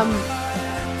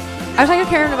 I was talking to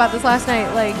Karen about this last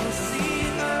night. Like,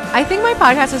 I think my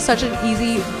podcast is such an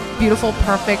easy, beautiful,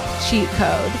 perfect cheat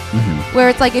code. Where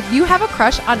it's like, if you have a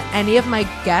crush on any of my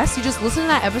guests, you just listen to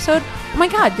that episode. Oh my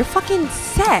God, you're fucking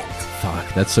set.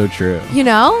 Fuck, that's so true. You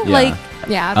know? Yeah. Like,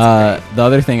 yeah, it's great. The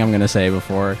other thing I'm gonna say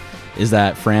before is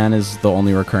that Fran is the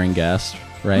only recurring guest,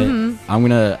 right? I'm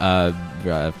gonna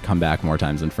come back more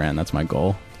times than Fran. That's my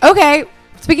goal. Okay.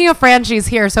 Speaking of Fran, she's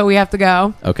here, so we have to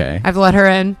go. Okay, I have to let her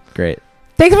in. great.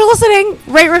 Thanks for listening.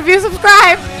 Rate, review,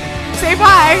 subscribe. Say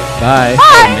bye. Bye.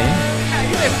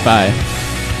 Bye. Bye.